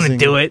 But they wouldn't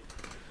do it.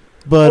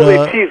 But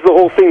they teased the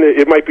whole thing that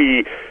it might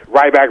be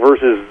Ryback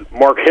versus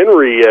Mark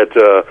Henry at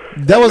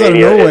that was out of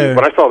nowhere.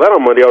 When I saw that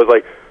on Monday, I was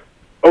like,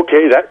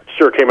 okay, that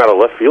sure came out of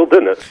left field,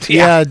 didn't it?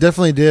 Yeah, it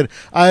definitely did.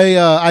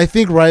 I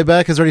think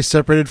Ryback has already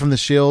separated from the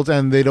Shield,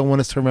 and they don't want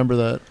us to remember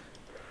that.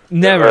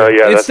 Never.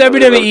 It's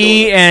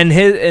WWE,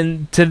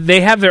 and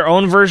they have their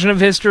own version of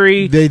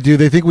history. They do.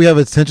 They think we have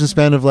a attention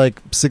span of like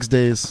 6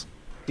 days.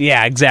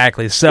 Yeah,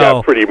 exactly. So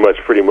yeah, pretty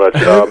much.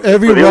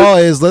 Every Raw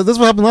is. That's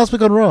what happened last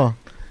week on Raw.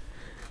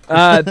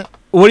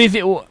 What do you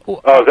think?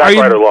 Zack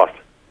Ryder lost.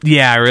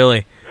 Yeah,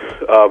 really.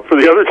 For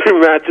the other two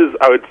matches,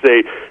 I would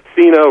say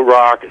Cena,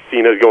 Rock.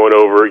 Cena's going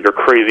over. You're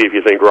crazy if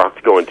you think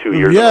Rock's going 2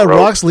 years in a row.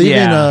 Rock's leaving.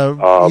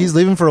 Yeah. He's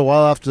leaving for a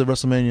while after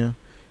WrestleMania.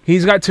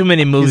 He's got too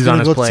many moves on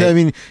his plate. I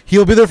mean,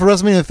 he'll be there for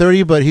WrestleMania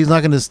 30, but he's not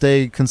going to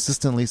stay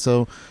consistently.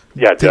 So,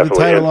 yeah, definitely. The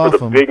title and for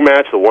the big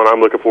match, the one I'm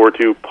looking forward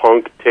to,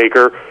 Punk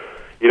Taker.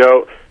 You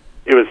know,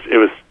 it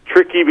was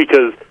tricky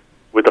because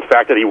with the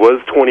fact that he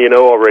was 20-0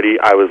 already,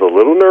 I was a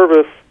little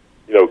nervous.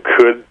 You know,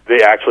 could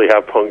they actually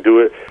have Punk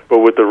do it? But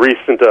with the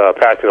recent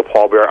passing of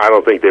Paul Bearer, I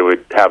don't think they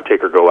would have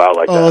Taker go out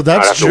like that. Oh,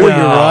 that's true. You're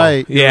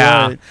right.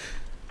 Yeah. Right.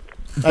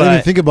 I didn't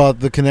even think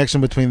about the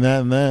connection between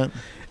that and that.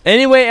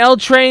 Anyway, L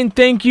Train,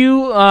 thank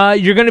you.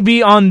 You're going to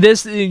be on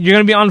this. You're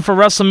going to be on for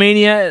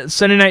WrestleMania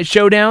Sunday Night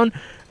Showdown.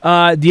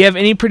 Do you have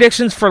any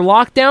predictions for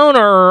Lockdown,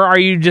 or are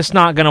you just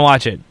not going to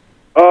watch it?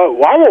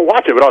 Well, I won't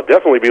watch it, but I'll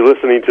definitely be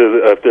listening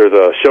to if there's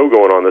a show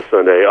going on this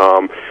Sunday.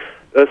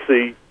 Let's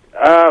see.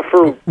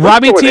 For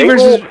Robbie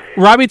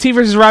T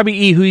versus Robbie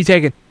E. Who are you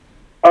taking?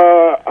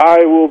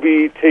 I will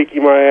be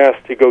taking my ass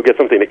to go get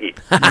something to eat.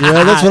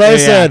 Yeah, that's what I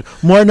said.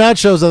 More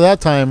nachos at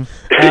that time.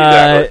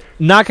 Exactly.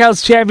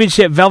 Knockouts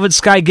Championship, Velvet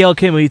Sky, Gail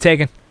Kim. Who are you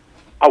taking?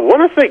 I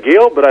want to say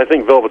Gail, but I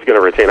think Velvet's going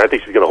to retain. I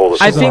think she's going to hold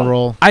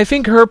it. I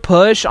think her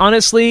push,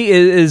 honestly,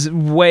 is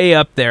way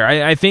up there.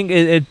 I think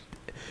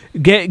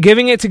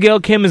giving it to Gail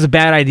Kim is a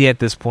bad idea at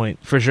this point,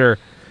 for sure.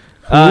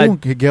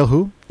 Gail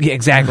who? Yeah,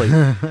 exactly.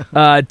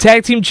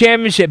 Tag Team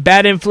Championship,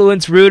 Bad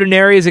Influence, Rude and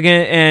Aries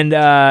again,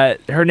 and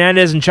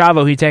Hernandez and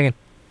Chavo. Who you taking?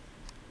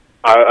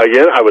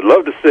 Again, I would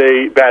love to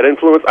say Bad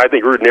Influence. I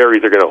think Rude and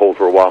Aries are going to hold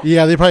for a while.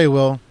 Yeah, they probably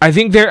will. I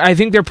think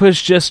their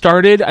push just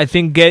started. I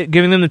think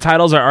giving them the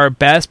titles are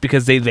best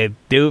because they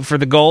do it for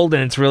the gold,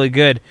 and it's really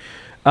good.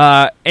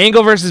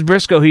 Angle versus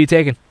Briscoe. Who you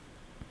taking?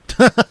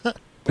 Do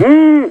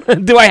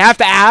I have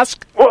to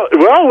ask? Well,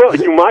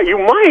 you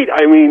might.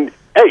 I mean,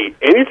 hey,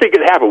 anything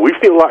could happen. We've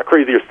seen a lot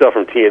crazier stuff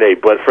from TNA,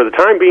 but for the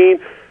time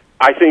being,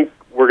 I think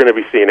we're going to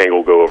be seeing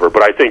Angle go over.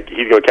 But I think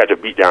he's going to catch a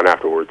beat down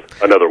afterwards.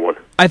 Another one.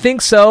 I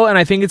think so, and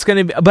I think it's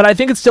going to be. But I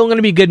think it's still going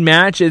to be a good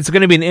match. It's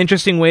going to be an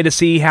interesting way to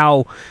see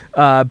how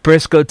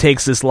Briscoe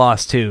takes this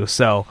loss too.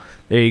 So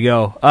there you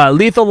go.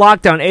 Lethal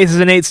Lockdown, Aces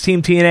and Eights,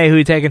 Team TNA. Who are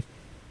you taking?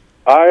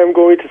 I am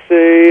going to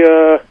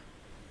say.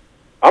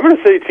 I'm going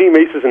to say Team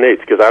Aces and Eights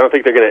because I don't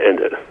think they're going to end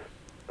it.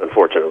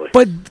 Unfortunately.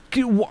 But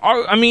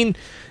I mean,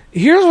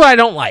 here's what I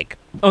don't like.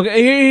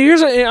 Okay,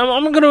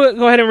 I'm going to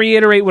go ahead and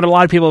reiterate what a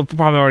lot of people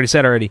probably already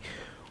said already.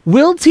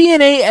 Will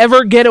TNA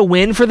ever get a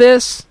win for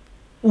this?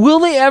 Will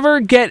they ever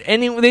get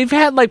any? They've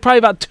had probably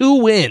about 2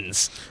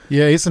 wins.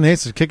 Yeah, Ace and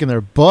Ace are kicking their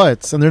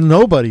butts, and they're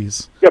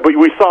nobodies. Yeah, but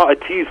we saw a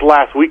tease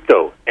last week,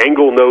 though.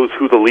 Angle knows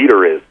who the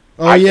leader is.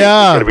 Oh,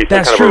 yeah.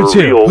 That's true,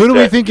 too. Who do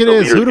we think it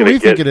is? Who do we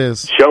think it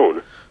is?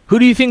 Shown. Who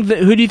do you think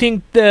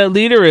the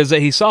leader is that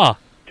he saw?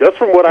 Just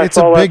from what I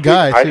saw last week,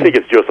 I think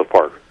it's Joseph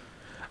Park.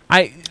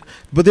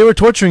 But they were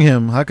torturing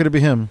him. How could it be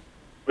him?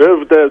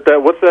 What's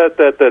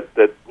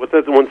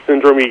that one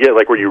syndrome you get,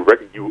 where you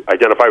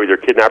identify with your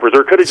kidnappers,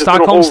 or could it just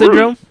Stockholm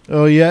syndrome?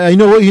 Oh yeah, you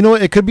know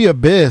what? It could be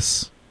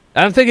Abyss.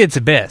 I don't think it's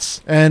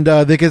Abyss. And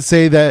they could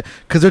say that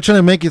because they're trying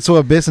to make it so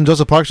Abyss and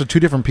Joseph Parks are 2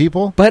 different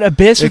people. But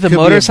Abyss with the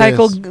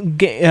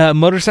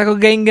motorcycle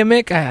gang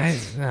gimmick,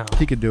 no.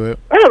 He could do it.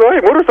 I don't know. Hey,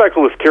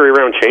 motorcyclists carry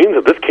around chains.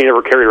 Abyss can't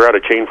ever carry around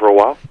a chain for a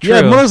while. True.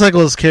 Yeah,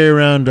 motorcyclists carry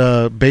around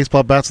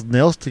baseball bats with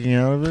nails sticking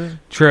out of it.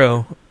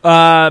 True.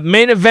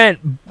 Main event: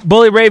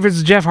 Bully Ray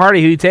versus Jeff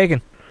Hardy. Who you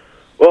taking?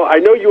 Well, I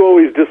know you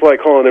always dislike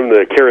calling him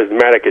the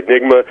charismatic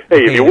enigma.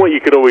 Hey, if you want, you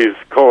could always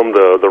call him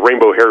the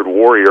rainbow-haired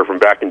warrior from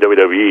back in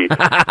WWE.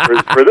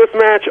 for this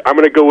match, I'm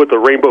going to go with the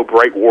rainbow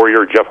bright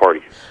warrior, Jeff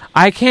Hardy.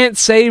 I can't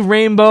say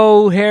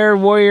rainbow hair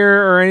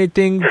warrior or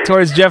anything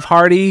towards Jeff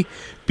Hardy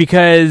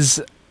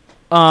because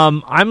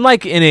I'm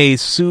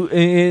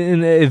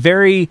in a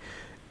very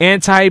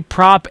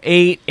anti-Prop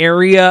 8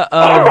 area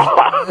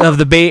of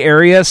the Bay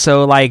Area,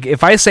 so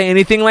if I say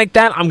anything like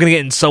that, I'm gonna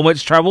get in so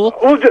much trouble.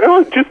 Well,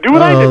 just do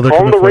what I did.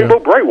 Call him the Rainbow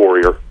Bright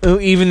Warrior. Oh,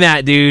 even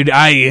that, dude.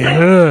 I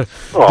don't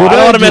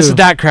want to mess with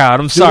that crowd.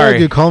 I'm sorry.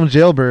 You call him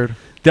Jailbird.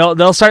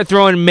 They'll start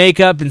throwing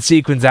makeup and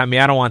sequins at me.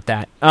 I don't want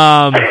that.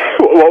 Well,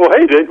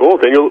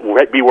 then you'll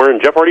be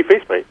wearing Jeff Hardy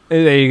face paint.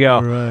 There you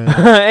go. Right.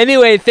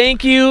 Anyway,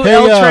 thank you,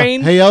 L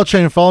Train. Hey, L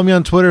Train, follow me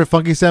on Twitter,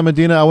 Funky Sam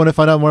Medina. I want to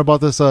find out more about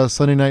this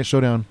Sunday Night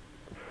Showdown.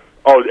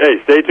 Oh,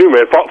 hey, stay tuned,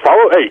 man.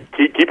 Follow. Hey,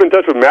 keep in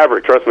touch with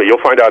Maverick. Trust me,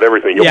 you'll find out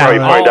everything. You'll probably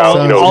find out.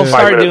 I'll 5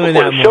 start minutes doing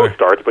before that the show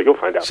starts, but you'll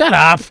find out. Shut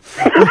up.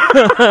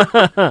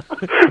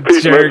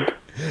 Peace, Jerk.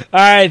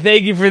 right,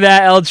 thank you for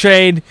that, L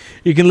Train.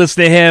 You can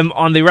listen to him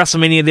on the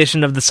WrestleMania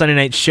edition of the Sunday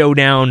Night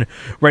Showdown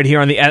right here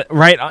on the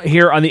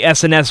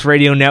SNS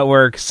Radio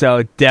Network.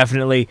 So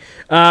definitely,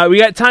 we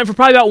got time for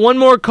probably about one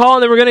more call,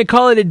 and then we're going to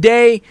call it a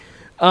day.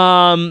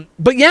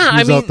 But yeah,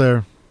 Who's out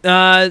there?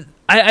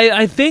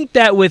 I think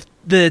that with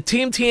the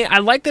Team TNA, I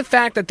like the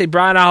fact that they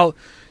brought out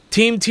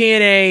Team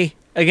TNA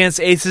against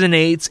Aces and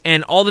Eights,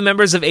 and all the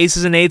members of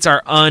Aces and Eights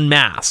are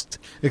unmasked.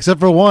 Except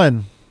for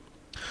one.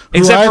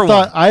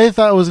 I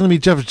thought it was going to be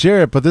Jeff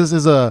Jarrett, but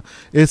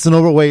it's an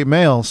overweight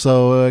male,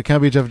 so it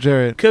can't be Jeff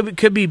Jarrett.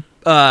 Could be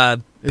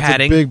It's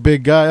padding. a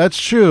big guy. That's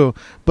true,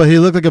 but he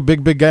looked like a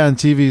big guy on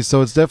TV,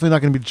 so it's definitely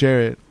not going to be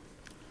Jarrett.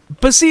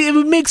 But see, it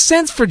would make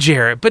sense for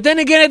Jarrett. But then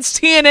again, it's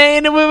TNA,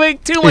 and it would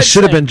make too much sense. It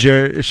should have been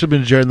Jarrett. It should have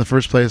been Jarrett in the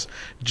first place.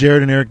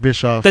 Jarrett and Eric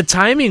Bischoff. The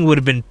timing would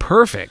have been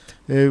perfect.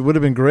 It would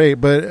have been great,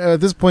 but at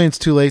this point, it's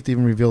too late to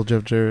even reveal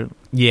Jeff Jarrett.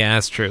 Yeah,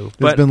 that's true.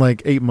 It's been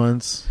like 8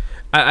 months.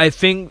 I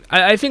think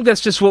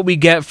that's just what we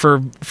get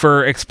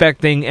for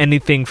expecting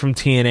anything from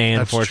TNA.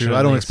 That's unfortunately, true.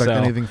 I don't expect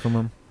anything from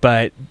him.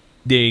 But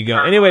there you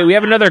go. Anyway, we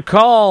have another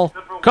call.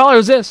 Caller,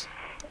 who's this?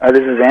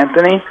 This is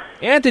Anthony.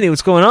 Anthony,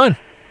 what's going on?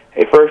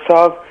 Hey, first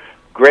off,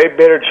 great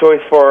better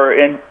choice for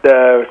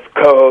the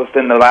co-host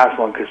than the last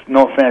one. Because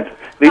no offense,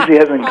 at least he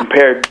hasn't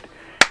compared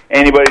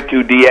anybody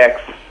to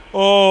DX.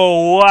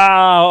 Oh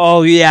wow!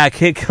 Oh yeah,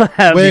 kick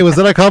clap. Wait, was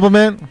that a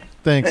compliment?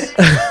 Thanks.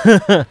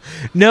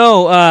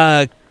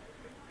 No,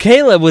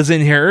 Caleb was in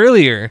here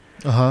earlier.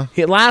 Uh-huh.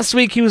 Last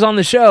week he was on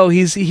the show.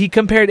 He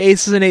compared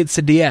Aces and Eights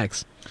to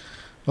DX.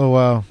 Oh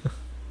wow.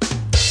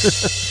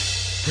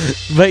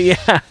 But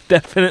yeah,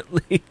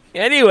 definitely.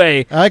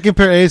 Anyway, I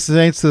compare Aces and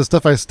Eights to the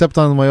stuff I stepped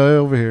on my way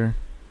over here.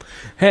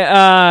 Hey,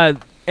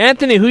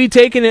 Anthony, who you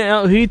taking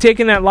that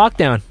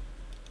lockdown?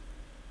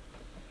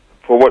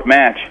 For what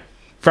match?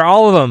 For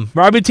all of them.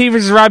 Robbie T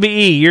versus Robbie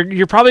E.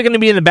 You're probably going to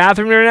be in the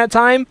bathroom during that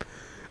time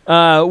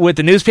with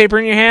the newspaper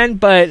in your hand,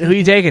 but who are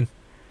you taking?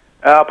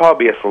 I'll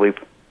probably be asleep.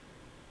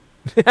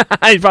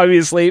 I'd probably be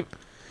asleep.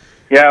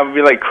 Yeah, I'll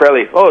be like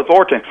Crowley. Oh, it's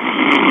Orton.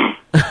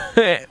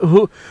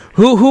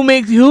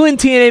 Who in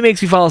TNA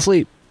makes you fall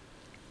asleep?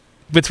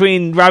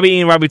 Between Robbie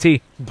E and Robbie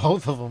T?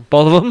 Both of them.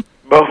 Both of them?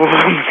 Both of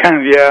them, kind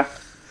of, yeah.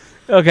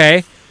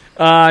 Okay.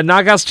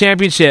 Knockouts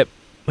Championship.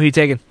 Who are you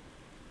taking?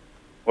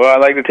 Well,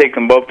 I'd like to take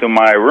them both to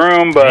my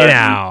room, but...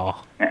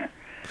 Now.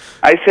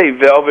 I say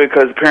Velvet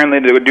because apparently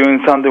they were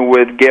doing something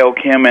with Gail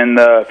Kim and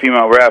the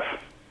female ref.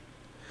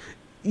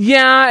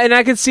 Yeah, and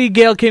I could see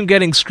Gail Kim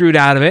getting screwed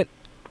out of it.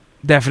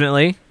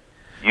 Definitely.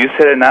 You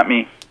said it, not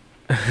me.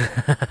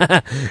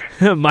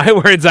 My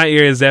words, not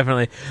yours,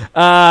 definitely.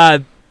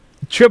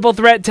 Triple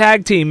threat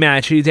tag team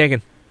match. Who are you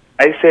taking?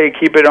 I say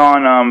keep it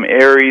on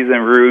Aries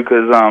and Rude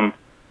because...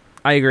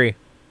 I agree.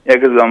 Yeah,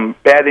 because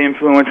bad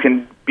influence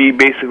can be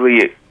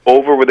basically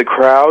over with the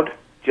crowd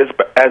just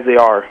as they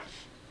are.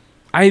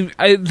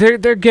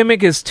 Their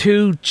gimmick is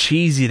too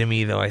cheesy to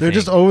me, though. I They're think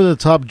just over the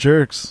top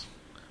jerks.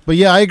 But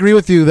yeah, I agree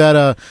with you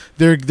that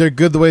they're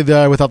good the way they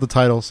are without the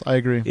titles. I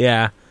agree.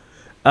 Yeah.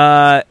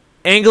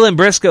 Angle and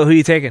Briscoe. Who are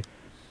you taking?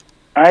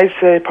 I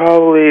say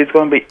probably it's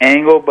going to be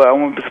Angle, but I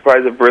wouldn't be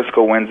surprised if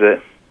Briscoe wins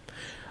it.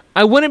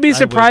 I wouldn't be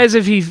surprised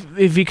if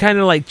he kind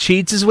of like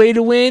cheats his way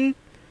to win.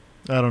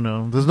 I don't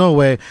know. There's no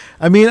way.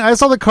 I mean, I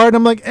saw the card and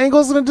I'm like,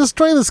 Angle's going to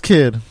destroy this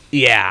kid.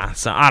 Yeah,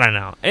 so I don't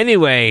know.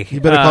 Anyway. You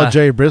better call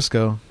Jerry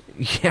Briscoe.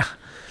 Yeah.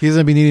 He's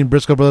going to be needing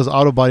Briscoe Brothers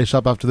Auto Body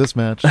Shop after this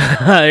match.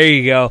 There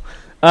you go.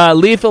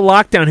 Lethal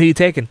Lockdown, who you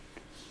taking?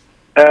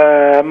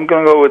 I'm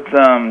going to go with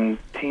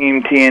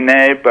Team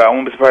TNA, but I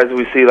won't be surprised if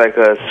we see like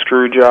a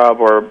Screwjob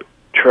or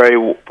Trey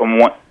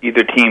from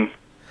either team.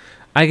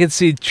 I could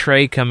see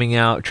Trey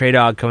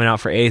Dog coming out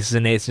for Aces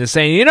and Eights and just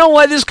saying, you know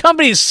what, this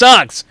company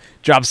sucks.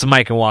 Drops the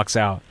mic and walks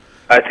out.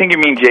 I think you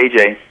mean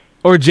JJ.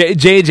 Or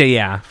JJ,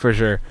 yeah, for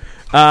sure.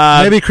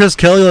 Maybe Chris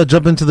Kelly will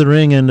jump into the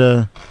ring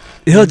and...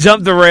 he'll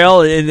jump the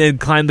rail and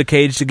climb the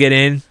cage to get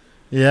in.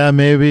 Yeah,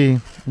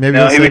 maybe.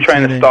 No, he'll be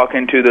trying to stalk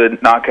into the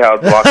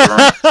Knockouts locker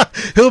room.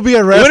 He'll be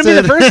arrested. It wouldn't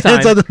be the first time.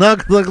 Inside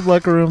the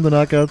locker room, the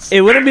Knockouts.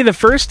 It wouldn't be the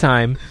first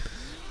time.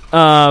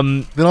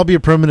 Then I'll be a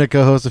permanent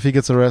co-host if he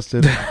gets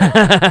arrested.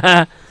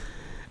 Main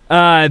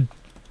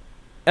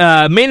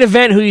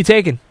event, who are you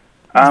taking?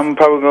 I'm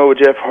probably going to go with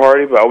Jeff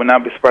Hardy, but I would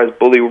not be surprised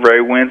Bully Ray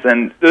wins,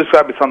 and there's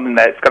got to be something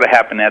that's got to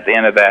happen at the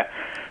end of that.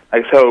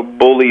 Like, so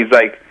Bully's,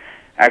 like,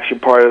 actually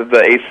part of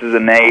the Aces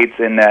and Eights,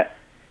 and that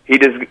he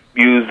just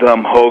used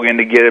Hogan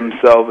to get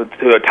himself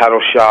to a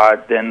title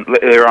shot, then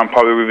later on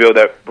probably revealed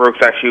that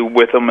Brooke's actually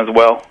with him as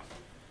well.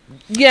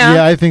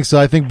 Yeah, I think so.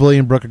 I think Bully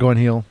and Brooke are going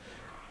heel.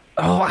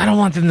 Oh, I don't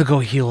want them to go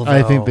heel, though.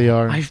 I think they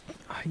are.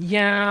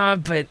 Yeah,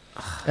 but...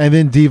 And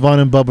then Devon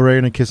and Bubba Ray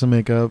are going to kiss and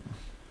make up.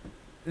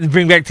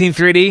 Bring back Team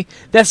 3D?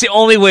 That's the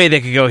only way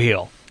they could go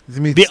heel.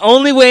 The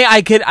only way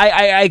I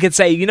could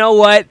say, you know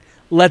what?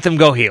 Let them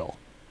go heel.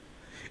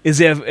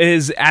 Is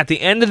at the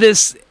end of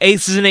this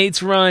Aces and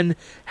Eights run,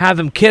 have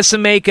them kiss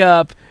and make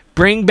up,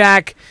 bring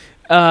back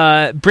Team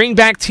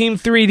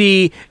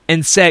 3D,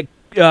 and set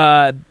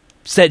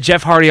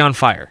Jeff Hardy on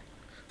fire.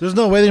 There's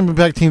no way they can bring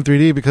back Team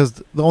 3D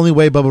because the only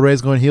way Bubba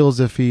Ray's going heel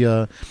is if he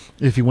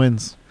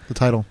wins the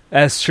title.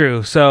 That's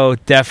true. So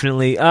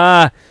definitely.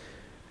 How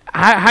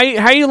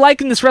are you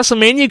liking this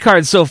WrestleMania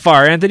card so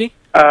far, Anthony?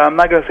 I'm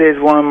not gonna say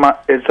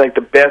it's like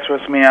the best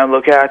WrestleMania I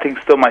look at. I think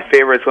still my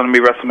favorite is going to be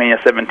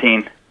WrestleMania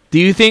 17. Do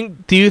you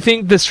think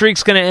the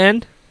streak's going to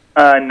end?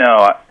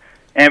 No.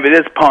 And if it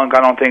is Punk,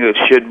 I don't think it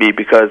should be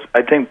because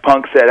I think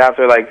Punk said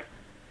after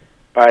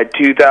by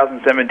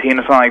 2017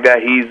 or something like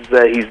that, he's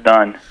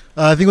done.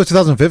 I think it was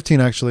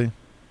 2015 actually.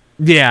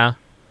 Yeah.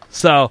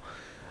 So,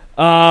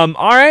 all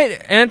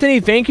right, Anthony,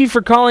 thank you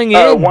for calling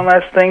in. One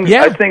last thing,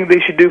 yeah. I think they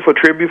should do for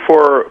tribute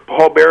for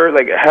Paul Bearer.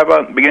 Have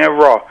a beginning of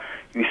Raw.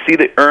 You see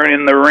the urn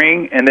in the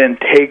ring, and then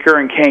Taker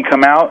and Kane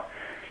come out.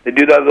 They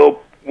do that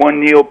little one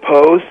kneel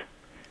pose,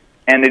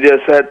 and they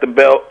just set the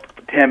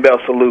 10-bell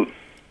salute.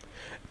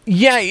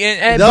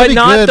 Yeah, but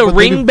not the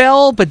ring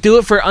bell, but do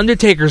it for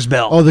Undertaker's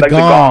bell. Oh, the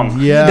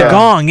gong. Yeah. The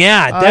gong,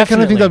 yeah, definitely. I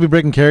kind of think that would be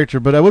breaking character,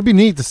 but it would be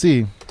neat to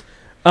see.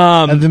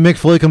 And then Mick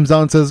Foley comes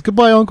out and says,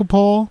 "Goodbye, Uncle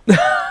Paul."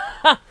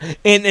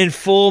 in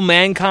full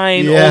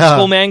Mankind, Yeah. old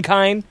school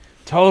Mankind.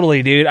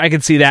 Totally, dude. I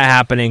could see that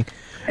happening.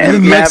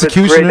 And Matt, it's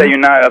great that you're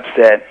not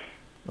upset.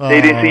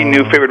 They didn't see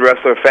new favorite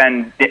wrestler,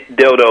 Fan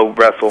Dildo,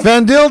 wrestle.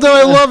 Fan Dildo,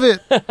 I love it.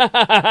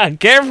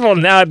 Careful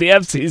now at the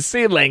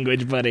FCC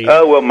language, buddy.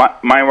 Oh, well,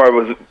 mine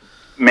was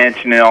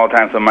mentioning it all the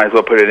time, so I might as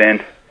well put it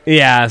in.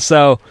 Yeah,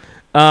 so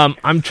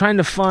I'm trying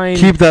to find...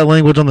 Keep that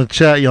language on the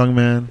chat, young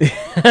man.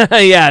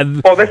 Yeah.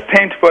 Well, that's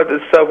tamed for the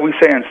stuff we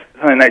say on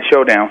Sunday Night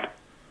Showdown.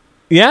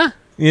 Yeah,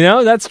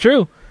 that's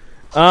true.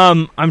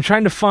 I'm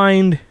trying to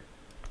find...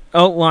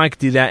 Oh, well, I could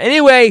do that.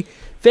 Anyway,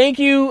 thank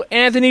you,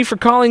 Anthony, for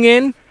calling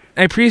in.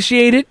 I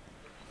appreciate it.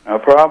 No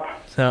problem.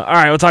 So, all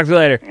right, we'll talk to you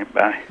later. Yeah,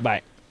 bye.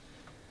 Bye.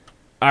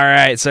 All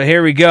right, so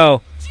here we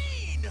go.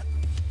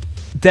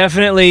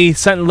 Definitely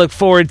something to look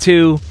forward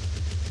to.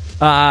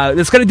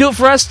 That's going to do it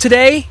for us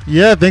today.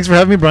 Yeah, thanks for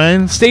having me,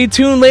 Brian. Stay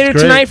tuned later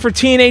tonight for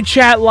TNA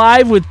Chat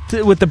Live with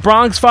the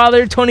Bronx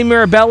Father, Tony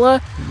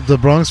Mirabella. The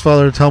Bronx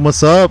Father, tell him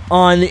what's up.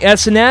 On the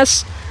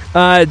SNS.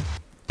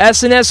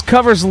 SNS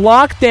covers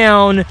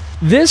Lockdown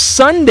this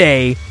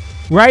Sunday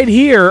right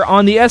here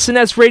on the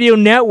SNS Radio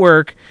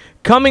Network.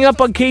 Coming up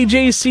on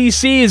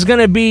KJCC is going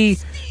to be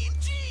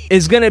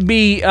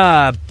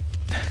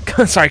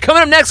sorry,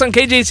 coming up next on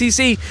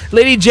KJCC,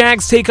 Lady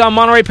Jacks take on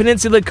Monterey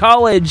Peninsula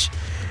College.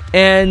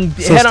 And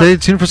so stay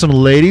tuned for some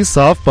ladies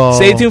softball.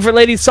 Stay tuned for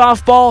ladies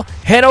softball.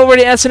 Head over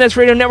to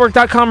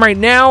snsradionetwork.com right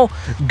now.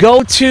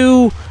 Go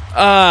to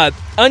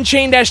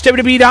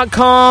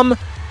unchained-wwe.com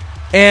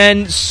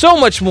and so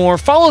much more.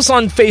 Follow us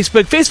on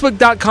Facebook,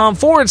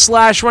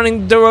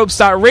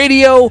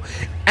 facebook.com/runningtheropes.radio,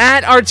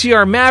 at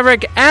RTR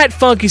Maverick, at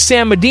Funky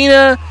Sam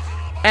Medina,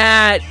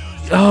 at...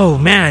 Oh,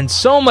 man,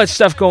 so much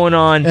stuff going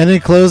on. And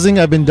in closing,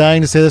 I've been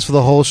dying to say this for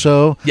the whole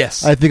show.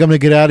 Yes. I think I'm going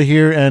to get out of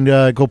here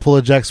and go pull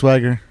a Jack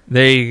Swagger.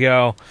 There you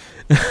go.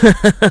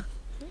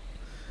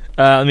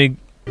 Let me...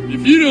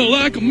 If you don't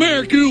like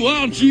America,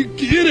 why don't you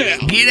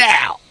get out? Get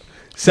out.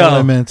 So, That's what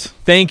I meant.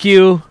 Thank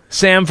you,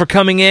 Sam, for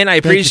coming in. I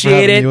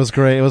appreciate it. It was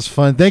great. It was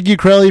fun. Thank you,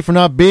 Crowley, for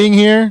not being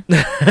here.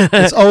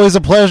 It's always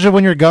a pleasure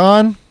when you're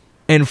gone.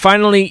 And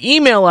finally,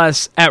 email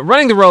us at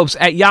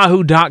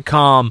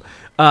runningtheropes@yahoo.com.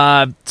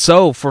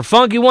 So, for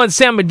Funky One,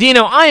 Sam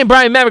Medino, I am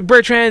Brian Maverick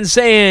Bertrand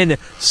saying,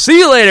 see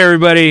you later,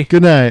 everybody.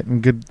 Good night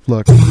and good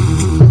luck.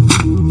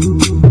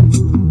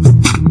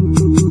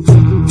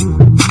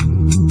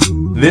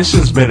 This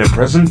has been a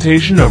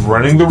presentation of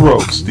Running the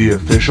Ropes, the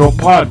official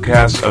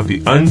podcast of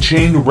the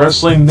Unchained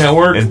Wrestling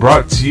Network, and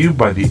brought to you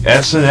by the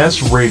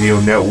SNS Radio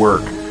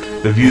Network.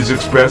 The views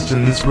expressed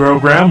in this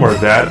program are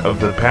that of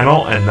the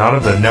panel and not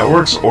of the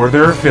networks or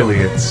their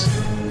affiliates.